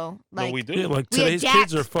humans, though. No, Like we do. Yeah, like we today's adapt-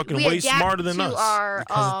 kids are fucking we way adapt smarter than to us. Our,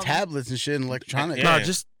 Because of tablets and shit and electronics. Yeah. Nah,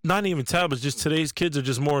 just not even tablets. Just today's kids are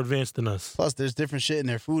just more advanced than us. Plus, there's different shit in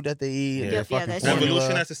their food that they eat. Yeah. Their Yeah, fucking that's Well, true.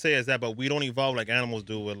 evolution has to say is that, but we don't evolve like animals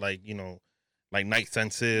do with like like night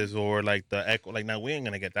senses or like the echo. Like now we ain't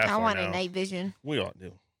gonna get that I far want now. a night vision. We all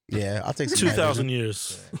do. Yeah, I'll take some. 2,000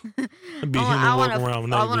 years. It'd be I human want walking around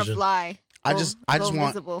with I night want to vision. fly. I Go- just go want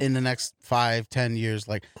invisible. in the next 5-10 years,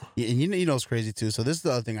 like, and you know, it's crazy too. So this is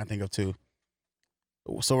the other thing I think of too.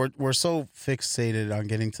 So we're so fixated on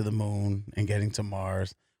getting to the moon and getting to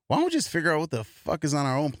Mars. Why don't we just figure out what the fuck is on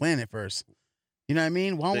our own planet first? You know what I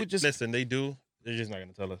mean? Why don't we just Listen? They do. They're just not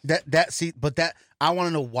gonna tell us. that I want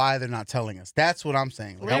to know why they're not telling us. That's what I'm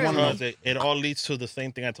saying. Like, I want to know. Because it all leads to the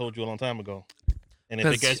same thing I told you a long time ago. And if it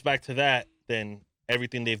 'Cause- gets back to that, then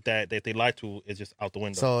everything that they lied to is just out the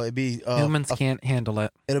window. So it'd be Humans can't handle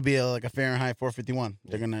it. it'll be like a Fahrenheit 451.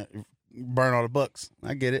 They're gonna burn all the books.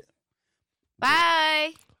 I get it.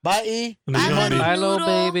 Bye. Bye, E. And there's Bye, gonna be, Bye, little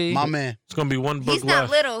Noodle. baby. My man. it's gonna be one book He's not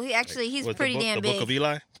left. little. He's What's pretty the book, damn the big. Book of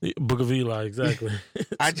Eli. Book of Eli, exactly. It's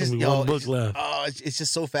I gonna just be one book it's, left. it's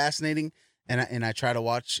just so fascinating, and I try to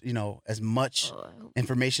watch as much Oh,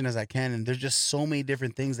 information as I can, and there's just so many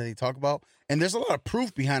different things that they talk about, and there's a lot of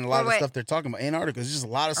proof behind a lot of the Wait. stuff they're talking about. Antarctica is just a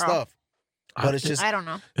lot of Oh. stuff, but it's just I don't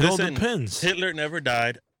know. It all Listen, depends. Hitler never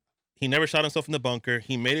died. He never shot himself in the bunker.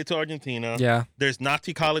 He made it to Argentina. Yeah. There's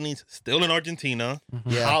Nazi colonies still in Argentina.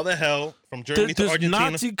 yeah. How the hell from Germany to There's Argentina?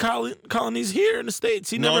 Nazi colonies here in the States.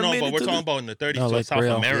 He No, never made but it we're to talking the... about in the 30s No, to like South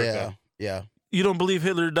real. America. Yeah. You don't believe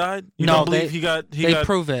Hitler died? You No, don't believe they- he got... They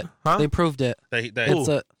prove it. Huh? They proved it. That Who? It's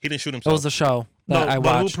a. he didn't shoot It himself. was a show No, that I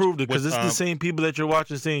but who watched. proved it? Because With, it's the same people that you're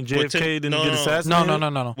watching saying with Tim- JFK didn't no, get no, no. No,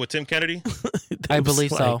 assassinated. no. With Tim Kennedy. They I was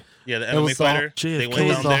believe like- so. Yeah, the It MMA was the- fighter. JFK. They It went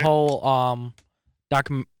was down the there. whole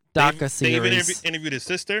DACA They even series. interviewed his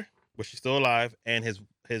sister, but she's still alive, and his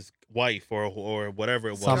wife or whatever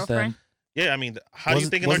it was. Something. Girlfriend? Yeah, I mean, how do you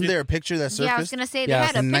think? Wasn't there a picture that Yeah, I was surfaced? gonna say they Yes.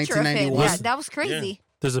 had a In picture of him. 1991. Yeah, that was crazy.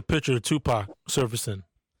 There's a picture of Tupac surfacing.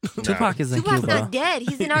 Tupac is in Tupac's Cuba. not dead.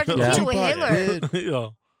 He's in Argentina Yeah. with Tupac Hitler. did.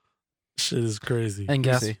 Yo, shit is crazy. And Let me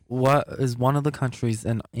guess see. what is one of the countries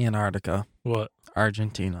in Antarctica? What?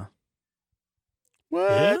 Argentina. What?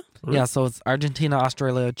 Yeah? Yeah, so it's Argentina,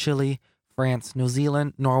 Australia, Chile, France, New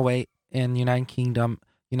Zealand, Norway, and United Kingdom,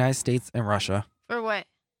 United States, and Russia For what?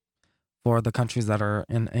 for the countries that are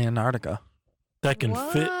in Antarctica. That can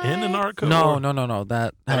fit in What? Antarctica? No, or- no.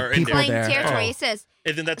 That That have are in people there. Claim there. territory. Oh. It says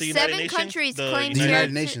Isn't that the United 7 Nations? countries The claim The United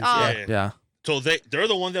territory. Nations, Oh. Yeah. Yeah. So they're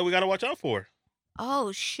the ones that we gotta watch out for.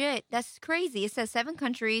 Oh shit, that's crazy. It says 7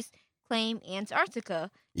 countries claim Antarctica.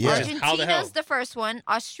 Yeah. Which is how the hell? Argentina's the first one.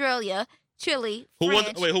 Australia, Chile, Who was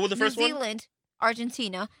France, who was the first New one? Zealand,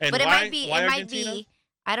 Argentina. And but it why- might be. why It might Argentina? be.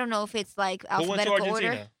 I don't know if it's like Who went to alphabetical Argentina?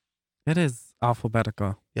 order. It is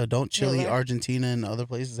alphabetical. Yo, don't Chile, Hitler. Argentina, and other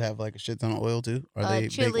places have like a shit ton of oil too? Are they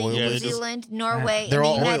Chile, big oil Yeah, New they places? do. Zealand, Norway, They're and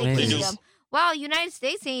all the oil United places. Kingdom. Wow, United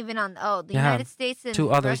States ain't even on. Oh, the Yeah, United States and 2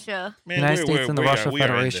 others. Russia. Man, United we're- States and the we are- Russia we are in there.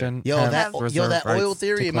 Federation. Yo, have that reserved oil rights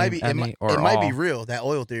theory, to it might be claim it any might, or it might be all. real. That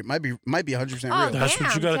oil theory might be 100% Oh, real. That's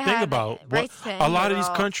what you damn, got to to think have about. rights to A lot of any these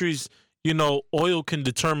or all. countries, oil can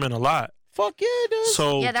determine a lot. Fuck yeah, dude.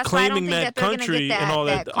 So Yeah, that's why I don't claiming think that that they're gonna country get and all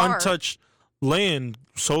that, that car. untouched land,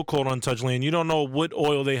 so-called untouched land, you don't know what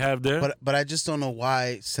oil they have there. But I just don't know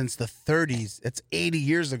why since the 30s, it's 80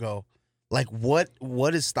 years ago. Like what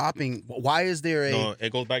is stopping? Why is there a No,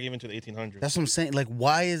 it goes back even to the 1800s. That's what I'm saying. Like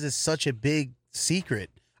why is it such a big secret?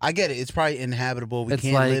 I get it. It's probably inhabitable. We It's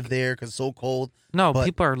can't like- live there cuz it's so cold. No, But-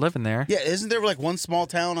 people are living there. Yeah, isn't there like one small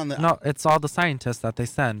town on the No, it's all the scientists that they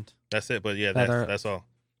send. That's it. But yeah, That are- that's all.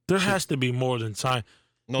 there has to be more than time.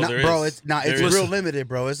 No, Nah, there is. bro, it's not. It's There is. real limited,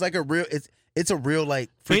 bro. It's like a real. It's a real like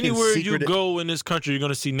freaking Anywhere secret. you go in this country, you're going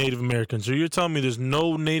to see Native Americans. So you're telling me there's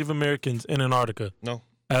no Native Americans in Antarctica No,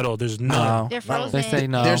 at all? There's none. No. They're I don't- frozen. They say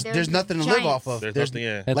no. There's nothing to live off of. there's nothing.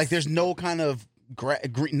 Yeah, It's- like there's no kind of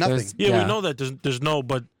green, nothing. there's- Yeah, Yeah. we know that. There's no,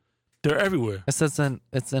 but they're everywhere. It says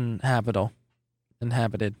it's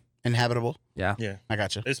inhabited. Inhabitable. yeah. I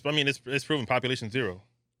gotcha. It's it's proven population 0.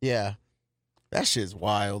 Yeah, that shit's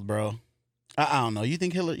wild, bro. I don't know. You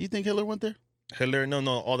think Hitler went there? Hitler, no,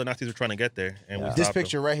 all the Nazis were trying to get there, and we Yeah. This stopped them.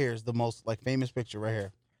 picture right here is the most like famous picture right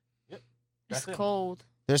here. It's That's it. cold.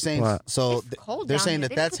 They're saying What? so. It's cold they're down saying here.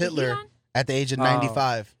 that They that's put the heat Hitler on? at the age of Oh.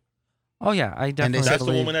 95. Oh yeah, I definitely That's the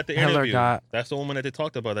believe woman at the Hitler interview. got. That's the woman that they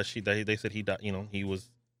talked about. That they said he died.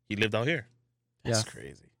 He lived out here. That's Yes.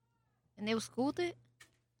 crazy. And they was cool with it.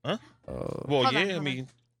 Huh? Oh. Well, Hold on, yeah, I hold on. mean,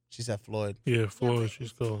 She said Floyd. Yeah, but Floyd.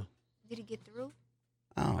 She's it's- calling. Did he get through?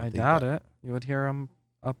 don't I think doubt that- it. You would hear him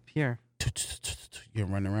up here. You're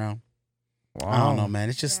running around. Wow. I don't know, man.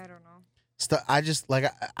 It's just Yeah, I don't know. stuff.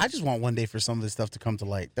 I just want one day for some of this stuff to come to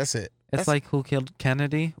light. That's it. It's like who killed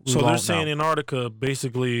Kennedy? We So they're won't saying know. Antarctica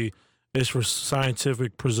basically is for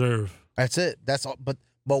scientific preserve. That's it. That's all. But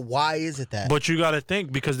why is it that? But you got to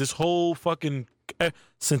think because this whole fucking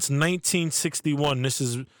since 1961, this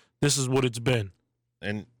is what it's been.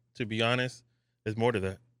 and to be honest, there's more to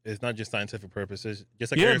that. It's not just scientific purposes.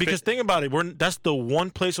 Just like Yeah, Area because think about it. That's the one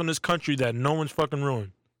place on this country that no one's fucking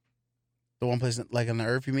ruined. the one place like on the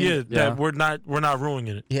earth, you mean? Yeah, Yeah. that we're not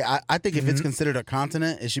ruining it. Yeah, I think if it's Mhm. considered a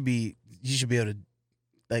continent, it should be. You should be able to,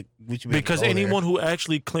 like, we should be able to Because go there. anyone who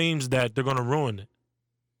actually claims that they're gonna ruin it,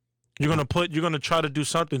 you're gonna try to do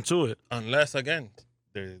something to it. unless again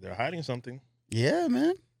they're hiding something. Yeah,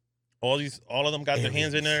 man. All of them got their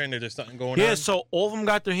hands in Aliens. there, and there's something going Yeah, on. so all of them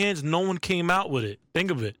got their hands. No one came out with it. Think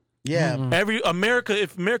of it. Yeah, Mm-mm.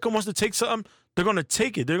 If America wants to take something, they're gonna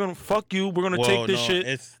take it. They're gonna fuck you. We're gonna Well, take this no, shit.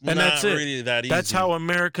 It's and not that's it. really that easy. That's how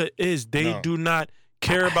America is. They No. do not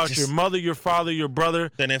care I about just- your mother, your father, your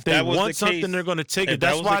brother. Then if If they that was want the something, case, they're gonna take if it. that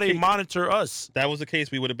That's was why the they case- monitor us. that was the case,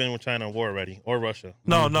 we would have been with China war already or Russia.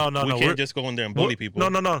 No. we We're- can't just go in there and bully people.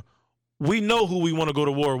 No. We know who we want to go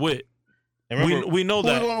to war with. And remember, We know who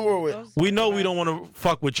we that. going to war with? Those- We know we don't want to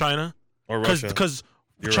fuck with China or Russia. because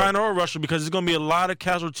You're China or Russia because there's gonna be a lot of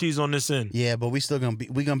casualties on this end. Yeah, but we still gonna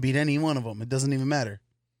beat any one of them. It doesn't even matter.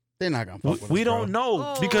 They're not gonna fuck with We us, bro. don't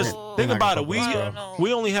know because Oh. think They're not about it. gonna fuck with us, bro.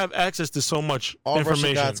 We only have access to so much All Russia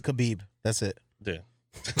information. gods Khabib. That's it.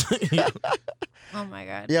 Yeah. Oh my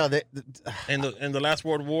god. Yeah, And the last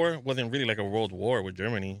World War wasn't really like a world war with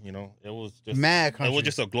Germany. You know, it was just mad it countries. was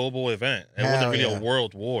just a global event. It Hell wasn't really yeah. a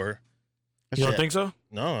world war. You don't Shit. think so?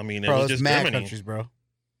 No, I mean it Bro, was it's just mad Germany. countries, bro.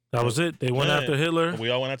 That was it. They went Yeah. after Hitler. We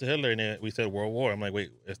all went out to Hitler, and then we said World War. I'm like, wait,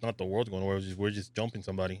 it's not the world's going to war. We're just jumping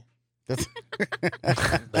somebody. That's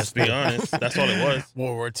Let's be honest. That's all it was.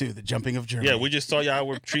 World War II, the jumping of Germany. Yeah, we just saw y'all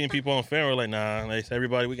were treating people unfair. We're like, nah, like,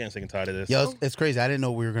 everybody, we getting sick and tired of this. Yo, it's crazy. I didn't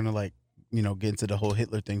know we were gonna get into the whole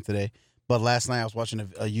Hitler thing today. But last night I was watching a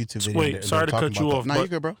YouTube video. Wait, and they sorry were to talking cut you about off, that. Nah, but- you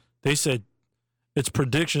good, bro. They said it's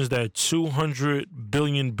predictions that 200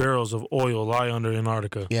 billion barrels of oil lie under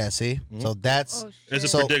Antarctica. Yeah, see. Mhm. So that's Oh, It's a shit.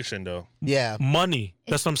 So- prediction, though. yeah. Money.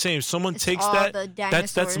 That's what I'm saying. If someone It's takes all that, the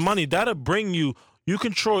that's dinosaurs. money. That'll bring you. You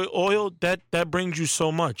control oil. That brings you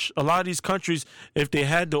so much. A lot of these countries, if they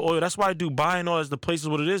had the oil, that's why Dubai and all as the places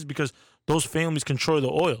what it is because those families control the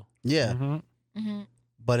oil. Yeah. Mhm. Mhm.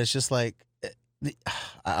 But it's just like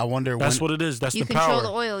I wonder That's when. what it is. That's You the control power. the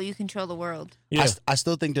oil. You control the world. Yeah, I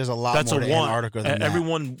still think there's a lot that's more a to want. Antarctica than that.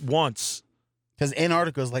 Everyone wants. Because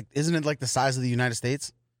Antarctica is isn't it like the size of the United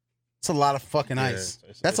States? It's a lot of fucking Yeah, ice.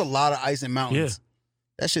 it's- That's a it's- lot of ice and mountains.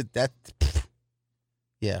 That shit.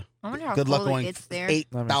 Yeah. I wonder how Good luck cold it going gets there.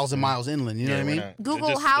 8,000 miles inland. You know what I we're mean? not- Google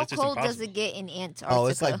it's just- how it's just cold does impossible. it get in Antarctica? Oh,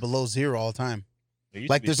 it's like below zero all the time. It used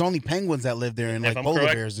to Like be. there's only penguins that live there and If like I'm polar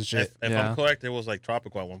correct- bears and shit. If Yeah. I'm correct, it was like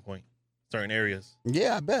tropical at one point, certain areas.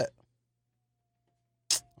 Yeah, I bet.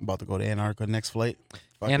 I'm about to go to Antarctica next flight.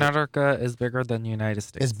 Fuck it. Antarctica is bigger than the United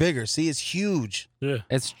States. It's bigger. See, it's huge. Yeah.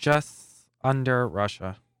 It's just under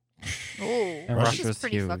Russia. Oh, And Russia's Russia's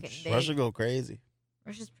pretty huge. fucking big. Russia go crazy.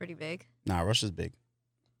 Russia's pretty big. Nah, Russia's big.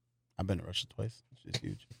 I've been to Russia twice. It's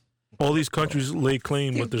huge. All these countries lay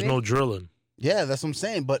claim, but there's no drilling. Yeah, that's what I'm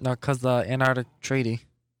saying. But No, because the Antarctic Treaty.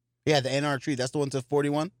 yeah, the Antarctic Treaty, that's the one to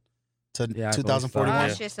 41 to Yeah, I believe so. 2041. Oh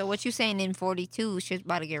Yeah. shit! So what you saying in 42? Shit's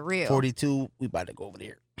about to get real. 42, we about to go over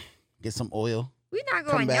there. Get some oil. We not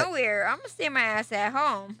Come going back. nowhere. I'm gonna stay my ass at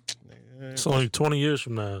home. It's only 20 years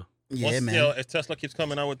from now. Yeah, Once, man. yo, if Tesla keeps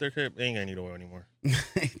coming out with their crib, they ain't gonna need oil anymore.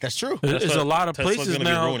 That's true. There's a lot of Tesla's places gonna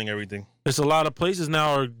now. be ruining everything. There's a lot of places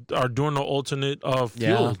now are doing the alternate fuel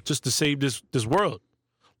Yeah. just to save this world.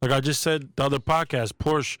 Like I just said the other podcast,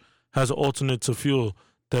 Porsche has an alternate to fuel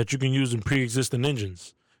that you can use in pre-existing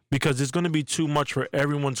engines because it's going to be too much for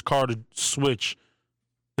everyone's car to switch.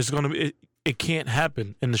 It's going to be it can't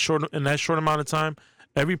happen in that short amount of time.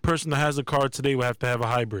 Every person that has a car today will have to have a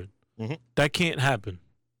hybrid. Mhm. That can't happen.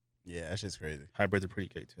 Yeah, that shit's crazy. Hybrids are pretty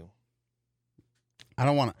gay too. I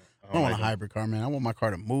don't want I a like them. hybrid car, man. I want my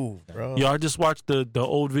car to move, bro. Yo, I just watched the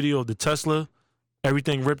old video of the Tesla.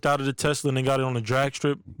 Everything ripped out of the Tesla and they got it on the drag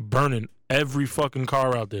strip, burning every fucking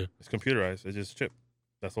car out there. It's computerized. It's just chip.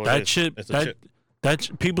 That's all it That is. chip, It's a that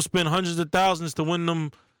chip. people spend hundreds of thousands to win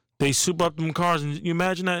them. They soup up them cars, and you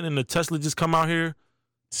imagine that, and the Tesla just come out here,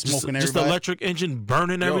 Smoking just everybody. electric engine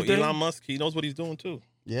burning Yo, everything. Elon Musk, he knows what he's doing too.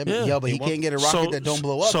 Yeah, Yeah. yeah, but he He wants- can't get a rocket that don't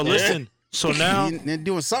blow up. So though. listen, So now, They're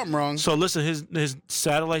doing something wrong. so listen, his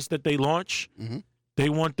satellites that they launch, Mhm. they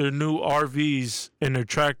want their new RVs and their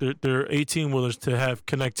tractor, their 18-wheelers to have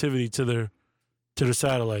connectivity to their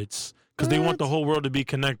satellites because they want the whole world to be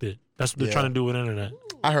connected. That's what they're Yeah. trying to do with internet.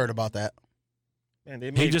 I heard about that. Man, they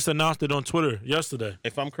He made, just announced it on Twitter yesterday.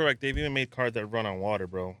 if I'm correct, they've even made cars that run on water,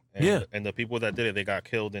 bro. And, Yeah. And the people that did it, they got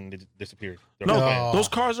killed and they disappeared. They're No, fine. those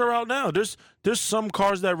cars are out now. There's some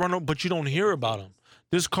cars that run on, but you don't hear about them.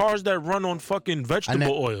 There's cars that run on fucking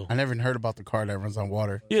vegetable oil. I never even heard about the car that runs on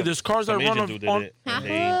water. Yeah, there's cars that Some run Asian dude did on it, and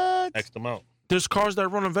they X'd them out. there's cars that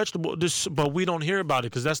run on vegetable. But we don't hear about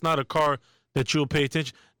it because that's not a car that you'll pay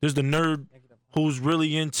attention. There's the nerd who's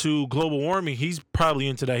really into global warming. He's probably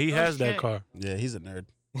into that. He has that shit. car. Yeah, he's a nerd.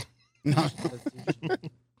 No.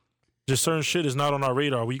 Just certain shit is not on our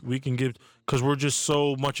radar. We can give because we're just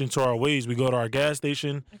so much into our ways. We go to our gas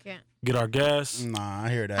station, Okay. get our gas. Nah, I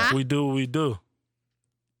hear that. Huh? We do what we do.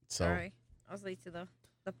 So Sorry, I was late to the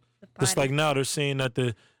Just like now, they're saying that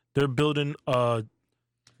they're building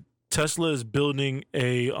Tesla is building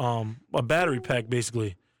a battery pack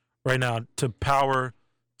basically right now to power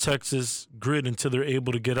Texas grid until they're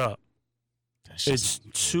able to get up. that shit's-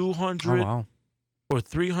 It's Oh 200 wow. or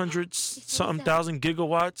 300 something thousand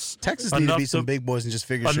gigawatts, Texas need to enough be some to- big boys and just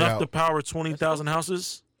figure shit enough out. to power 20,000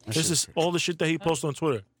 houses. That This shit's is all the shit that he posted on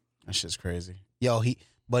Twitter. That shit's crazy. Yo,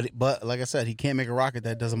 but like I said, he can't make a rocket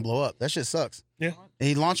that doesn't blow up. That shit sucks. Yeah.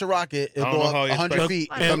 He launch a rocket, I it'll don't go know how up he 100 expects- feet,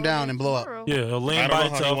 And- come down and blow up. Yeah, it'll I land don't by know how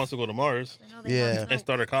he itself. wants to go to Mars Yeah. and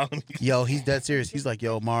start a colony. Yo, he's dead serious. He's like,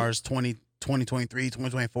 yo, Mars 2023,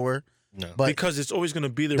 2024. No. But Because it's always going to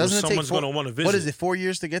be there where doesn't it take someone's going to want to visit. what is it, 4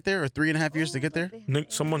 years to get there or 3.5 years to get there?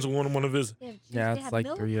 Someone's going to want to visit. Yeah, it's like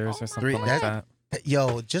 3 years or something Three- like that- that.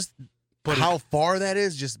 Yo, just But how far that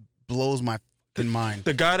is just blows my fucking mind.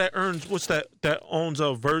 The guy that earns, what's that owns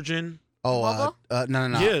a Virgin? Oh, Mobile?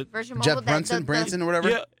 no. Yeah, Virgin Jeff Mobile, Branson or whatever.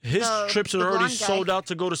 yeah. His The- trips are the already blonde guy. sold out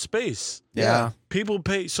to go to space. Yeah. People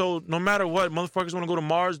pay, so no matter what, motherfuckers want to go to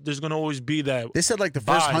Mars. There's going to always be that They said like the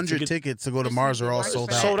first Vibe to 100 get- tickets to go to Just Mars are all Mars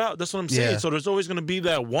sold for out. sold out. That's what I'm saying. Yeah. So there's always going to be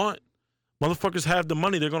that want. Motherfuckers have the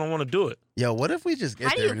money. They're going to want to do it. Yo, what if we just get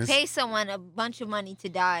How do there? you and it's- pay someone a bunch of money to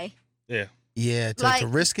die? Yeah. Yeah, to Like-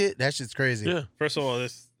 risk it, that shit's crazy. Yeah. First of all,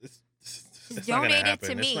 it's not gonna donate it happen.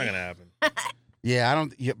 to It's me. not gonna happen. Yeah, I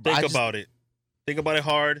don't. Yeah, Think I just- about it. Think about it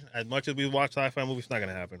hard. As much as we watch sci-fi movies, it's not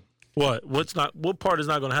gonna happen. What? What part is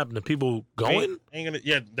not going to happen? The people going? Ain't gonna.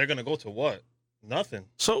 Yeah, they're gonna go to what? Nothing.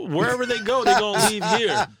 So wherever they go, they're going to leave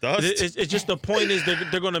here. Dust. It's just the point is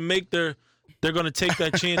they're going to they're going to take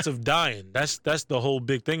that chance of dying. That's the whole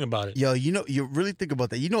big thing about it. Yo, you really think about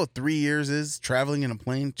that. You know what 3 years is traveling in a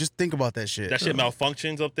plane? Just think about that shit. That shit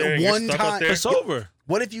malfunctions up there. And One you're stuck time- up there. It's over.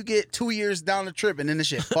 What if you get 2 years down the trip and then the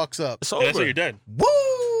shit fucks up? It's And that's why over. you're dead.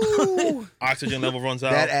 Woo! Oxygen level runs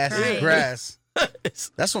out. That ass is Right. grass.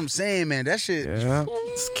 It's That's what I'm saying, man. That shit. Yeah.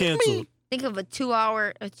 canceled. Think of a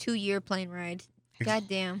 2-year plane ride.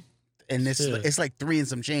 Goddamn. And Yeah. it's like 3 and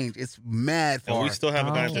some change. It's mad And far. we still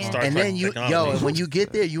haven't gotten to Yeah. Star And Trek then technology. and when you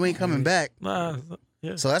get there, you ain't coming back. Nah.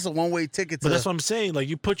 Yeah. So that's a one-way ticket to But that's what I'm saying. Like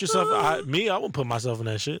you put yourself. I won't put myself in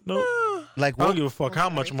that shit. No. like I don't what, give a fuck how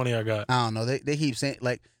much money I got. I don't know. They keep saying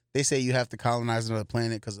like they say you have to colonize another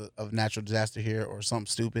planet because of natural disaster here or something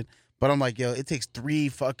stupid. But I'm like, yo, it takes 3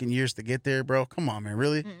 fucking years to get there, bro. Come on, man.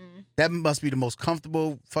 Really? Mm-mm. That must be the most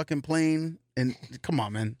comfortable fucking plane. And come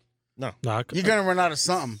on, man. Nah, You're gonna run out of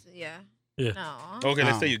something. Yeah. Yeah. No. Okay,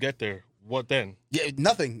 let's Oh. say you get there. What then? Yeah,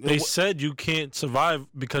 nothing. They said you can't survive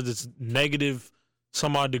because it's negative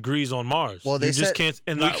some odd degrees on Mars. Well, they you just said- can't.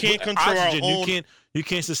 And We can't control our oxygen, own- You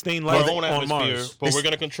can't sustain Our life own on atmosphere, Mars. but This- we're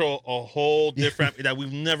gonna control a whole different that we've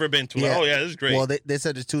never been to. Like, Yeah. oh yeah, this is great. Well, they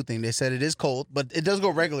said there's 2 things. They said it is cold, but it does go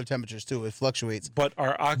regular temperatures too. It fluctuates. But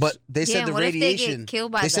our oxygen But they Yeah, said the what if they get radiation.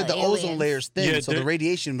 killed by They said the ozone aliens? layer's thin, Yeah, so the they're-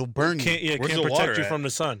 radiation will burn you. can't Where's can't the water protect you at? from the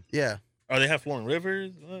sun. Yeah. Are they have flowing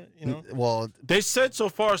rivers? What? You know. Well, They said so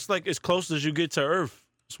far it's like as close as you get to Earth.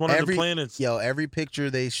 It's one of Every- the planets. every picture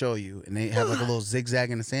they show you, and they have like a little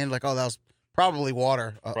zigzag in the sand, like, oh, that was probably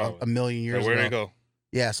water Probably. a million years So where ago. they go?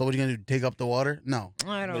 Yeah. So what are you gonna do? Dig up the water? No,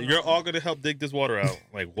 I don't know. You're all gonna help dig this water out.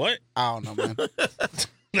 Like what? I don't know, man.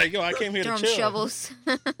 Like yo, I came here Throw to 'em chill. shovels.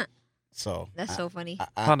 So That's so funny.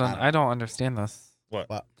 Hold on, I don't understand this. What?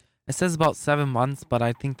 What? It says about 7 months, but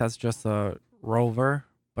I think that's just a rover,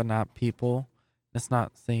 but not people. It's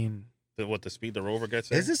not saying. What the speed the rover gets?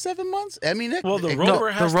 There? Is it 7 months? I mean, Well, the it- rover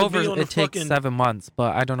No, has the to rover be on the it takes fucking. 7 months,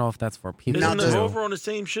 but I don't know if that's for people. Isn't Now, the does- rover on the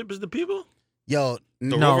same ship as the people? Yo,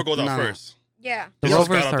 The No, rover goes out no. first. Yeah. The They just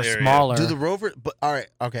rovers got out are the area. smaller. Do the rover? But all right,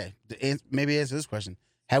 okay. Maybe answer this question: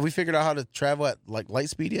 have we figured out how to travel at like light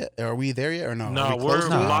speed yet? Are we there yet or no? No, Are we close we're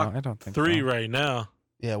to it? no, Mach I don't think 3 so. right now.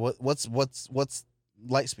 Yeah. What's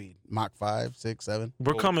light speed? Mach 5, 6, 7.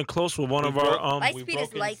 We're coming close with one of our Light we speed is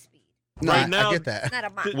broken- light speed. No, Right I now- get that. It's not a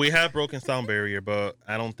Mach. We have broken sound barrier, but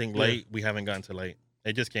I don't think light. We haven't gotten to light.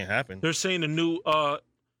 It just can't happen. They're saying the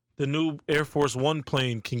new Air Force One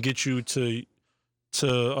plane can get you to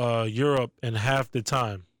Europe in half the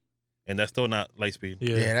time. And that's still not light speed.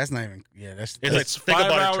 Yeah, Yeah, that's not even. Yeah, that's. It's like, it's think 5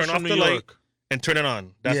 about it. hours Turn off from the New light York. and turn it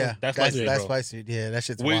on. That's yeah, that's light speed, that's bro. light speed. Yeah, that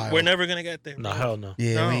shit's We, wild. we're never gonna get there. No, bro. hell no.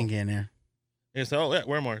 Yeah, No. we ain't getting there. It's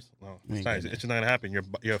we're Mars. No, We it's ain't not. getting It's just not gonna happen.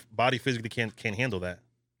 Your body physically can't handle that.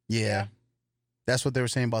 Yeah. That's what they were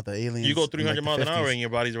saying about the aliens. You go in, 300 like, the miles an hour 50s. and your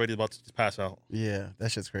body's already about to just pass out. Yeah,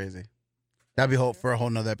 that shit's crazy. That'd be for a whole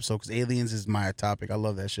nother episode because aliens is my topic. I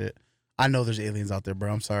love that shit. I know there's aliens out there,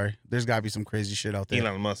 bro. I'm sorry. There's got to be some crazy shit out there.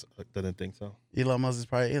 Elon Musk didn't think so. Elon Musk is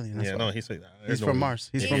probably alien. That's Yeah, why. no, he said He's from Mars.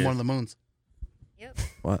 He's from Yeah. one of the moons. Yep.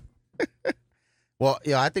 Well,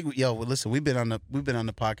 yeah, I think well, listen, we've been on the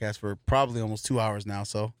podcast for probably almost 2 hours now,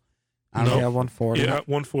 so I don't Yeah, know. 140. Yeah,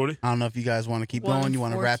 140. I don't know if you guys want to keep going. You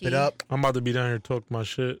want to wrap it 140. up? I'm about to be down here talk my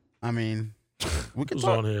shit. I mean, we could Who's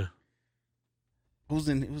talk. on here? Who's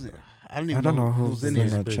in? I don't even I don't know who's in here.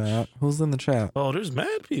 the Bitch. chat. Who's in the chat? Oh, there's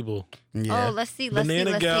mad people. Yeah. Oh, let's see. Let's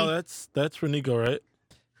Banana see. Gal, Let's that's for Nico, right?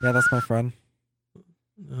 Yeah, that's my friend.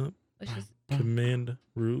 Uh, see. Command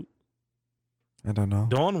Root. I don't know.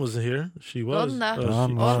 Dawn was here. She was. Hola.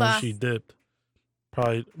 Dawn was. She dipped.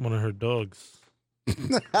 Probably one of her dogs.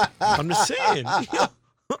 I'm just saying.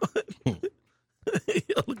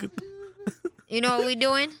 Yo, look at You know what we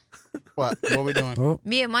doing? What we doing? Oh,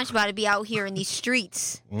 Me and Munch about to be out here in these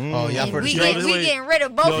streets. Oh, yeah, And for the we streets. getting rid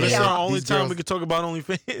of both Yo, of this is y'all. our only These time girls- we can talk about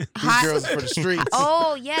OnlyFans. These Hot- girls for the streets.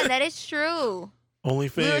 Oh, yeah, that is true.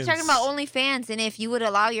 OnlyFans. We were talking about OnlyFans and if you would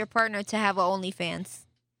allow your partner to have a OnlyFans.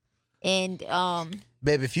 And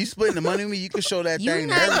Babe, if you splitting the money with me, you can show that you thing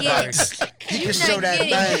to not everybody. getting You you can show not that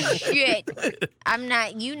getting thing. shit.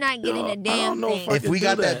 You not getting a I damn don't know if thing. I If can we do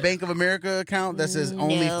got that that. Bank of America account that says No.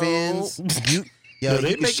 OnlyFans, yo, they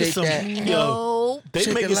you can making shake some. that. Yo, No. they Shake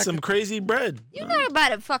it making like some a- crazy bread. You're not about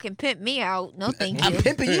to fucking pimp me out. No, thank I'm you.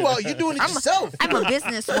 pimping you out. You doing it yourself. I'm a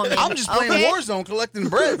businesswoman. I'm just playing okay? Warzone, collecting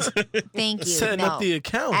breads. Thank you. Setting no, up the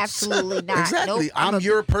accounts. absolutely not. Exactly. Nope. I'm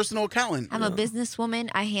your personal accountant. I'm a businesswoman.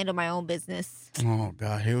 I handle my own business. Oh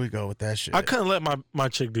God, here we go with that shit. I couldn't let my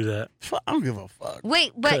chick do that. I don't give a fuck.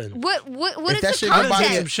 Wait, but Couldn't. what If is that the shit I gonna done buy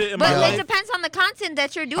did you- some shit in But my Yo. it life. depends on the content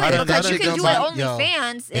that you're doing I done because done you it. can do Yo. it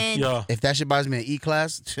OnlyFans and Yo, If that shit buys me an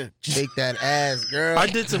E-class, shake that ass, girl. I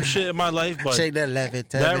did some shit in my life, but Shake that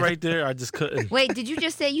left. that right there, I just couldn't. wait, did you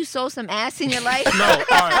just say you sold some ass in your life? No,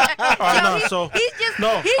 all right, no, so He's just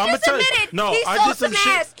no, he I'ma just tell you- admitted no, he I sold did some some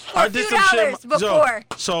shit- ass for I a did few some shit- dollars Yo, before.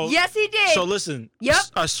 so Yes, he did. So listen, Yep.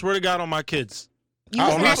 I swear to God on my kids. Use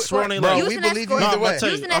I'm an not swearing escort. they Bro, like. Use we an believe you escort. either I'm way. gonna tell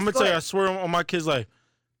Use you, an I'm gonna tell you, I escort. swear on my kids' life.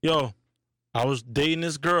 Yo, I was dating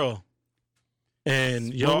this girl,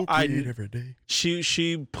 and yo, every day.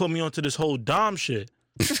 she put me onto this whole dom shit.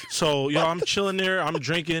 So yo, I'm chilling there, I'm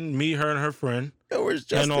drinking, me, her, and her friend, Yo, where's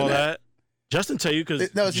Justin and all at? that. Justin tell you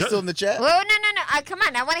because No, is he still in the chat? Well, no. Come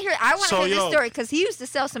on. I want to hear. I want to So, hear yo. this story because he used to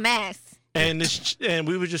sell some ass. and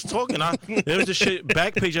we were just talking. There was this shit.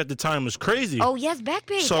 Backpage at the time was crazy. Oh yes,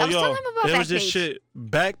 Backpage. so I was yo, telling him about there was this Backpage. shit.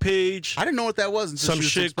 Backpage. I didn't know what that was until Some she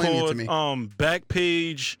was shit explaining called it to me.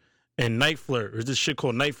 Backpage and Night Flirt. There's this shit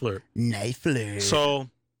called Night Flirt. Night flirt. So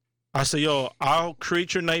I said, yo, I'll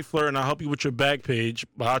create your Night Flirt and I'll help you with your Backpage,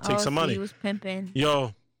 but I'll take Oh, some so money. He was pimping.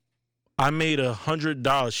 Yo, I made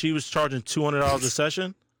 $100. She was charging $200 a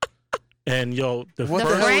session. And yo, the What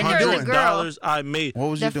first the hell are you doing? $100 I made.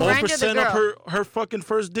 what was the you doing? friend- of the 4% of girl. her fucking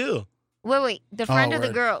first deal. Wait. The friend of the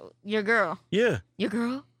word. girl. Your girl. Yeah. Your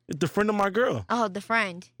girl. The friend of my girl. Oh, the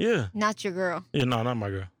friend, Yeah. not your girl. Yeah, no, not my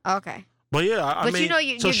girl. Okay. But yeah, I But mean, you know,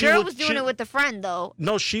 your so she girl would- was doing she- it with the friend though.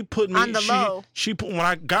 No, she put me On the low. She put when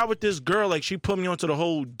I got with this girl, like she put me onto the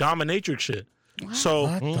whole dominatrix shit. So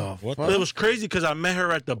What the What fuck? it was crazy because I met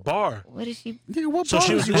her at the bar. What is she? Nigga, what So bar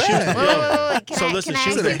she was was- you she was- at? Wait. Can So I, listen, can I she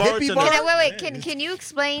ask was a the hippie bartender. bar? Can I, can you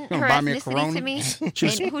explain Gonna her buy me a ethnicity Corona? to me She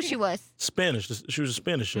was- and who she was? Spanish. She was a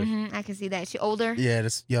Spanish chick. I can see that. She older. Yeah, the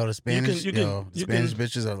Spanish, you can- the you Spanish can-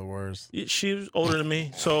 bitches are the worst. She was older than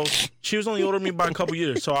me, so she was only older than me by a couple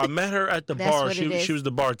years. So I met her at the That's bar. what it is. She was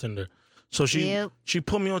the bartender. So Yep. she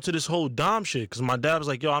put me onto this whole dom shit because my dad was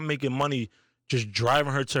like, "Yo, I'm making money just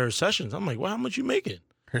driving her to her sessions." I'm like, "Well, how much you making?"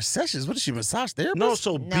 Her sessions, what is she, massage therapist? No,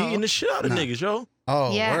 so No. beating the shit out of Nah. niggas, yo.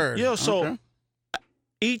 Oh, Yeah. word. Yo, so Okay.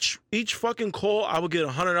 each fucking call, I would get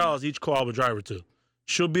 $100 each call I would drive her to.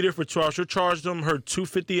 She'll be there for 2 hours. She'll charge them her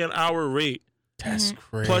 $250 an hour rate. That's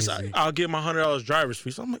crazy. Plus, I'll get my $100 driver's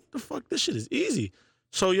fee. So I'm like, the fuck, this shit is easy.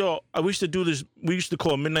 So yo, we used to do this. We used to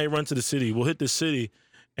call midnight run to the city. We'll hit the city,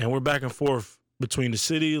 and we're back and forth between the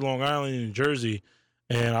city, Long Island, and New Jersey.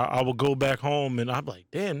 And I would go back home, and I'm like,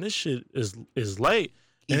 damn, this shit is late.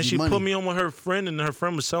 And then Easy she money. put me on with her friend, and her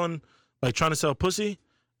friend was selling, like, trying to sell pussy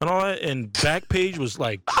and all that. And Backpage was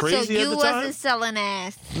like crazy so at you the wasn't time. selling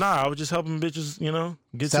ass. Nah, I was just helping bitches, you know,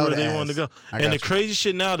 get Sell to where the they wanted to ass. go. I And got the you. crazy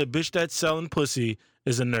shit now, the bitch that's selling pussy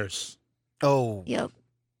is a nurse. Oh, Yep.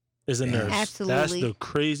 Is a Damn. nurse. That's Absolutely. the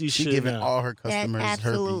crazy she shit giving now. all her customers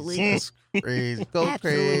absolutely. herpes. That's crazy. Go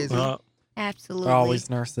Absolutely. crazy. Absolutely. They're always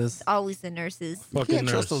nurses. Always the nurses. You Fucking can't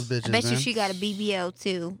trust nurse. those bitches, I bet man. you she got a BBL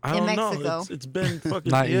too I in don't know. Mexico. It's been fucking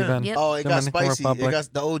Not yeah. even. Yep. Oh, it got Dominican spicy. It Republic.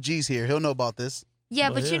 got the OGs here. He'll know about this. Yeah,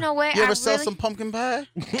 Oh, but yeah. you know what? You ever I sell really some pumpkin pie?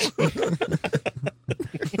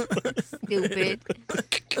 stupid.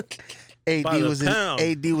 AD By the was pound.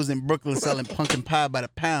 in Brooklyn selling pumpkin pie by the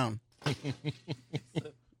pound. When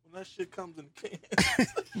that shit comes in a can.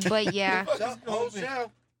 But yeah,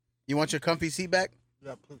 You want your comfy seat back?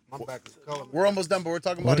 Yeah, my back is color. We're almost done, but we're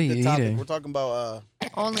talking What about a are good you topic. eating? We're talking about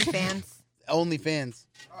OnlyFans. OnlyFans,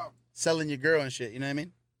 selling your girl and shit. You know what I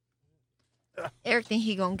mean? Eric think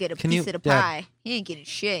he gonna get a Can piece you- of the Dad. pie. He ain't getting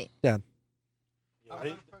shit.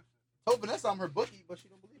 Hoping that's on her bookie, but she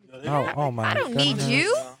don't believe me. Oh my I don't need goodness.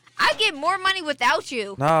 you. I get more money without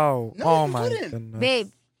you, No. No, Oh you my wouldn't. goodness. babe.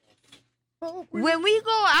 When we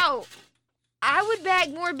go out, I would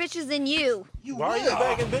bag more bitches than you You Why are would. you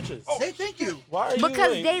bagging bitches? Say thank you. Why are you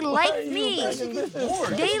because like- they why like are you me. bagging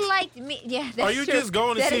bitches? They liked me. Yeah, that's Are you true. just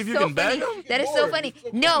going to That see is if you so can bag funny. them? That is so funny.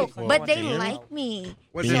 No, but they Can you hear me? like me.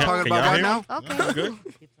 What Can you y'all- talking can about y'all right hear now? me? Okay. Good.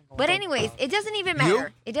 But anyways, it doesn't even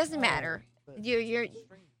matter. It doesn't matter.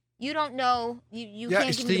 You don't know. You Yeah, can't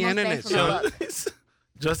it's give me the the most bang internet, for my so- buck.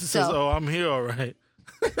 Justice says, So- "Oh, I'm here, all right."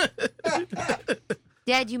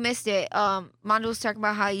 Dad, you missed it. Mondo was talking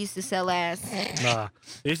about how he used to sell ass. Nah,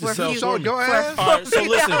 they used to For a sell few- So short. your ass. All right, so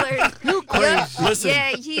listen, $40. You crazy. listen. Yeah,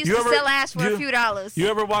 he used You to ever- sell ass for you- a few dollars. You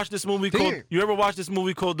ever watch this movie called? Damn. You ever watch this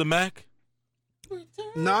movie called The Mac?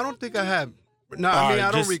 No, I don't think I have. No, All I mean right,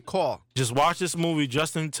 I don't just- recall. Just watch this movie.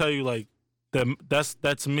 Justin tell you like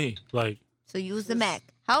that's me. Like So you was the Mac.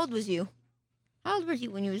 How old was you? How old were you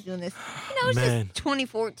when you was doing this? You know, it's Man. just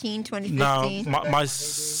 2014, now 2015. my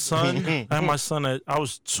son. I had my son at I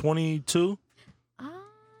was 22. Oh,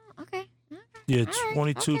 okay. Yeah, All right,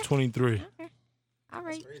 22, okay. 23. Okay. All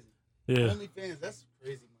right. Yeah, OnlyFans, that's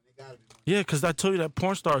crazy, man. They gotta be. yeah. Because I told you that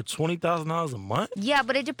porn star $20,000 a month. Yeah,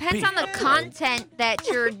 but it depends on the content that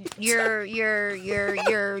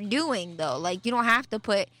you're doing though. Like you don't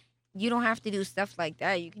have to do stuff like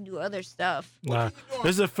that. You can do other stuff. Nah,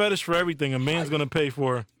 there's a fetish for everything. A man's gonna pay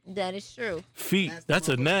for That is true. feet. That's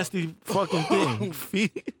a nasty fucking thing.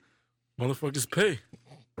 Feet. Motherfuckers pay.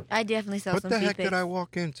 I definitely sell What some the feet heck did pics. I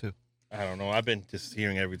walk into? I don't know. I've been just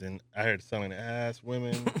hearing everything. I heard selling ass,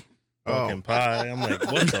 women, Oh. pumpkin pie. I'm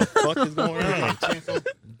like, what the fuck is going on?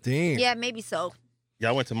 Damn. Yeah, maybe so. Yeah,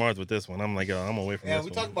 I went to Mars with this one. I'm like, yo, I'm away from Yeah, this we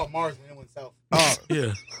one. talk about Mars and it went south. Oh,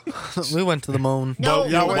 Yeah. We went to the moon. No,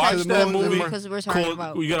 y'all because watch that's that the movie because we're talking Called,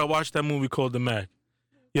 about. you gotta watch that movie called The Mac.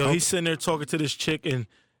 Yo, he's sitting there talking to this chick, and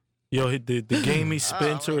yo, the game he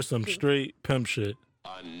spent to her some straight pimp shit.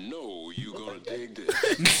 I know you gonna dig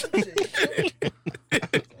this.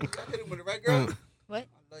 Right, girl? What?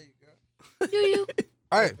 I love you, girl. Do you?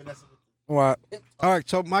 all right. What? All right.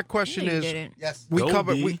 So my question No, you is, didn't. Yes. we Go,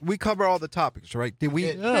 cover B. we cover all the topics, right? Did we?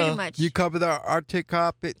 Yeah. Pretty much. You covered the Arctic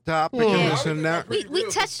topic, Yeah. and this and that. We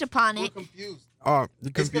touched upon We're it. confused. Oh, you It's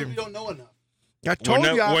because we confused. don't know enough. I told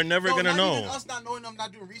you. We're never No, gonna not even know. us not knowing enough,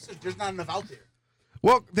 not doing research. There's not enough out there.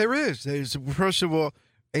 Well, there is. There's first of all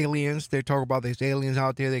aliens. They talk about there's aliens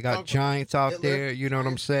out there. They got Talk about giants out Hitler, there. You know what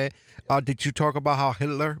I'm saying? Did you talk about how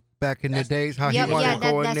Hitler back in the days, how Yeah, he wanted yeah, to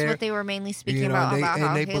go in that's there? what they were mainly speaking You know, about. and they, About and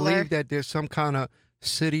how they Hitler. believe that there's some kind of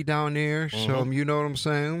city down there. So you know what I'm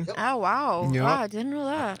saying? Oh wow! Yep. Wow, I didn't know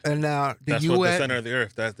that. And now the That's what the UN. center of the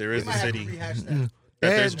earth. That there is We a might have to city. rehash that. Mm. That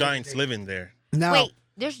there's And- giants living there. Now, Wait,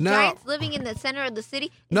 there's now- giants living in the center of the city.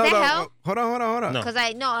 Is no, that no, hell? hold on. No. Because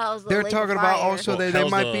I know I was. a They're lake talking of about fire. also Well, that there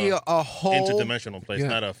hell's might be a hole. Interdimensional place, Yeah.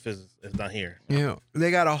 not a physics. It's not here. You know, they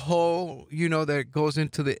got a hole, you know, that goes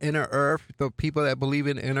into the inner earth, the people that believe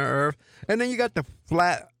in inner earth. And then you got the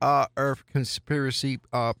flat earth conspiracy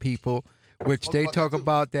people, which they talk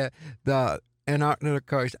about that the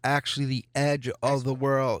Antarctica is actually the edge of the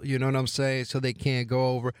world, you know what I'm saying? So they can't go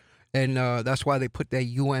over. And that's why they put that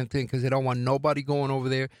UN thing, because they don't want nobody going over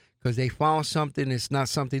there, because they found something. It's not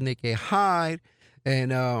something they can hide.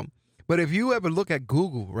 And but if you ever look at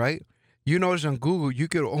Google, right? You notice on Google, you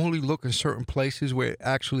can only look in certain places where it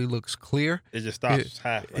actually looks clear. It just stops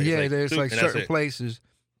half. Like, Yeah, it's there's doop, like and that's certain it. places.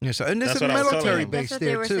 Yeah, so, and there's That's a what I was telling military them. base That's what they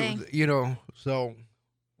there were too. saying. You know, so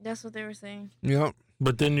That's what they were saying. you know,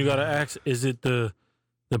 But then you gotta ask: is it the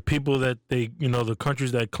people that they, the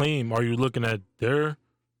countries that claim? Are you looking at their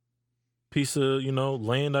piece of,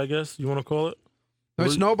 land? I guess you want to call it.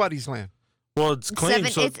 It's nobody's land. Well, it's claimed.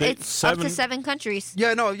 It's up to 7 countries.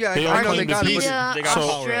 Yeah, no, yeah. They I are know they got it. Argentina, They got power.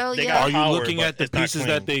 Australia. They got Are you power, looking but at the it's not pieces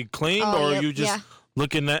that claimed. they claimed, Oh, or are yep, you just yeah.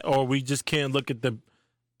 looking at, or we just can't look at the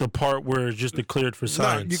part where it's just declared for No,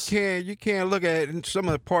 science? you can't look at it in some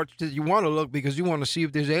of the parts that you want to look because you want to see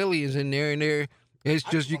if there's aliens in there, and there it's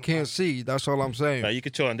just you can't see. That's all I'm saying. You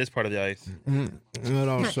could chill on this part of the ice.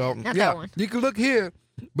 So Not yeah, that one. you can look here,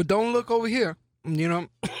 but don't look over here.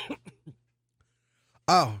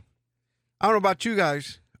 Oh, I don't know about you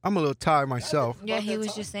guys. I'm a little tired myself. Yeah, he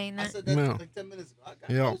was just saying I that. said that Yeah. like 10 minutes ago.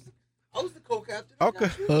 Yeah. I was the co-captain. I Okay.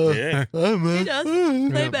 got you. Yeah. He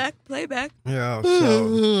does. Play back. Yeah.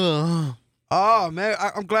 So. Oh man,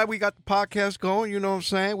 I'm glad we got the podcast going. You know what I'm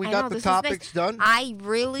saying? We I got know, the this is nice. topics done. I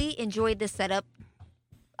really enjoyed this setup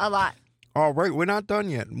a lot. All right, we're not done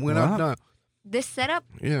yet. We're not done. This setup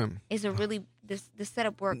Yeah. is a really this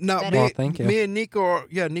setup works No, better. Well, thank you. Me and Nico,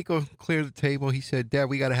 Nico cleared the table. He said, Dad,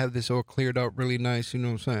 we got to have this all cleared up really nice. You know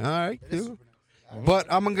what I'm saying? All right, dude. But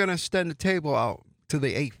I'm going to extend the table out to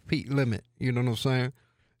the 8 feet limit. You know what I'm saying?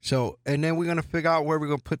 So, and then we're going to figure out where we're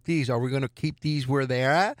going to put these. Are we going to keep these where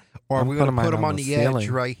they're at? Or are I'm we going to putting put mine them on on the the edge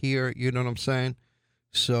ceiling. right here? You know what I'm saying?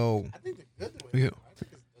 So, I think they're good the way yeah.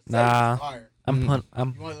 Nah. Fire. I'm You wanna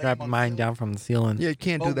lay grabbing them on mine the down from the ceiling. Yeah, you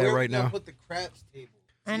can't do But that where right we gonna now. Put the craps table.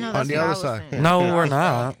 I know On that's the what I other was side. saying. No, we're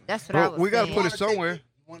not. That's what Well, I was we gotta saying. put it somewhere. You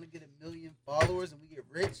want to get 1 million followers and we get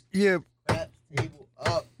rich? Yeah, Craps table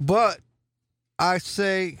up. but I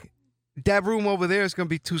say that room over there is going to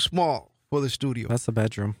be too small for the studio. That's the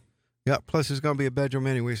bedroom. Yeah, plus it's going to be a bedroom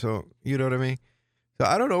anyway, so you know what I mean? So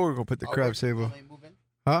I don't know where we're going to put the crab table.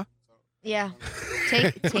 Yeah.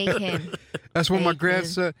 Take him. That's when my Take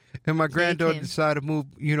grandson and my granddaughter him. decided to move,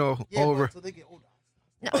 Yeah, over. But, so they get older.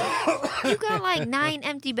 No, you got like 9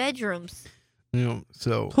 empty bedrooms.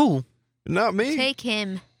 So Who? not me. Take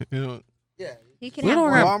him. Yeah. Yeah. He can We have don't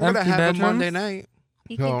one. Well, have I'm going to empty have it bedrooms? Monday night.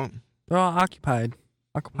 He So, can, They're all occupied.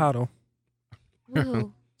 Occupado.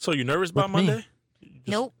 woo. So you nervous about With me. Monday?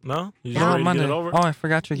 Nope. No. You No. just ready to Monday. get it over? Oh, I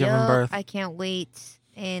forgot you're giving Yup, birth. I can't wait.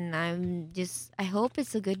 And I hope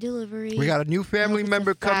it's a good delivery. we got a new family it's a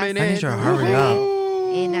member coming fast in. I need you to hurry up.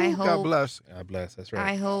 And I God hope- bless. God bless. That's I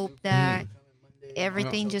right. hope that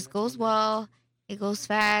everything just goes well. It goes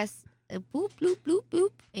fast. Boop, bloop, bloop, bloop.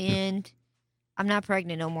 And I'm not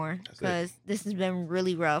pregnant no more That's it. because this has been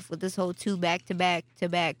really rough with this whole 2 back to back to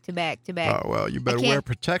back to back to back. Oh, well, you better can't- wear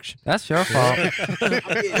protection. That's your fault.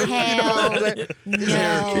 Hell Either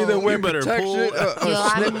no. wear You better protection pull- or Yo,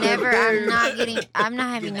 snip I'm that thing. I'm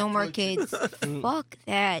not having no more kids. Fuck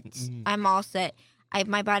that. I'm all set.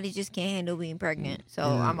 My body just can't handle being pregnant. So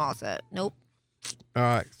I'm all set. Nope. All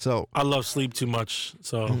right, so I love sleep too much,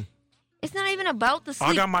 so It's not even about the sleep.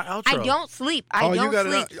 I got my outro. I don't sleep. I you don't got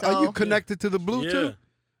sleep. it. Are you So connected to the Bluetooth? Yeah.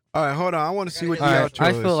 All right, hold on. I want to see what the All right, outro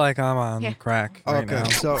I is. feel like I'm on Yeah. crack right Okay, now.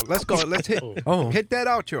 so let's go. Let's hit Oh, hit that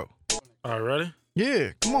outro. All right, ready?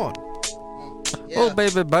 Yeah, come on. oh,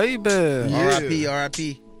 baby, baby. Yeah. R.I.P.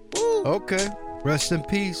 R.I.P. Okay. Rest in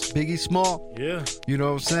peace, Biggie Small. Yeah. You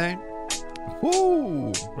know what I'm saying?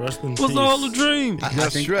 Woo. Rest in Was peace. all a dream.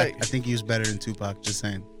 That's think, right. I think he was better than Tupac. Just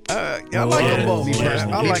saying. I Oh, like yeah. them both. Me man.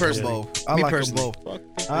 personally. I Me like them personally. both. I Me like them personally.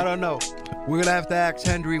 both. I don't know. We're gonna have to ask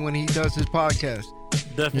Henry when he does his podcast.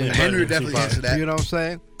 Definitely. Yeah. better Henry than definitely Tupac. answered that. You know what I'm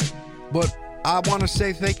saying? But I want to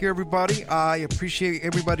say thank you, everybody. I appreciate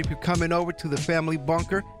everybody for coming over to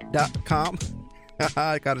thefamilybunker.com.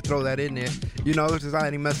 I got to throw that in there. You know, because I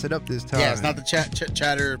didn't mess it up this time. Yeah, it's not the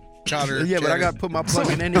chatter. Yeah, but I got to put my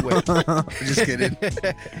plug in anyway. Just kidding.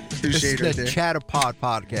 This Touche is right the there. Chatterpod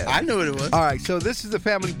podcast. I knew what it was. All right, so this is the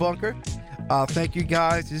Family Bunker. Thank you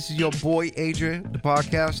guys. This is your boy Adrian, the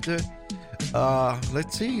podcaster.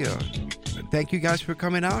 Let's see. Thank you guys for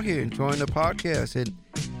coming out here, enjoying the podcast,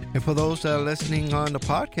 and for those that are listening on the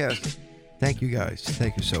podcast, thank you guys.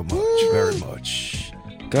 Thank you so much, very much.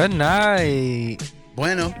 Good night.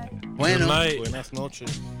 Bueno. Good Bueno. night. Buenas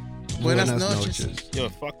noches. Buenas noches. Yo,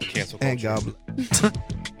 fuck the cancel And culture. God bless.